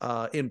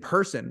in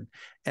person.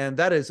 And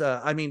that is,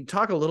 I mean,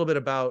 talk a little bit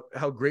about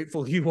how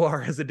grateful you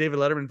are as a David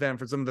Letterman fan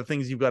for some of the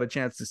things you've got a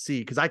chance to see,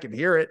 because I can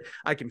hear it,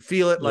 I can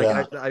feel it. Like,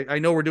 yeah. I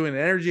know we're doing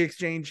an energy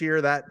exchange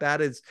here.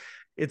 That is,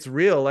 it's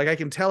real. Like, I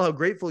can tell how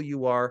grateful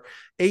you are.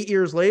 8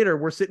 years later,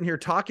 we're sitting here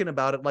talking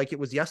about it like it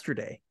was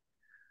yesterday.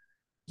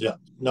 Yeah,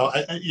 no,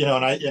 you know,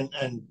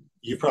 and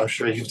you probably, I'm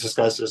sure you've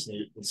discussed this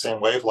in the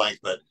same wavelength,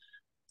 but,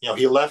 you know,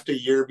 he left a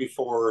year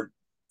before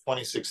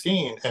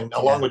 2016, and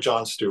along with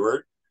Jon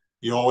Stewart,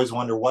 you always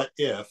wonder what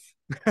if,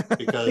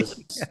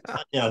 because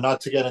you know,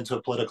 not to get into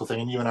a political thing,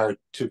 and you and I are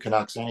two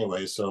Canucks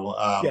anyway, so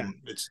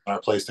it's not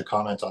our place to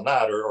comment on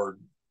that or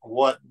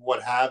what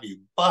have you.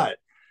 But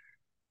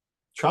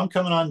Trump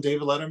coming on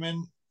David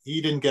Letterman,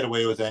 he didn't get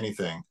away with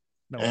anything.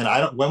 No.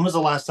 And when was the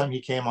last time he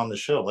came on the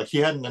show? Like, he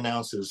hadn't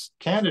announced his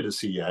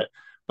candidacy yet,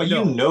 but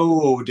you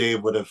know,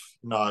 Dave would have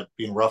not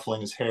been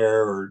ruffling his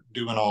hair or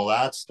doing all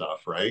that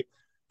stuff, right?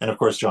 And of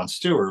course, Jon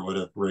Stewart would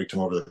have raked him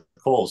over the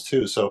coals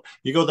too. So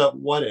you go that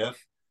what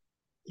if,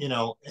 you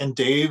know, and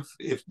Dave,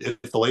 if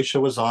the Late Show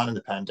was on and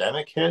the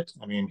pandemic hit,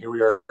 I mean, here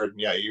we are,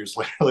 8 years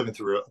later, living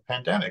through a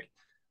pandemic.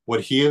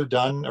 Would he have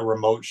done a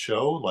remote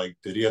show? Like,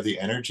 did he have the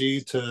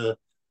energy to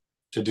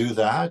to do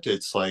that,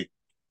 it's like,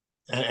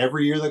 and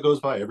every year that goes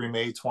by, every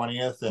May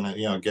 20th,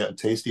 and get a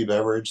tasty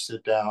beverage,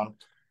 sit down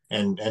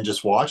and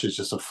just watch. It's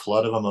just a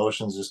flood of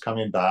emotions just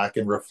coming back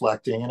and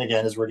reflecting. And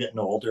again, as we're getting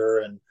older,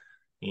 and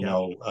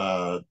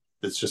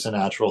it's just a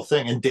natural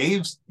thing. And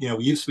Dave's,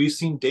 we've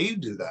seen Dave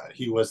do that.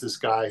 He was this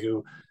guy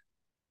who,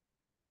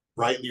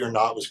 rightly or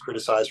not, was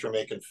criticized for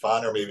making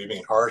fun or maybe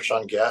being harsh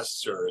on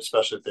guests, or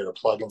especially if they were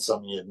plugging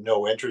something he had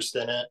no interest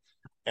in it.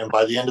 And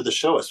by the end of the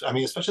show, I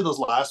mean, especially those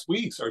last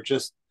weeks, are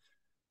just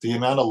the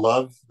amount of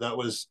love that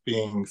was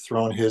being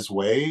thrown his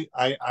way.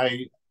 I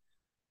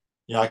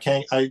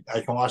can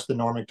watch the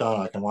Norm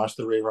Macdonald, I can watch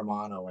the Ray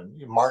Romano, and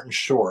Martin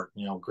Short,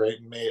 maybe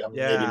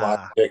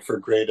my pick for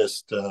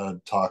greatest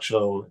talk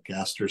show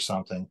guest or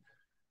something.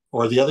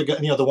 Or the other guy,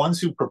 the ones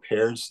who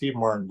prepared. Steve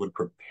Martin would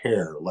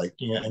prepare,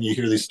 and you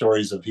hear these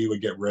stories of he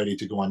would get ready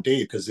to go on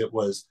date, because it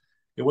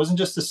wasn't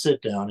just to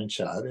sit down and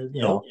chat.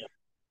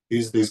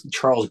 These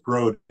Charles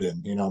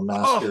Grodin,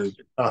 masters.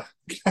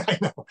 I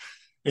know.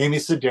 Amy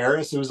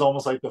Sedaris, it was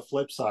almost like the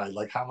flip side.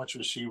 Like, how much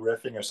was she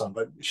riffing or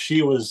something? But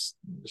she was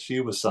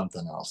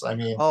something else. I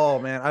mean, oh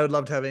man, I would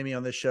love to have Amy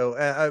on this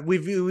show.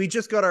 We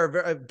just got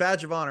our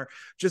badge of honor.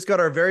 Just got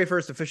our very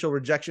first official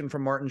rejection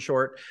from Martin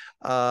Short.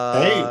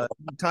 Hey,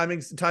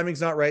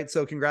 timing's not right,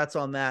 so congrats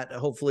on that.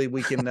 Hopefully,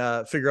 we can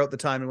figure out the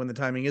timing when the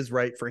timing is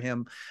right for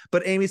him.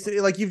 But Amy,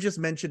 like you've just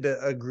mentioned,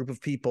 a group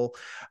of people.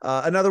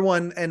 Another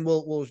one, and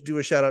we'll do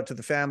a shout out to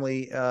the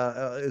family.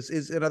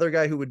 Is another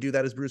guy who would do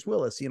that is Bruce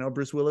Willis.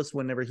 Bruce Willis,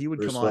 whenever he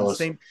would come on,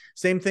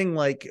 same thing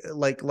like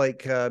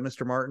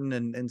Mr. Martin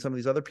and some of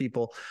these other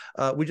people.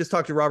 We just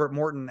talked to Robert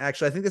Morton.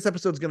 Actually, I think this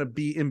episode is going to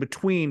be in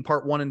between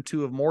part 1 and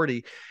 2 of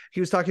Morty. He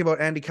was talking about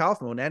Andy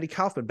Kaufman. When Andy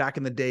Kaufman back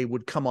in the day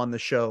would come on the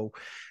show,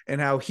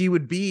 and how he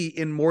would be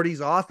in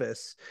Morty's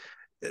office,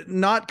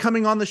 not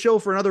coming on the show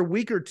for another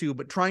week or two,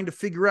 but trying to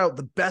figure out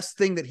the best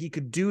thing that he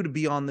could do to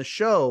be on the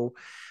show.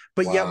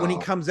 But yet when he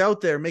comes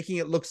out there, making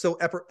it look so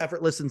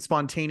effortless and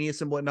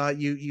spontaneous and whatnot,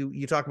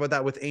 you talk about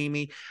that with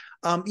Amy.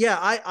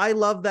 I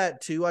love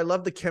that too. I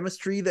love the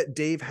chemistry that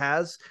Dave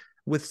has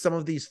with some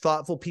of these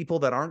thoughtful people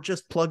that aren't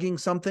just plugging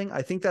something.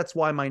 I think that's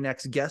why my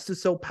next guest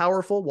is so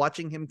powerful,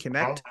 watching him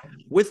connect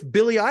with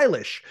Billie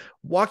Eilish,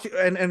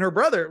 and her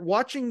brother,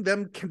 watching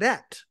them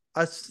connect.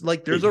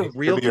 Like there's a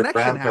real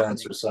connection happening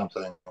or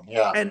something.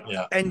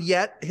 And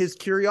yet his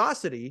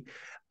curiosity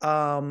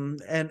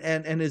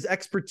and his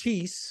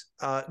expertise,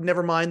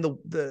 never mind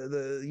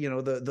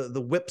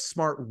the whip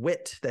smart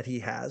wit that he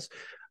has,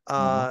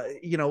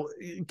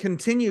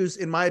 continues,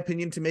 in my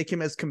opinion, to make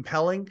him as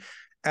compelling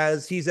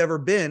as he's ever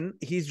been.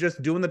 He's just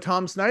doing the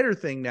Tom Snyder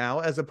thing now,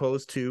 as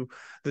opposed to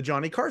the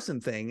Johnny Carson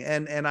thing.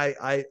 And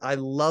I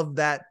love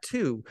that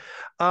too.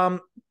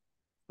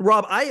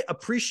 Rob, I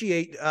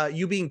appreciate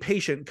you being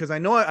patient, because I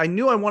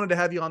knew I wanted to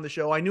have you on the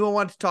show. I knew I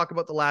wanted to talk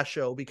about the last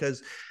show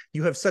because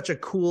you have such a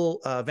cool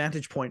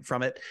vantage point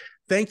from it.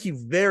 Thank you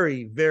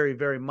very, very,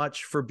 very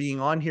much for being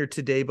on here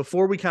today.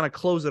 Before we kind of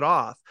close it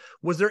off,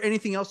 was there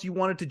anything else you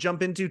wanted to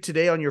jump into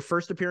today on your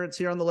first appearance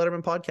here on the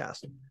Letterman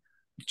podcast?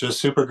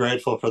 Just super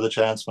grateful for the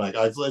chance, Mike.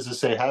 As I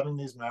say, having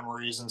these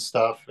memories and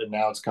stuff, and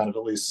now it's kind of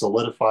at least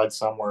solidified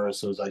somewhere.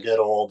 So as I get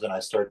old and I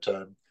start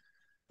to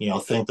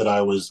think that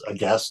I was a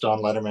guest on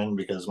Letterman,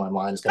 because my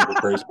mind is going to go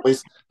crazy. At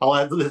least I'll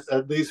have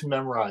at least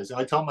memorized. And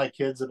I tell my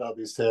kids about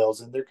these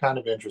tales, and they're kind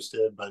of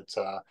interested. But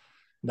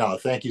no,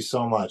 thank you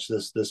so much.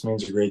 This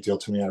means a great deal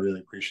to me. I really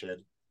appreciate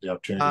the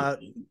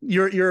opportunity.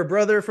 You're a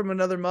brother from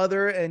another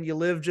mother, and you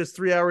live just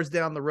 3 hours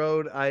down the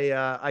road.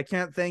 I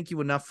can't thank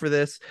you enough for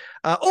this.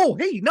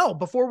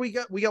 Before we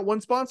got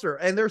one sponsor,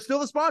 and they're still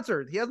the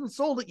sponsor. He hasn't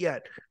sold it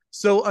yet.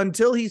 So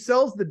until he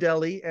sells the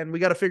deli, and we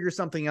got to figure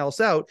something else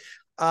out.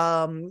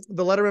 The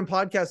Letterman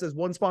podcast has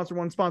one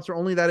sponsor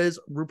only. That is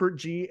Rupert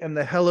G and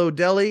the Hello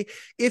Deli.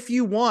 If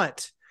you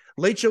want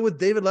Late Show with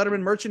David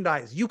Letterman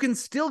merchandise, you can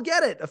still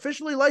get it.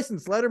 Officially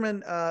licensed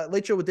Letterman,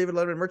 Late Show with David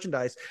Letterman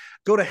merchandise.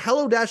 Go to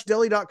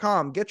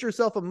hello-deli.com. Get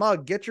yourself a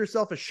mug. Get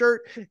yourself a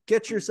shirt.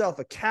 Get yourself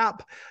a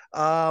cap.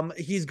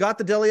 He's got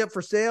the deli up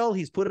for sale.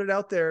 He's put it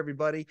out there,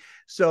 everybody.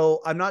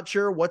 So I'm not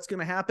sure what's going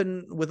to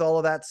happen with all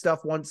of that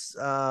stuff once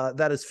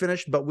that is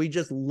finished, but we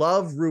just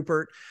love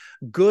Rupert.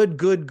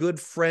 Good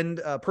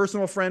friend,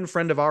 personal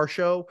friend of our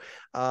show.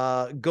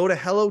 Go to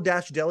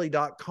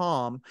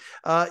hello-deli.com.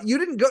 You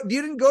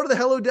didn't go to the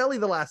Hello Deli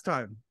the last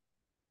time.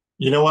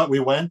 You know what? We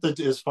went.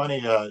 It's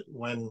funny.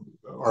 When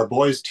our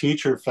boy's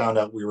teacher found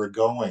out we were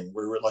going,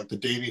 we were like the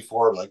day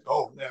before, like,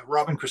 oh,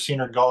 Rob and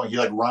Christine are going. He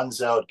like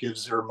runs out,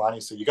 gives her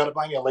money. So you got to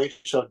buy me a Late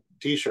Show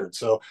t-shirt.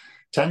 So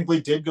technically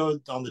did go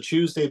on the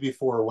Tuesday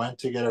before, went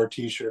to get our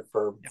t-shirt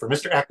for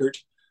Mr.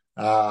 Eckert.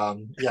 I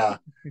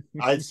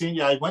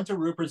went to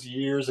Rupert's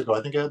years ago.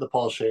 I think I had the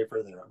Paul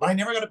Schaefer there, but I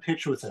never got a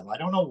picture with him. I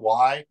don't know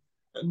why.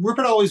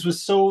 Rupert always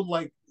was so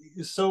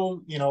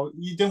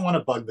you didn't want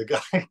to bug the guy,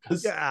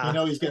 because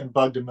he's getting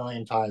bugged a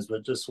million times,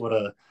 but just what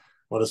a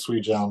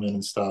sweet gentleman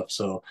and stuff.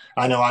 So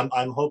I know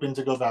I'm hoping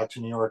to go back to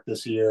New York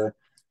this year,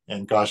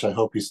 and gosh, I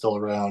hope he's still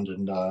around,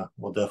 and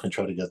we'll definitely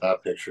try to get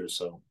that picture.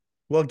 So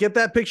Well, get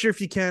that picture if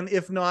you can.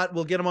 If not,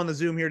 we'll get them on the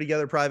Zoom here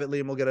together privately,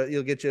 and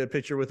you'll get you a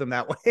picture with them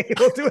that way.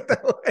 We'll do it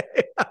that way.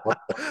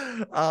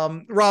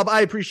 Rob,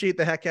 I appreciate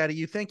the heck out of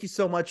you. Thank you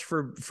so much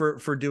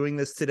for doing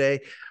this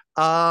today.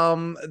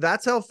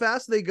 That's how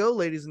fast they go,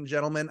 ladies and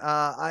gentlemen.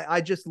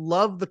 I just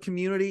love the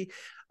community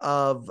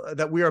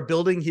that we are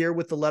building here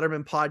with the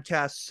Letterman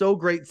podcast. So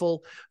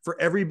grateful for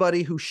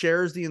everybody who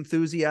shares the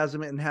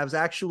enthusiasm and has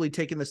actually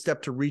taken the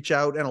step to reach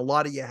out, and a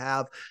lot of you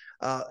have.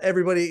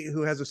 Everybody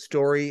who has a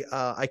story,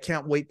 I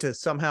can't wait to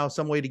some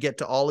way to get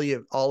to all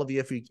of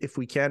you if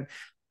we can.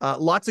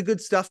 Lots of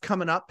good stuff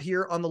coming up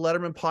here on the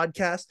Letterman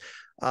podcast.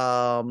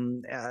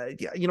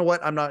 You know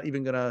what? I'm not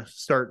even going to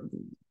start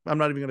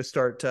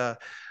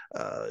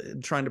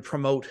trying to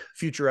promote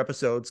future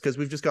episodes, because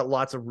we've just got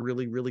lots of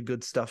really, really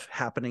good stuff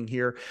happening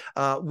here.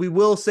 We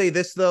will say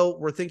this, though.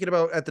 We're thinking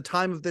about, at the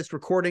time of this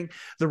recording,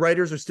 the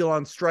writers are still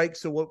on strike.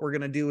 So what we're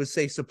going to do is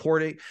say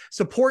support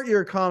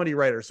your comedy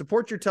writer,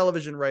 support your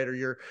television writer,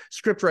 your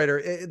script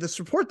writer,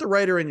 support the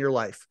writer in your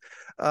life.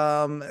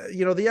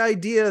 The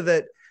idea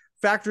that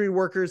factory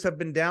workers have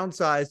been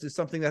downsized is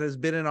something that has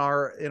been in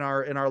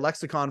our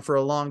lexicon for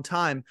a long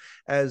time,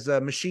 as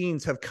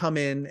machines have come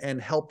in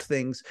and helped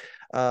things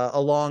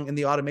along in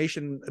the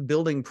automation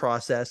building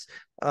process.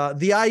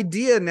 The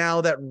idea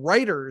now that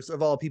writers,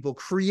 of all people,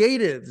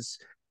 creatives,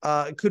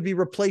 could be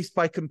replaced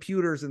by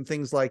computers and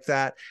things like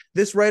that.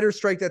 This writer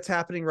strike that's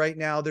happening right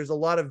now, there's a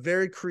lot of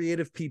very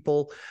creative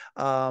people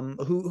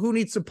who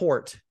need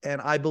support,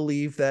 and I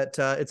believe that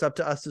it's up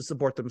to us to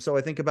support them. So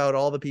I think about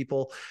all the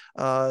people.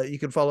 You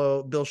can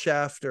follow Bill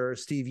Shaft or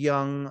Steve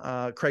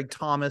Young, Craig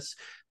Thomas,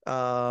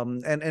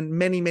 and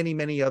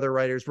many other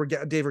writers.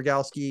 Dave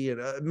Rogalski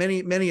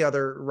and many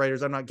other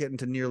writers. I'm not getting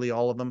to nearly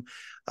all of them,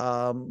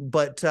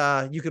 but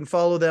you can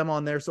follow them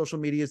on their social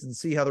medias and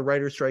see how the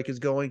writer strike is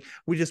going.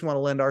 We just want to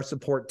lend our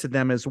support to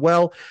them as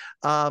well.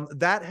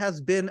 That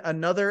has been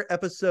another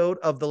episode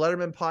of the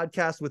Letterman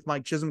podcast with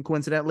Mike Chisholm.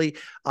 Coincidentally,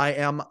 I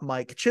am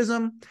Mike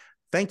Chisholm.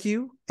 Thank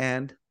you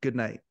and good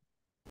night.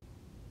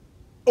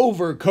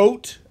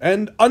 Overcoat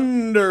and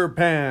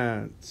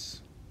underpants.